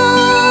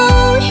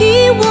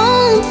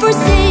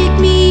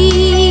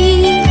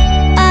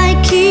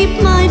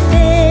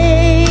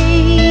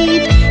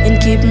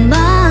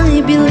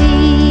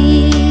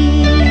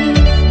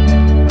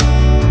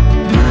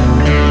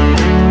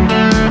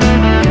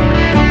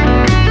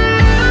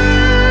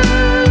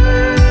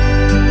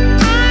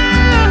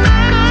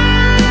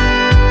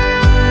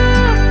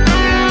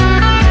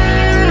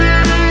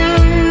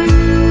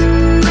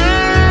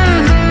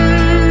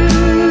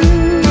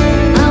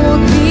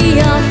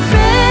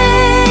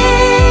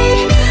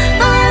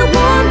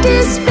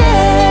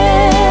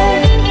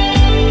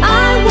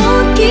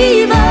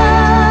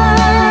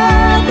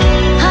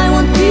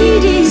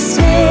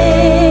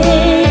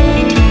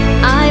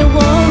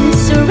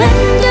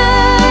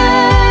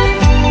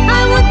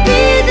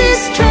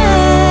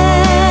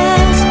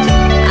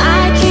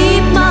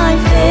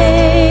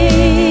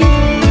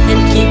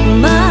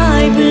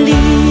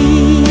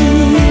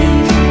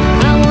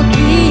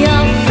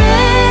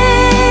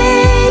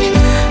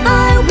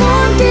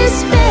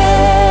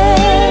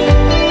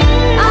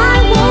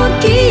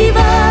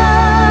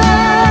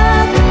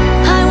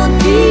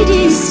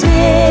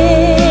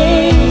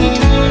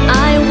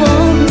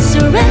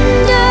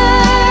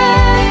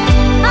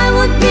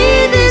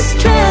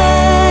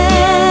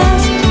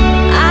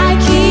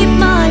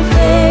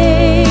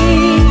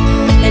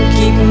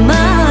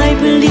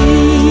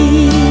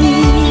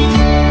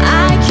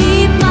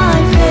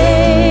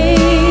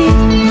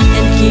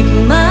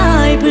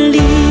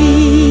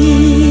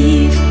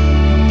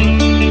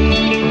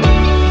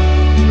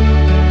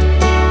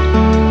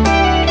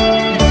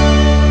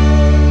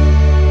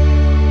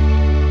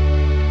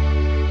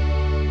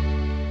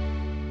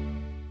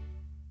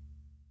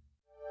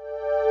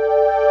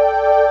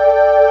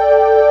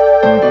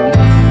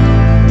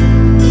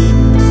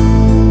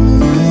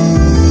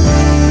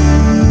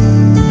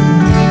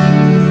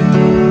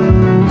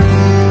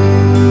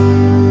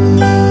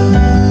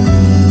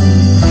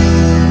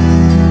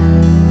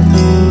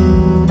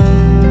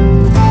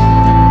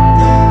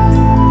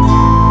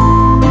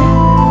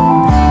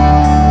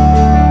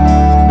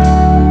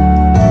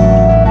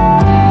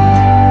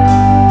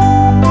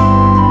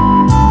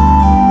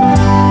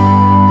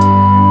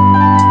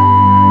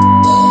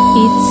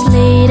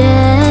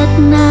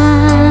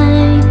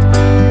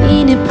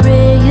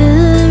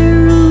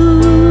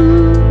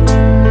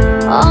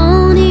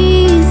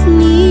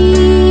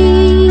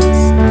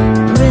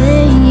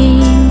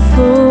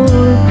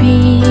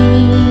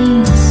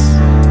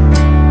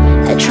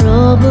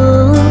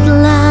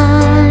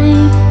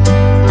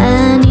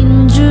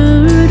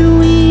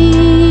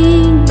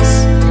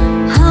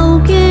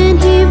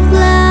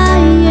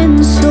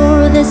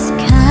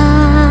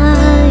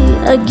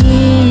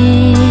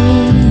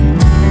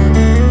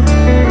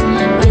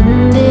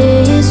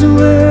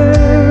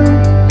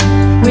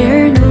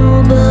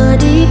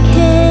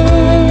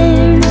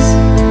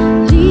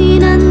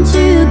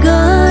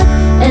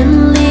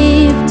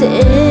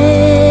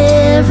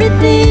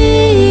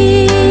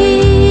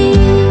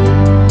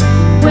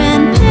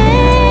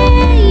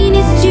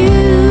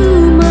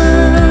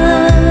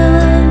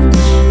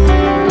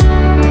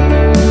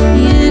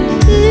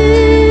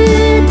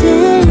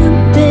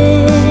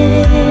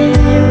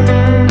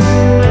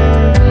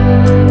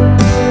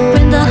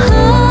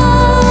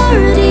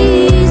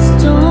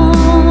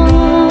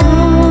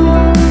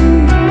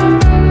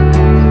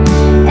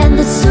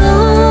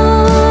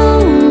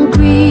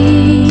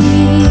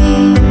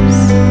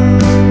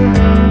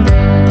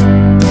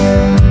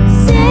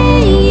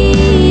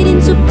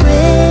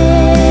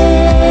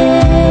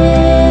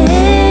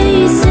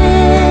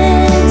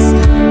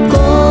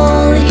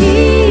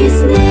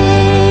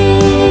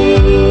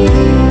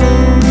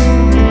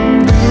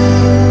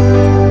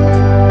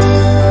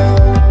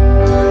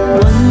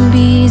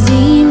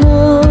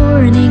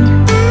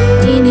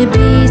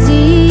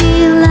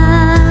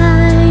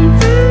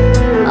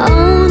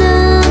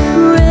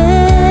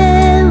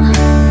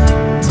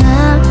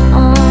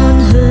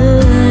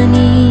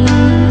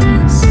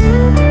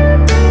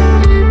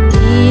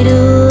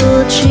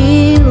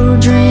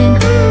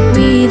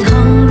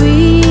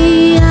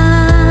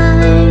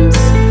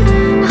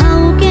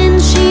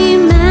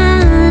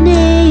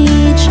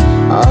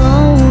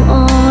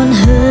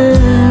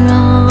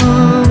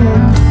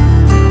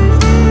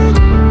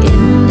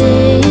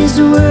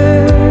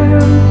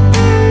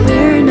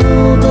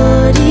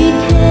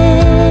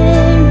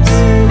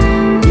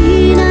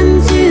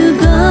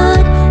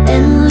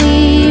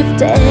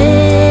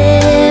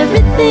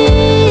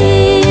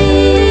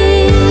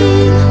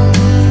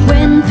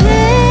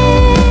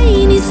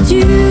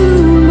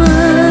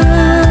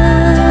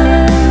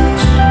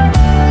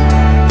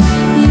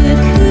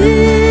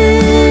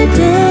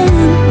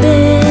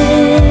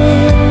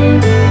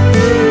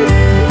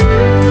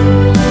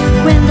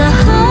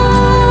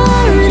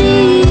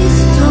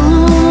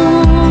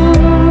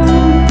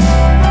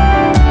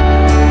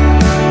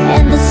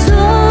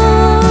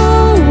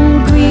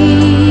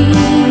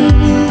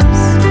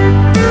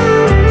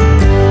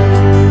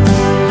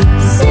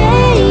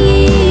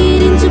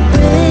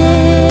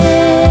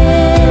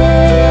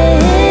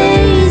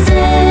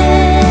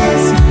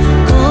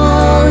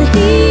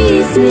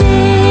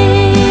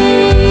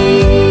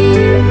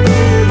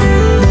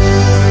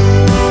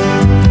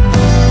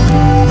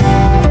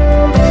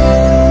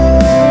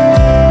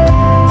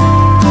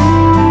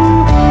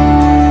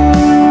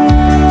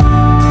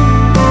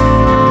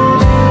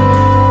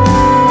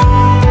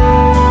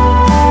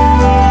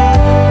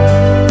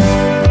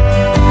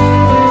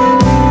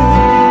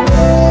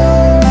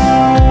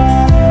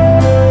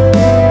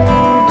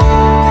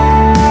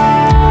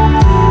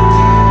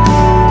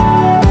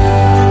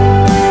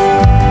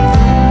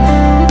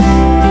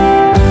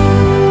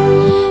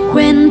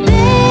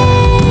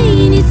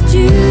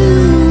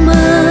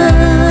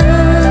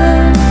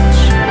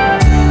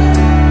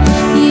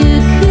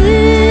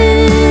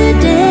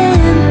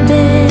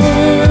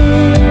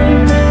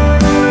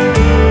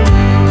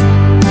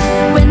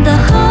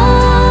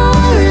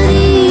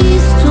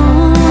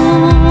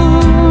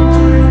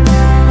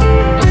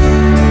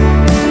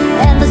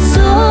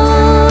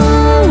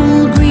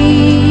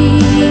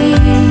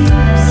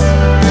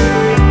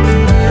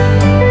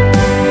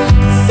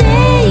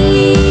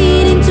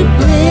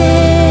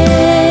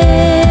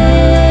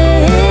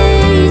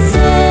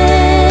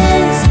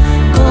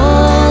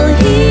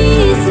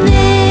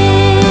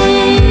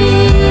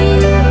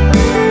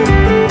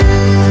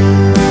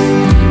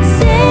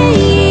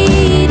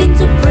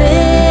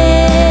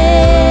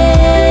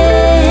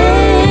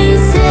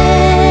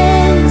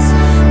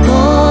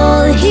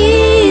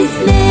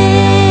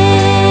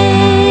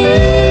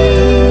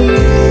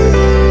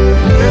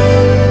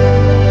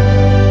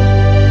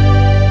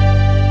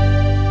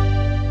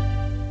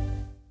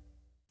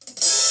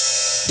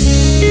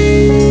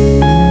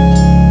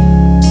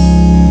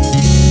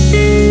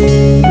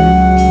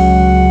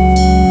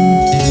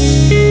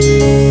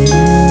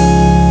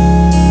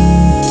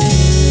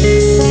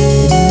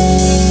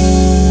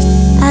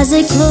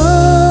As I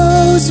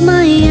close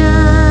my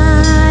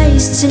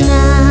eyes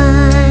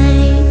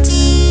tonight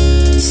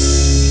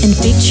and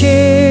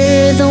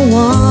picture the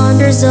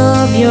wonders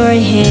of your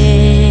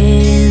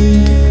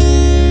hand,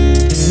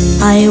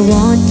 I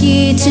want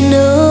you to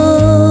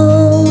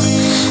know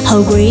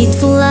how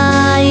grateful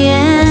I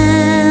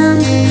am,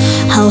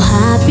 how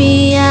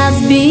happy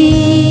I've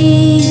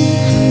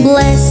been,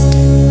 blessed.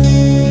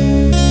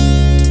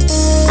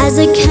 As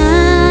I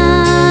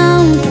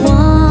count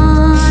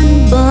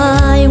one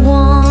by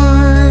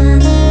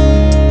one,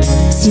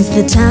 since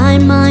the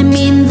time I'm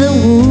in the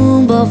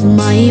womb of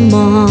my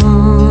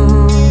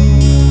mom,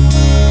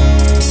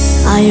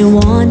 I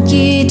want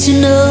you to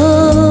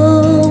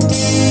know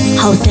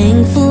how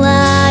thankful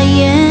I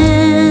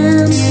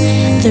am,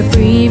 the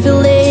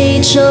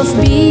privilege of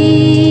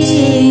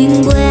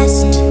being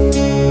blessed,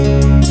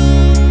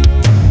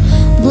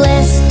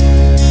 blessed.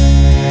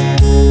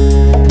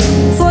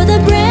 For the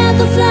breath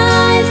of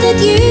life that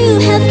you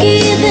have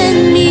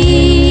given me,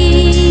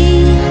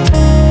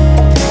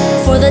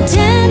 for the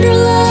tender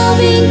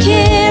loving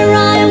care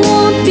I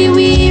won't be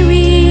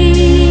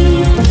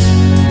weary,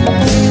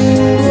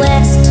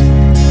 blessed.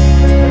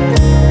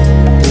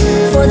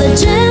 For the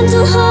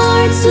gentle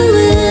hearts who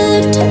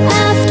looked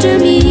after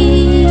me,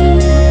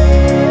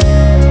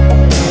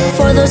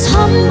 for those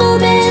humble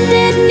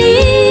bended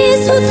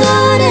knees who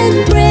thought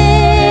and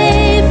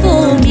prayed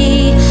for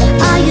me,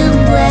 I am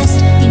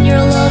blessed in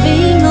your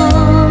loving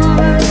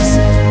arms,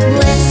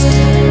 blessed.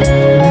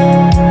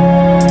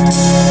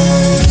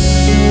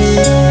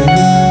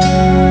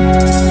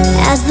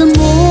 As the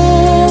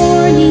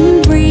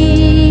morning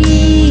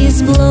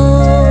breeze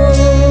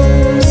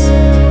blows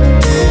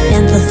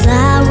and the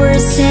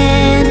flowers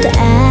scent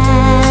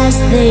as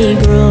they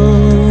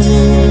grow,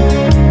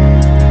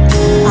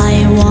 I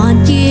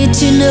want you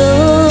to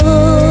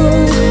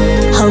know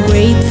how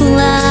grateful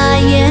I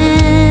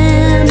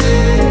am,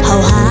 how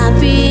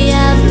happy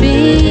I've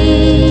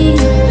been,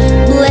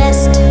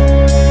 blessed.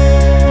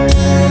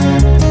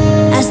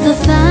 As the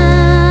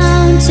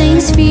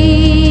fountains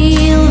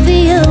fill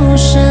the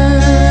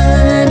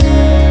ocean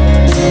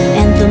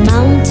and the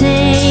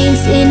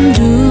mountains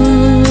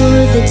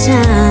endure the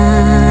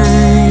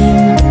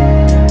time,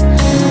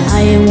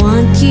 I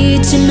want you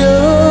to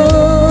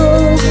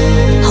know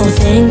how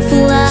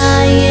thankful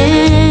I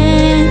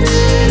am,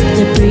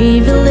 the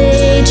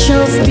privilege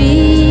of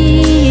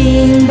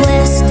being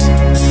blessed.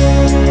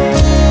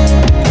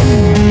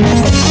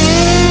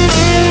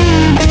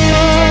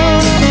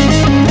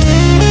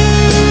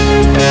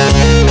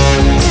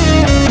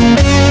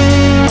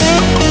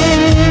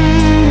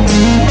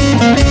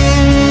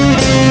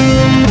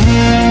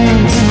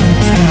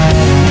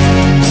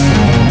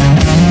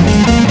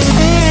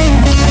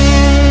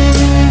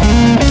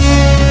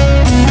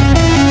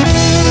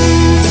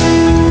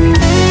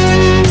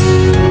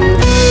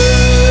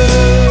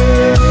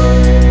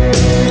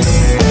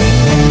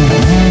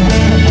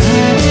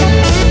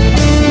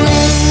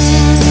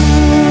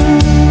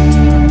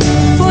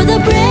 For the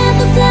breath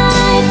of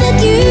life that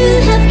you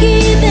have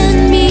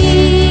given me,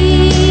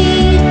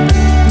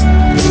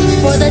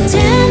 for the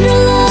tender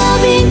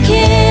loving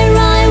care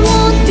I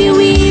won't be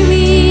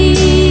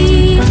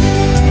weary,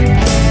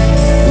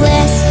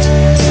 blessed.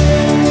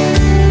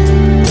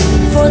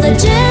 For the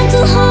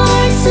gentle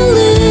hearts who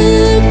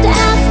looked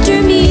after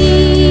me,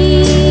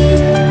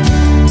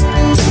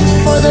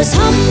 for those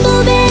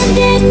humble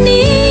bended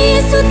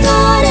knees who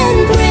thought and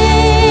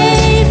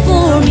prayed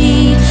for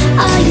me,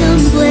 I am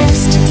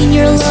blessed in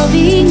your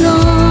loving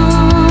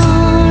arms,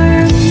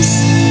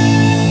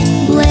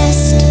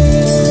 blessed.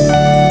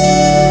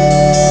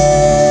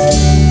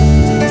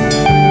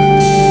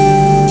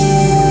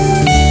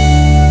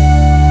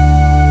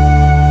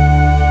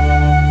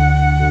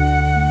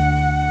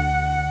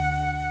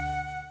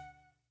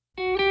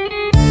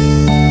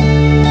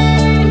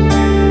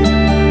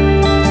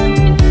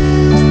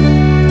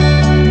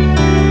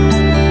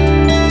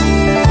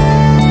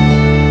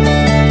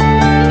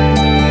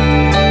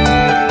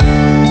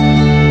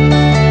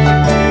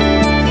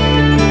 Lifebreakthrough. 'Cause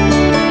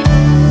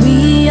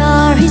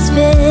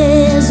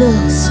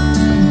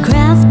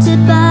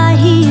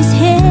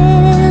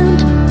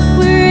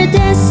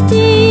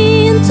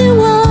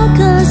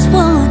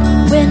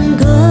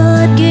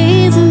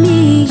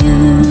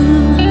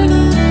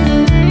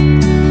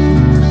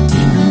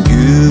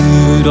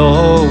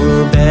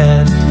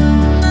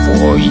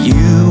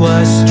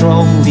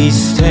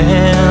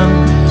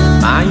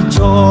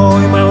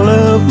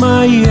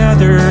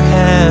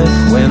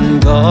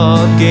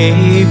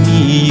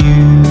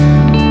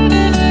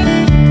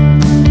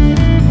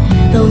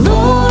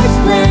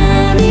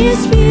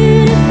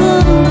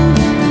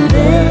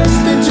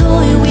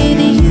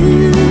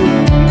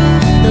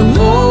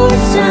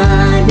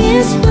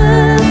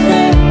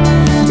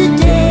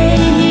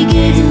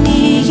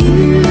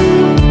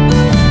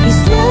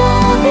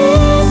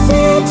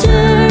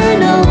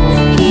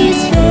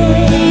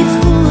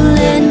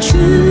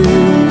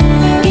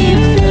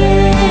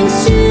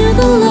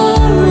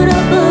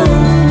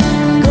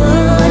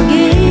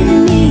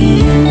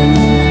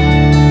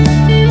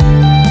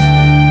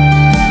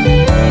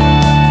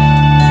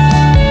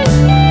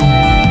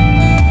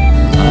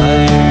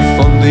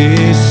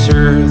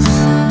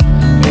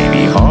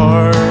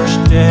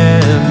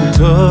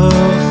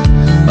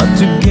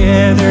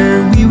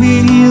Together we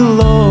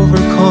will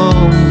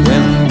overcome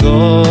when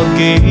God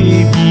gave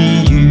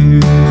me you.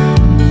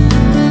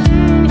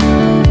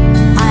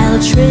 I'll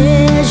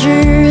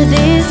treasure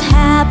this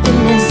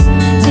happiness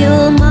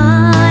till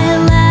my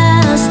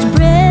last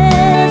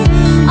breath.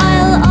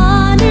 I'll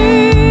honor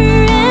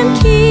and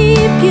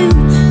keep you.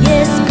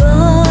 Yes,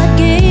 God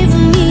gave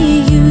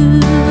me you.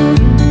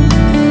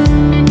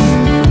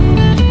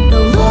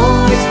 The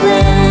Lord's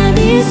plan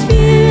is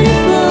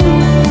beautiful.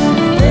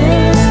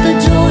 There's the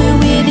joy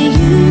with you.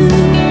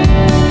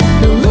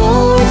 The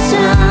Lord's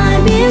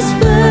time is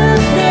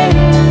perfect.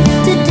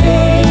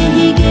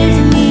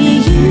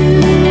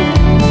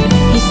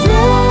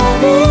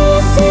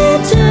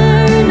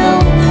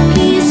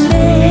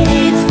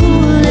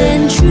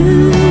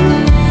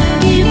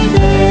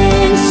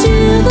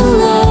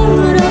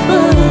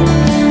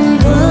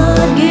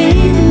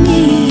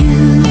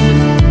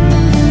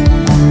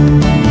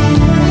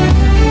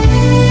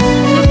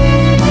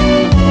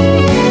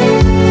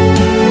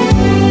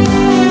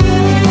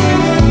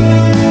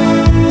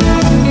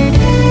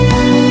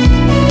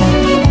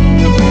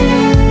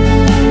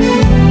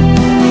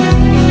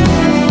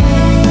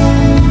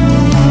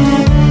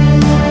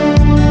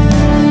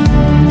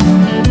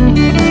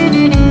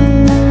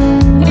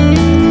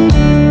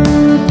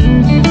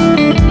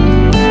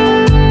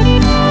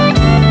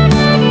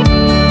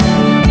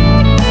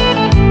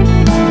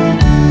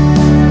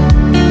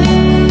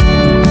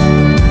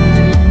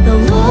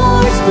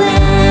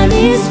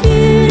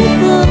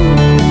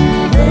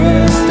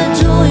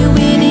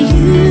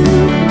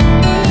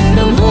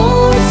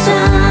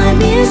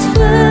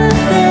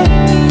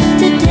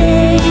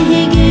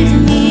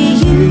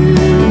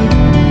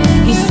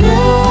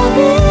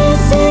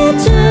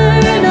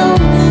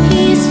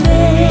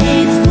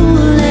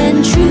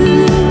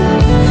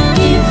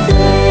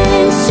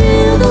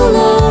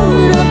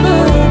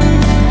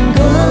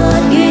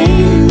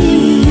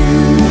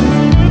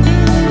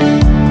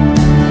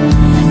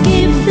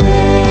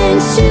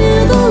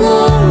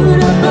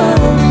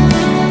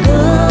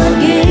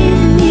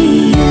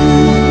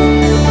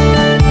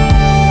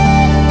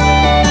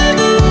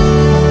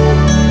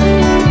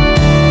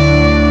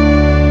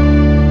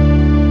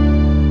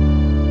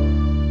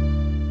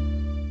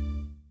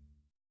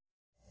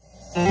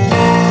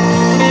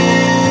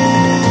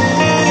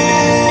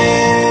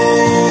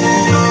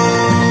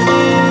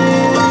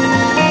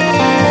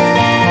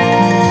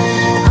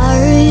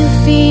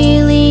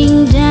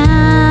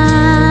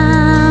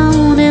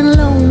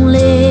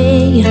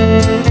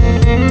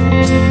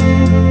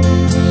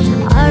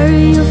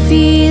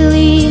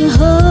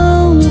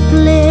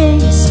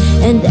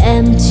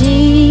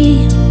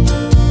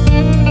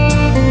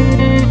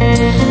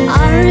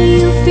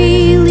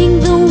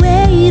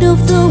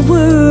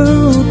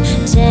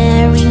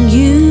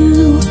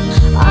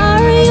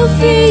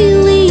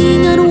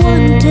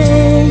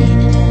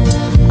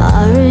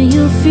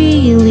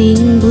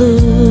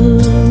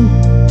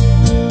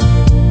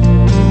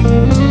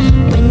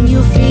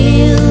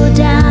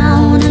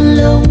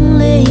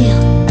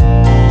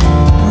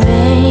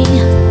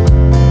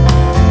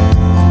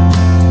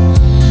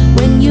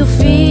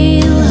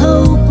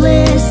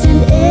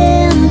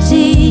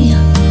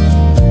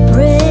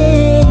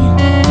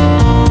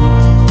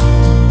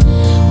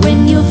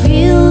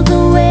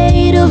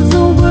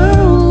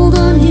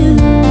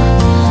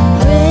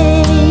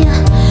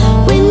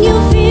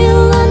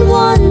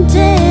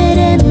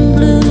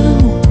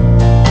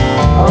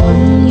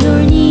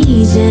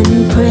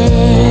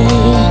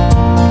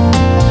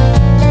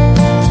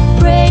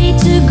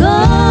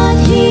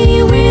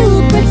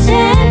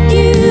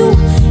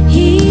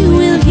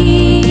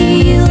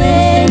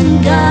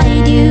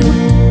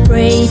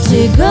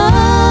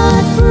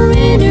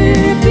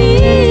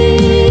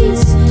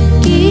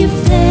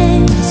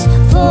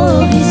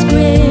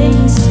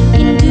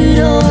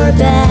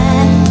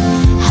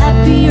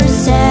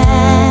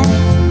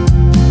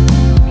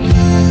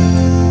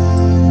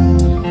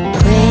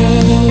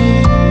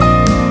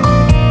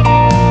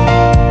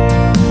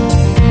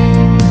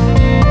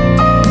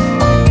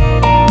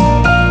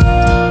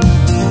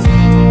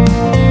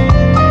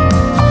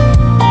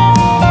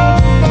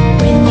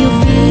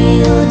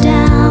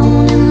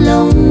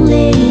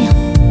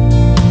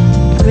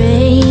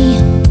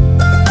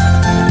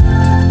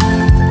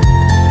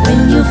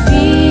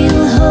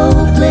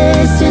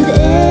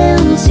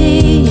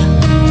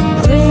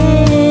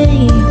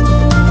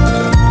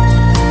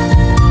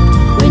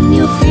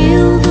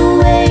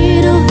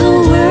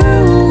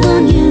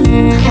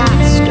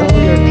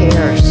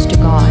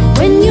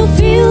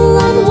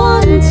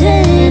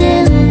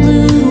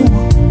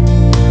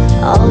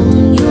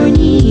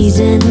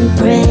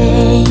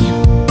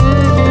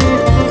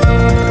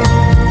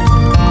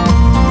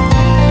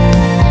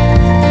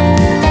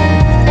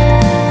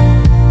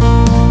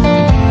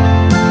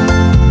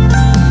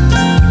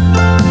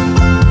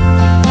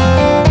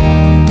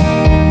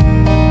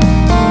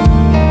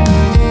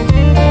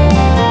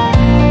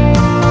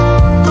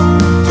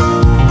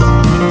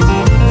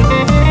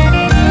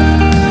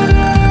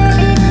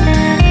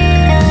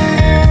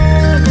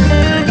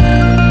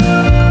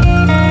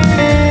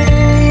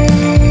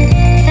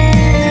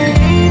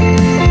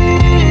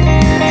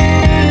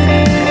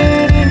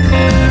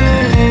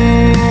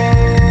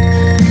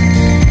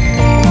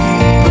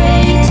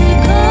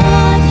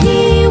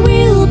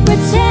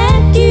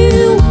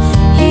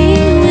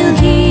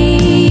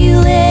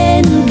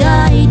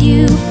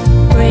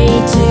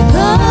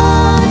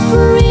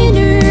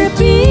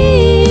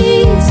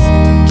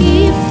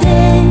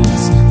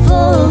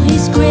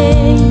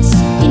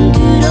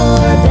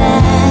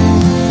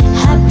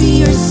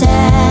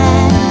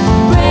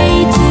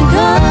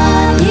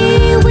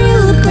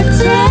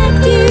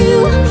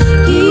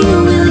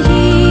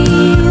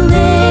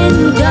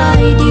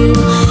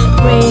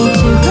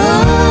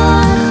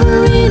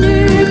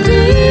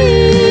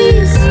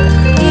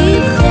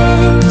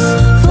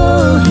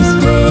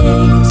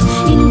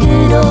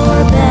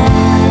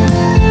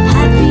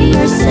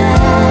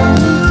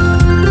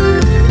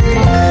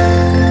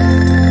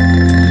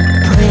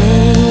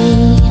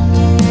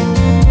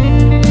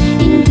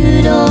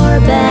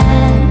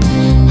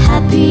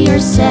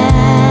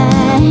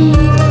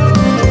 night.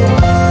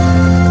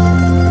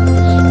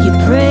 You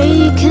pray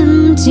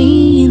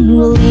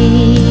continually.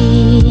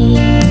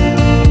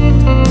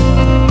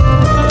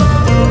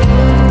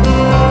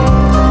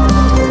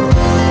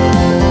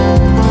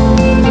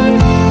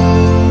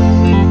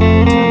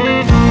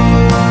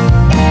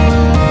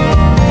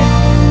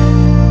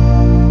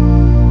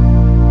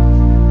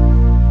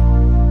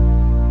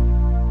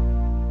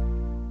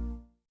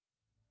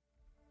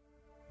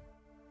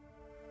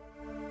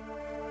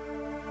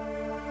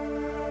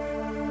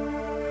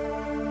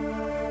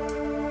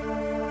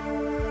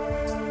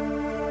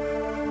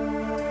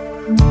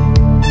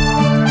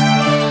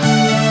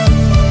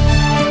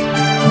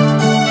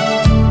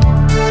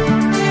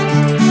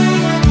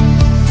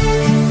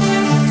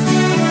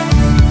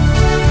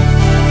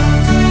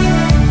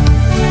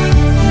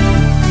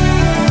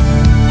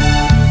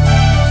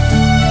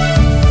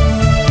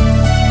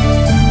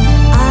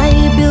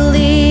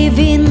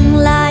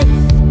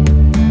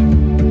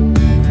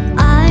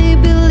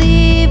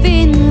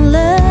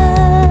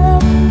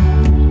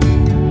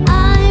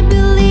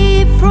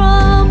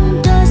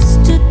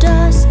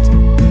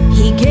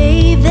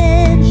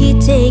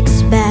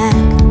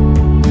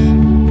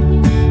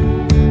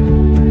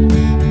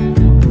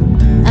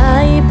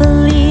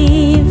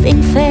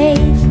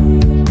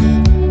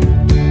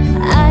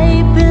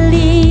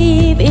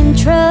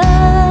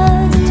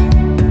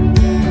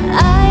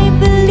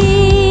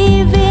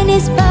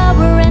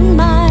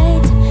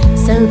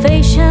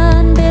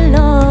 Salvation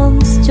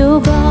belongs to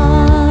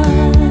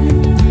God.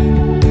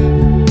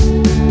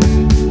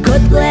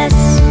 God bless,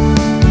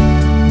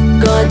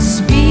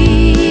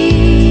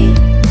 Godspeed.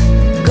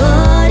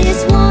 God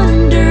is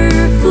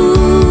wonderful.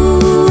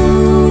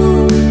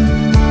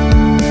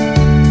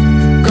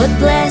 God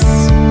bless,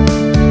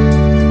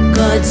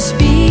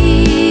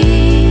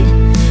 Godspeed.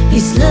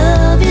 His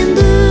love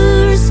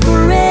endures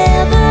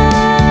forever.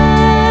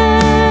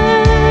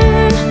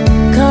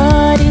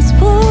 God is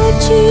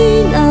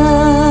watching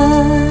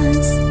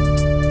us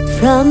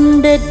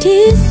from the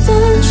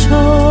distant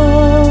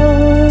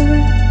shore.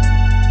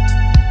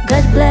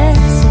 God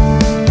bless,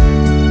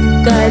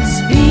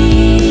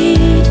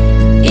 Godspeed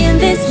in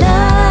this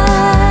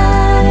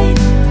life.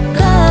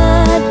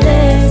 God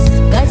bless,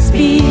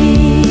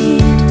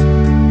 Godspeed.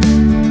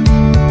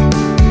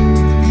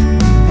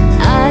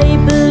 I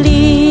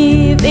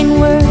believe in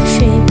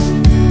worship.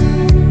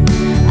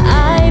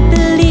 I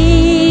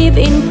believe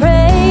in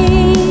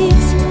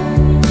praise.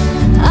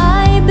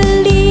 I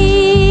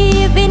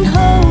believe in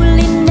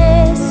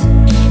holiness,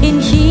 in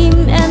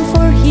Him and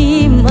for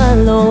Him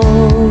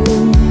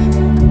alone.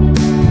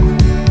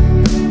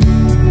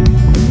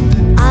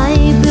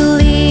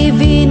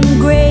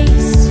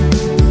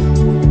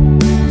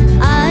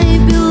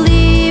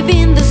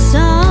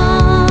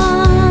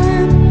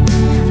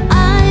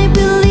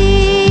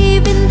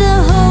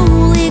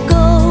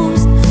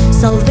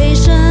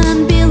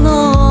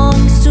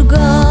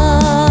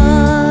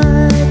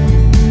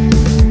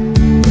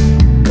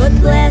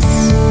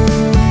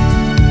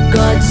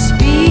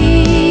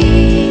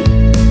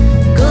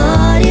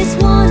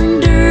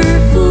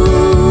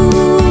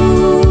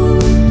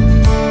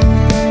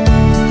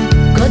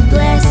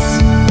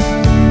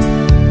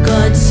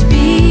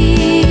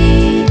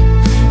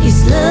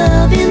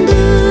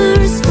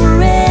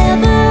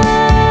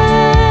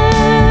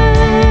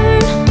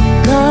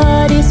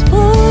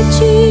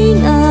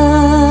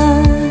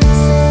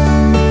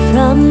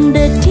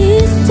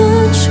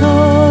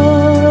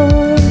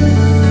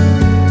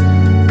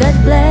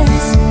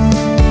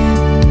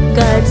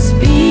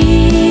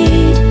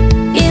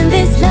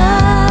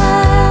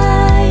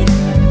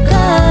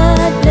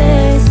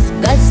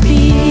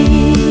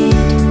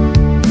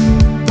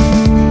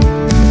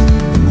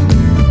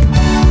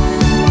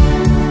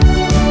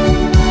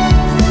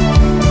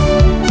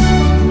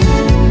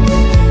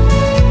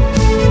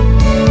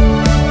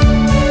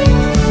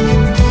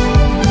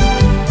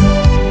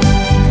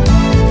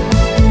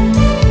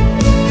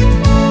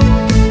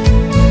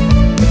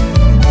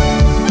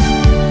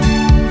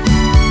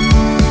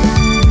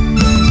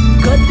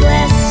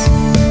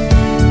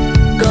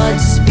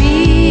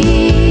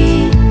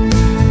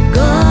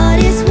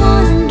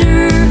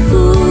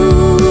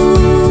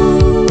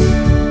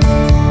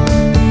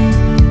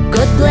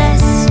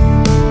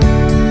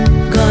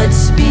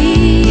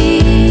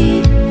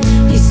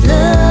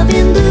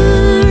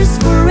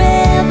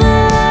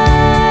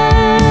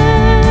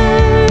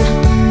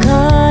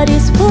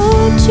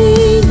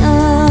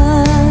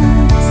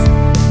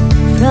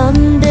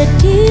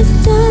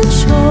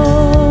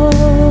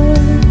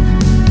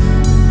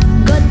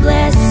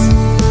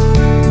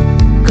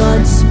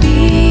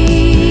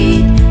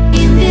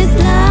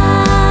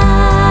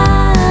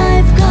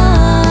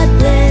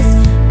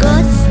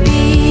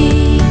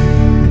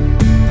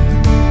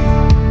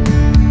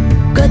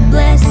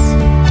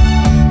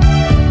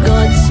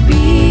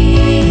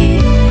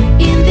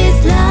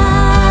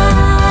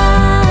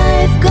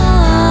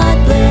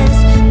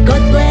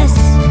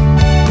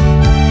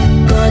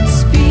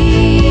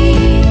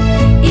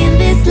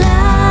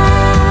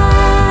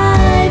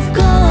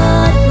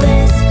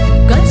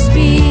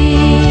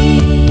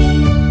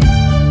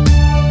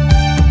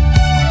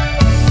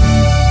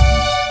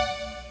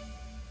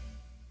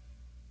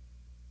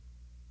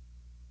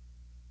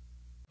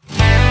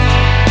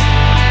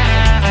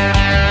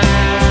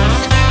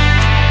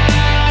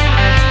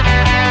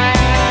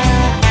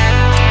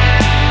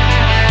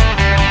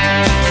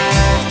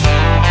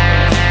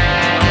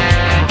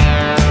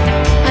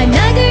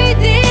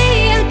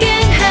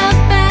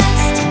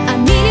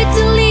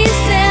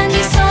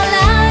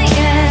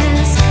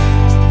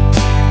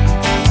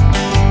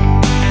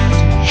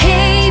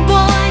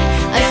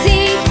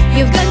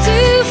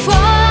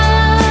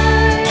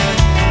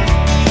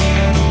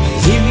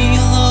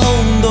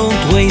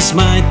 waste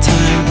my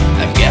time.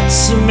 I've got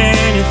so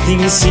many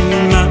things in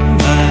my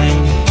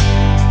mind.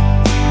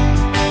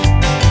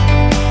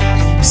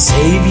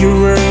 Save your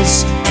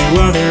words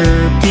to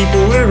other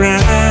people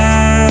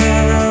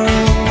around.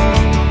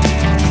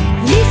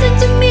 Listen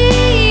to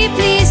me,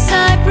 please,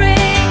 I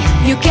pray.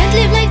 You can't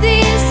live like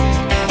this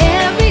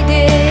every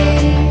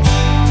day.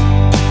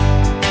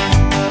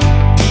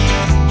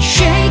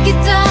 Shake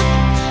it up,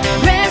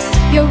 rest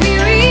your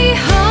weary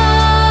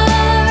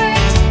heart.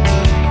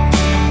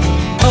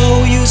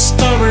 Oh, you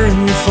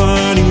stubborn,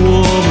 funny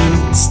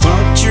woman,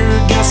 start your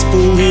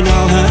gospel and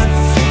I'll have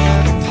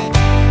fun.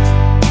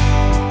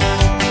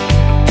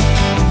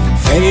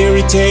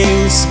 Fairy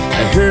tales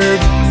I heard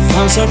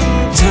 1,000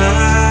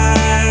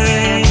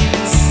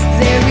 times.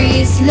 There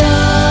is love.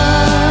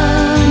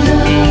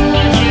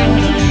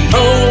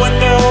 Oh, I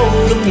know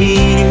the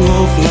meaning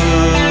of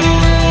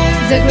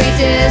love. The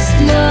greatest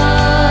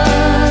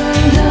love.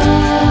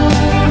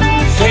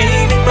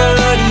 Fame and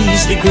money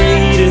is the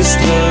greatest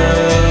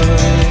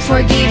love.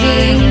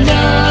 Forgiving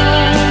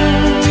love.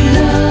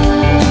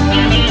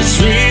 It's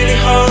really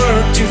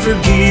hard to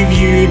forgive,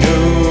 you know.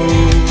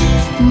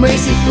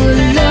 Merciful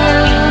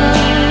love.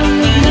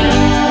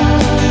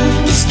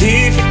 It's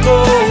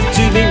difficult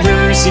to be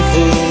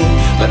merciful,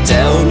 but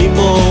tell me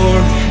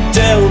more,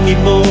 tell me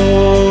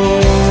more.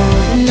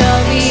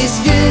 Love is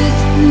good,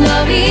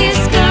 love is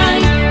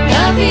kind,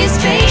 love is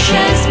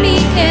patience,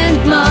 meek and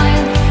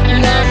mild.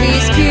 Love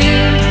is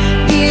pure,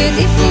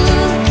 beautiful,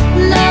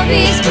 love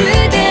is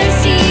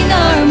prudence in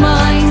our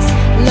minds.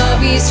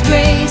 Love is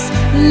grace,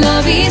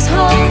 love is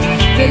hope,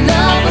 the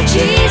love of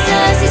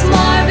Jesus is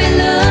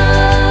marvelous.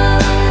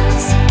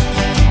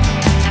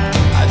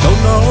 I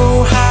don't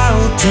know how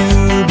to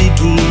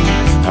begin,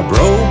 a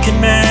broken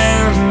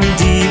man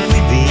deep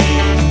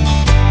within.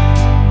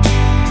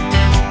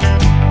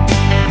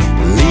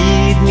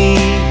 Lead me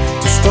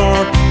to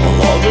start all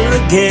over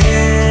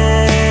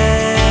again.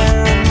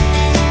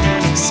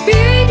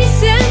 Spirit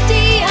is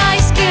empty,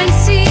 eyes can't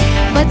see,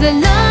 but the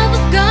love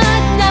of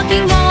God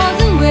knocking all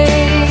the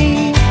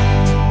way.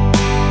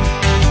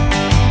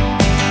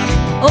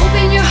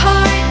 Open your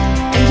heart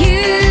and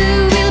you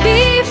will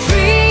be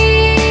free.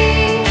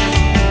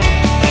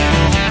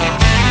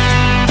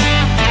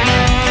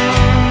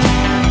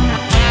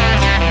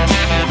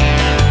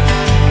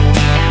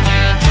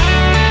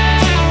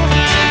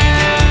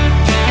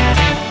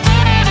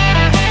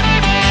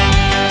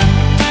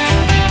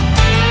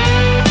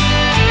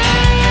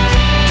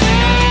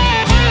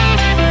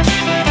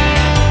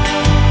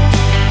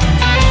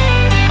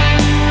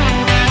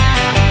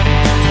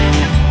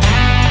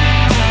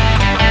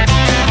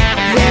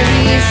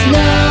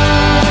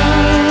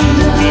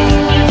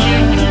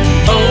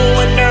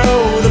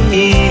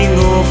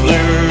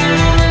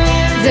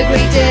 The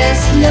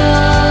greatest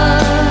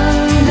love.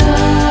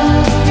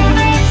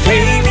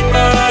 Fame and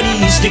money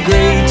is the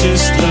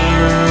greatest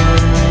love.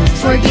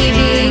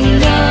 Forgiving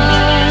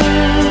love.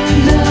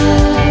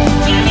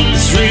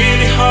 It's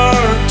really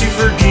hard to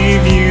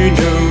forgive, you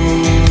know.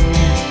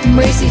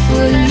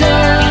 Merciful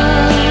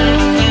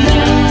love.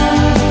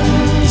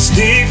 It's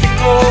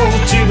difficult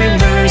to be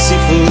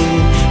merciful,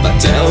 but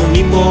tell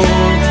me more,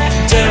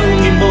 tell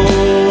me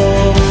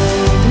more.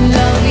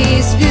 Love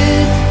is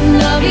good,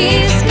 love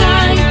is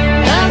kind,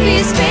 love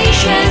is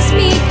patience,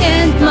 meek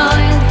and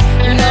mild.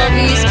 Love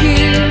is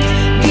pure,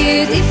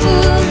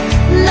 beautiful,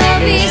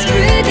 love is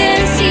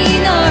prudence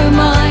in our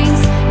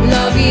minds.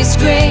 Love is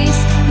grace,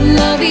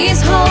 love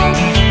is hope,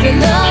 the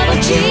love of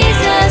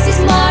Jesus is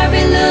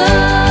marvelous.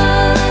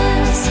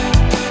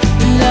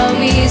 Love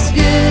is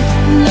good,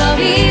 love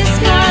is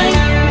kind,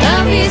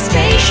 love is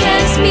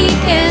patience,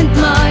 meek and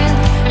mild.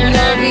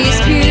 Love is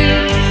pure,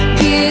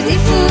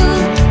 beautiful,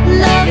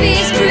 love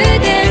is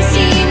prudence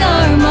in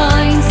our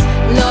minds.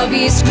 Love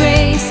is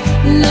grace,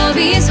 love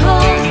is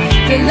hope,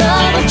 the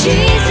love of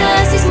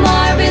Jesus is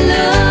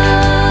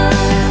marvelous.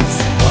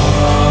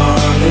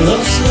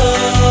 Marvelous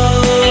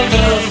love,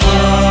 the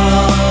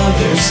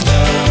Father's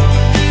love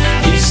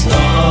is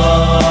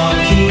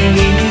knocking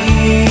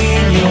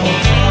in your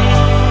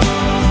heart.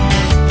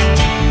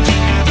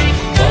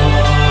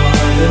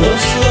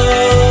 Marvelous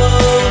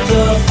love,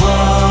 the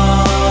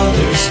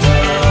Father's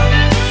love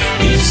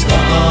is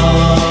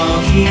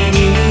knocking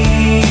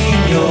in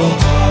your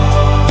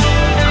heart.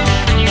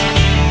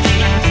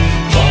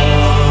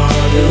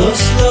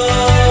 Marvelous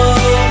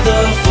love,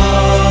 the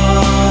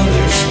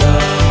Father's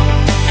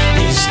love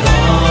is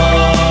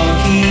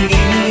knocking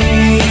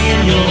in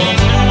your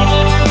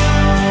heart.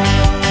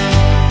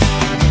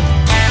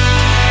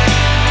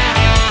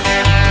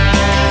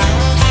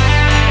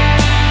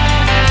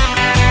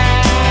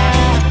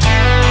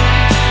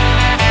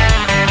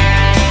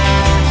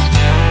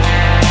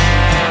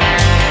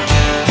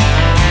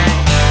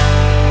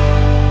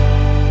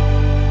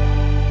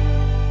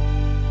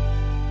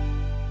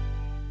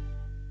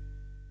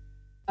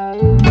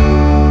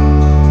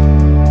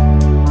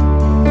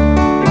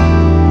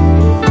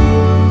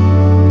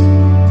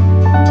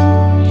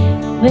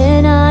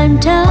 When I'm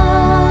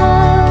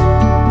down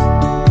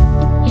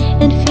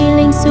and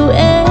feeling so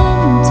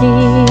empty,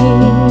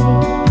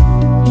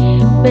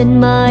 when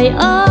my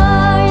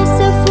eyes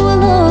are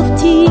full of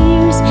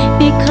tears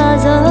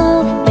because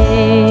of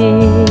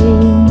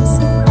pains,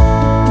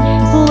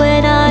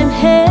 when I'm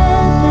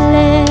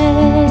helpless,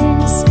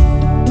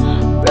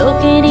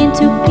 broken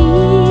into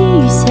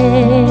pieces,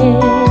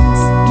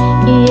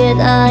 yet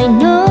I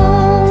know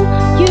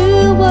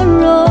you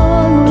are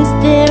always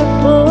there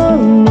for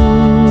me.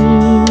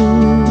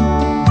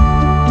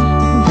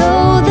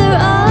 Though there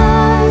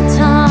are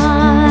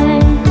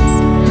times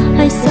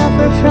I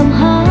suffer from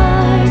heartache,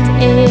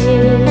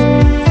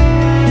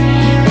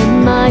 and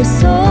my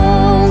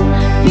soul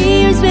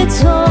pierced with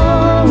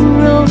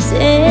sorrows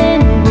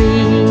and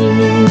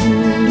grief,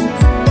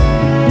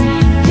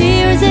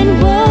 fears and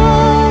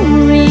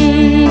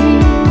worries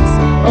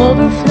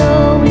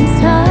overflow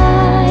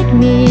inside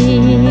me,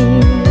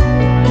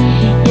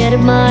 yet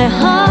my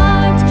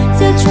heart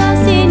still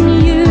trusts in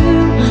you,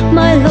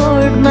 my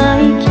Lord,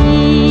 my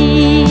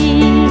King.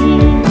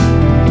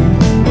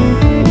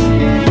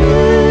 You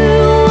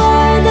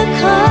are the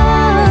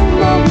calm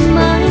of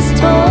my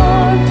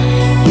storm.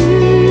 You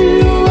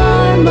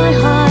are my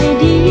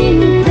hiding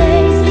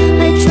place.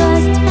 I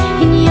trust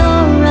in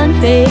your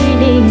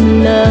unfailing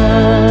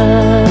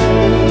love.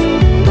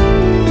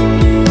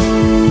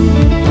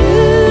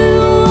 You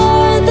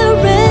are the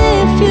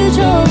refuge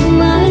of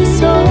my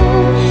soul.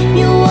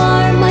 You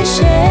are my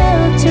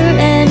shelter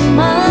and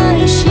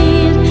my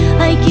shield.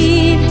 I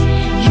give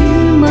you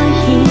my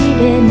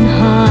hidden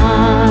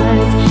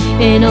heart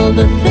and all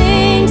the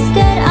things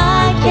that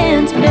I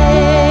can't bear.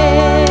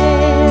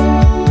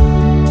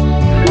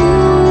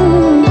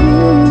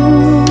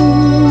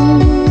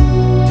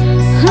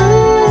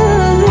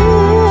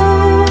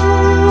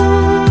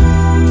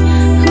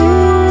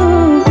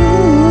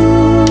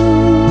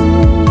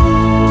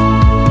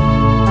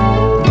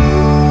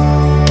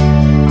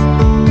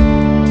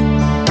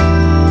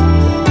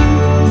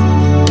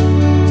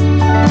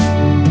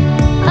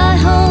 I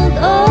hold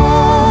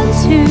on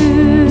to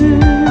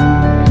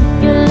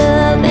your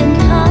love and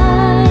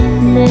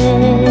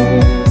kindness.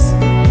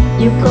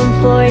 You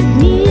comfort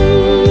me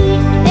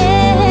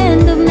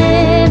and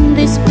mend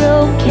these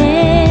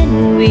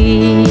broken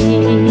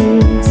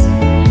wings.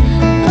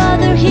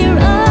 Father, here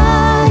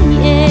I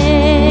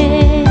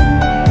am,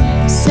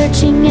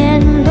 searching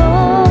and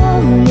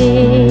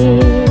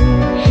longing.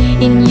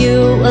 In you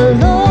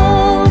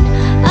alone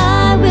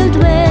I will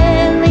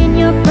dwell in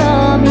your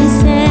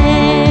promises.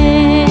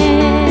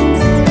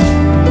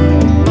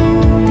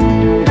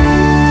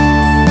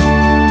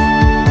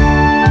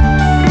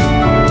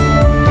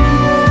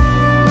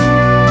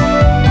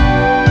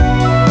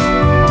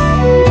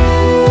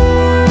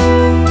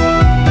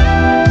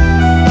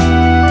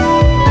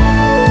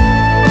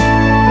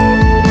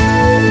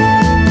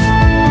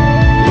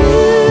 You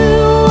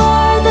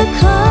are the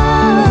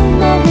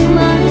calm of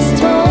my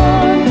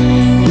storm.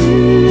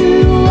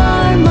 You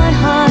are my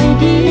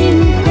hiding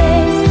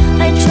place.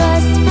 I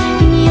trust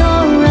in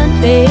your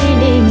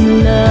unfailing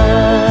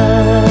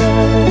love.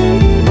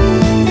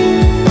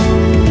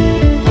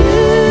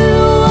 You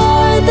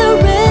are the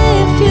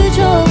refuge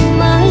of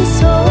my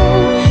soul.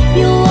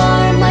 You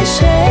are my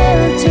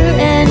shelter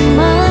and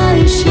my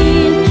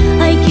shield.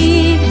 I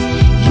give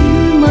you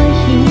my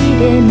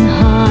hidden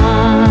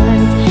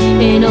heart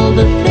and all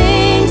the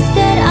things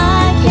that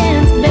I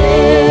can't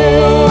bear.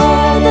 You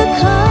are the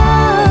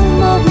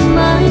calm of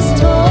my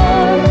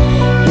storm.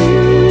 You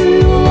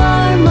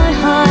are my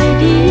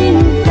hiding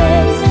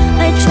place.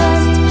 I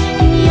trust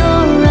in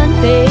your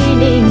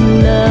unfailing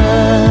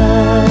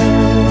love.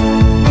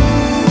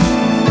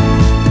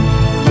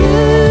 You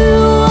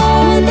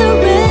are the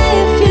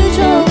refuge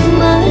of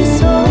my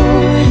soul.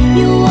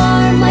 You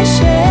are my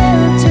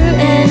shelter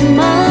and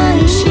my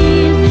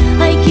shield.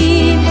 I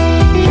give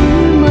you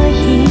my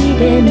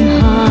hidden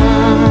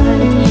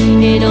heart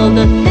and all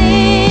the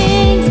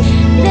things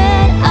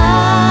that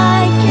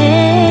I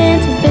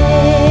can't bear.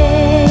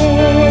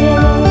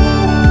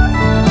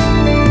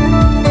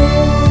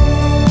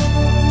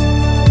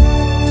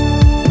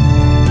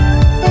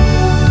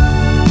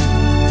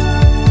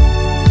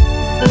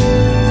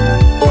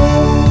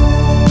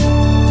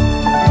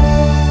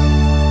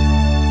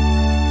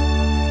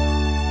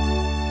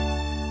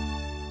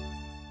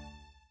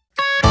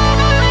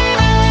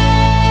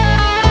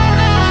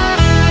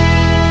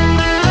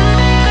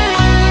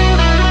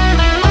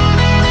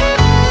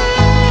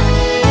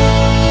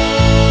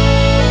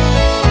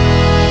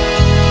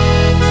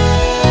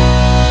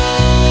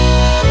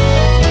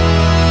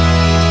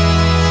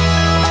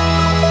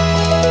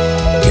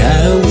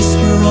 Gotta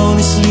whisper on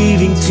his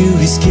leaving to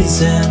his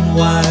kids and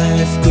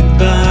wife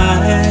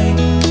goodbye.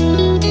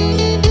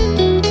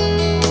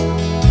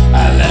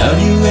 I love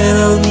you and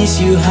I'll miss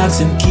you, hugs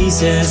and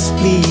kisses,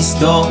 please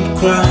don't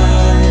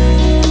cry.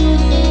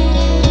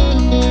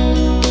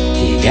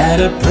 He got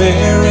a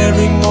prayer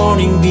every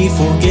morning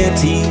before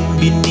getting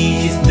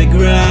beneath the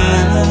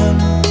ground.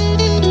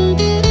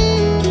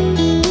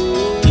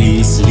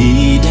 Please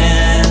lead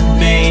and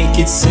make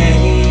it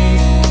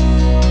safe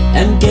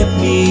and get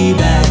me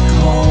back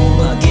home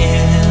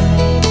again.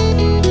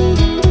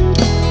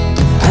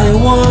 I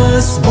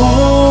was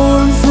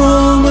born from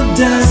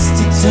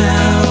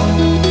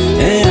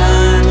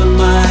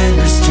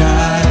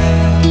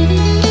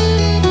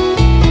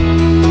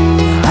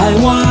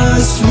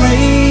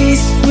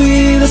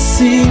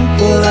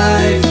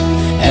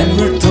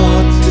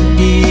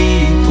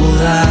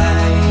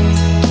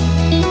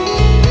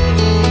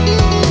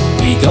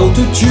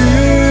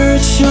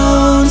church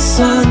on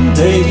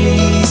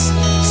Sundays,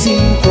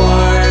 sing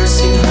choir,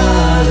 sing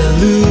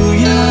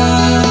hallelujah.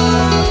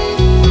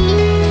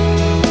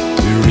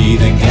 We read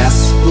the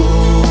gospel,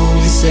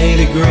 we say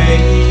the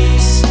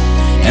grace,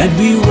 and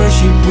we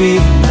worship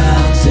with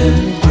mountain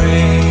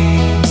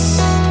praise.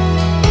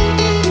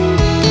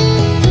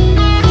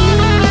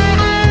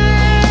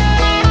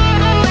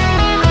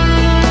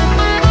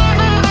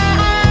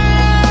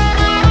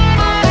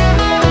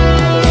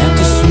 And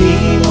to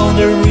swim on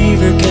the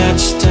river,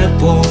 catch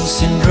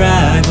tadpoles and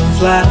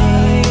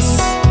dragonflies.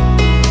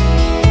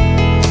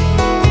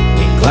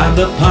 We climbed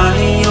up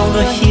high on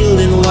the hill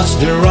and watched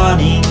the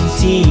running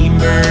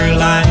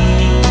timberline.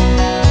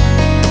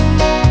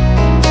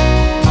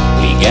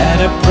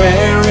 Got a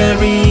prayer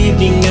every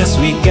evening as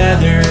we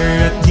gather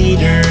at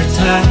dinner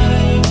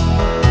time.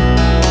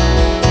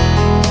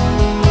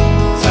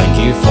 Thank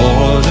you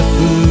for the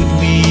food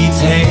we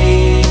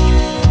take,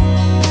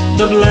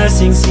 the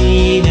blessings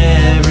in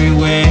every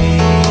way.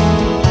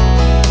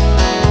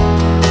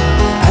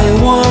 I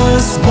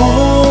was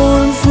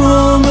born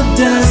from a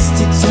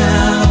dusty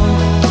town,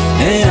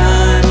 and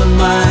I'm a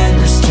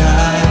miner's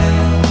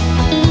child.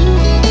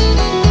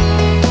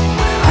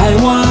 I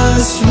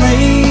was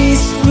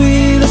raised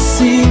with a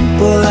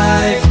simple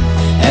life,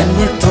 and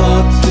we're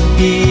taught to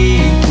be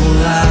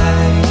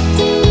polite.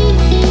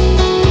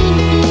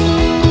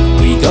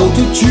 We go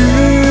to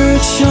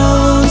church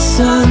on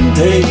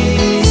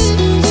Sundays,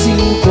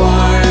 sing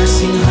choir,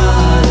 sing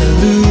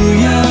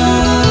hallelujah.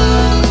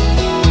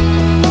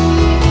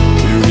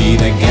 We read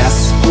the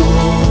gospel,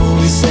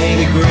 we say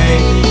the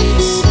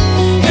grace,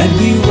 and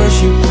we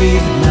worship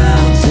with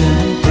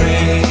mountain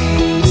praise.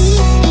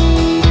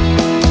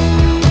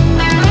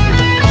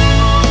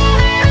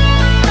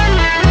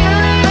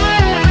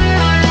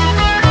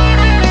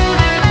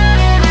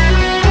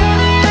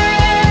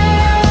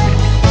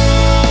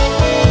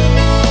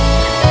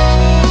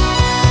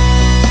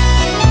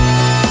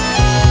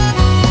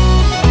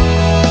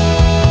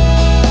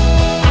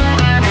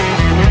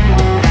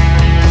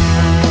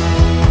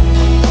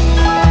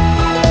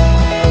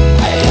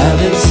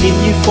 Seen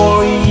you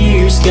for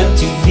years, got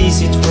to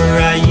visit where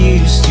I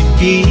used to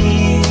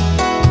be.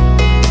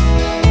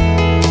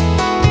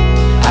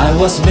 I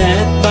was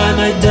met by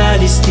my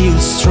daddy, still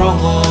strong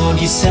on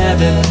his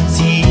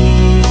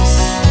 70s.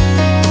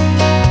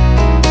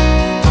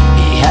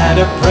 He had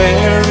a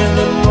prayer in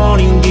the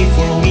morning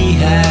before we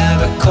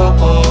have a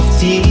cup of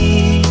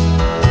tea.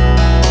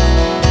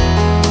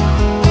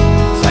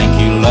 Thank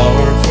you,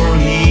 Lord, for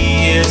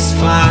he is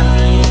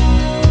fine,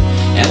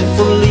 and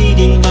for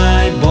leading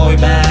my boy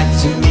back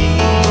to me.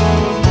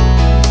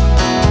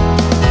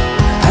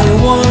 I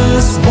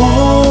was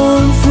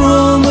born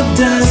from a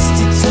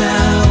dusty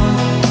town,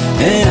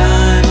 and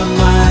I'm a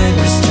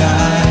miner's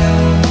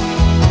child.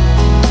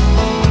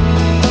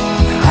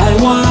 I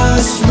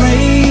was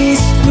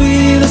raised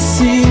with a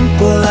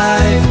simple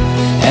life,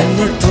 and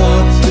we're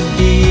taught to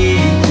be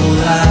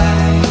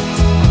polite.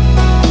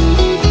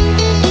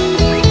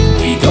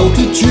 We go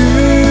to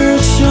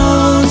church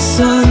on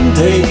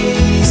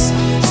Sundays,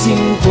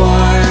 sing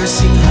choir,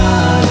 sing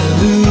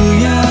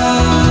hallelujah.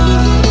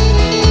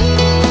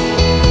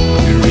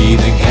 We read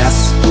the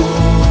gospel,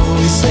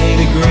 we say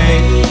the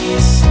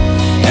grace,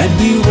 and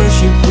we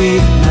worship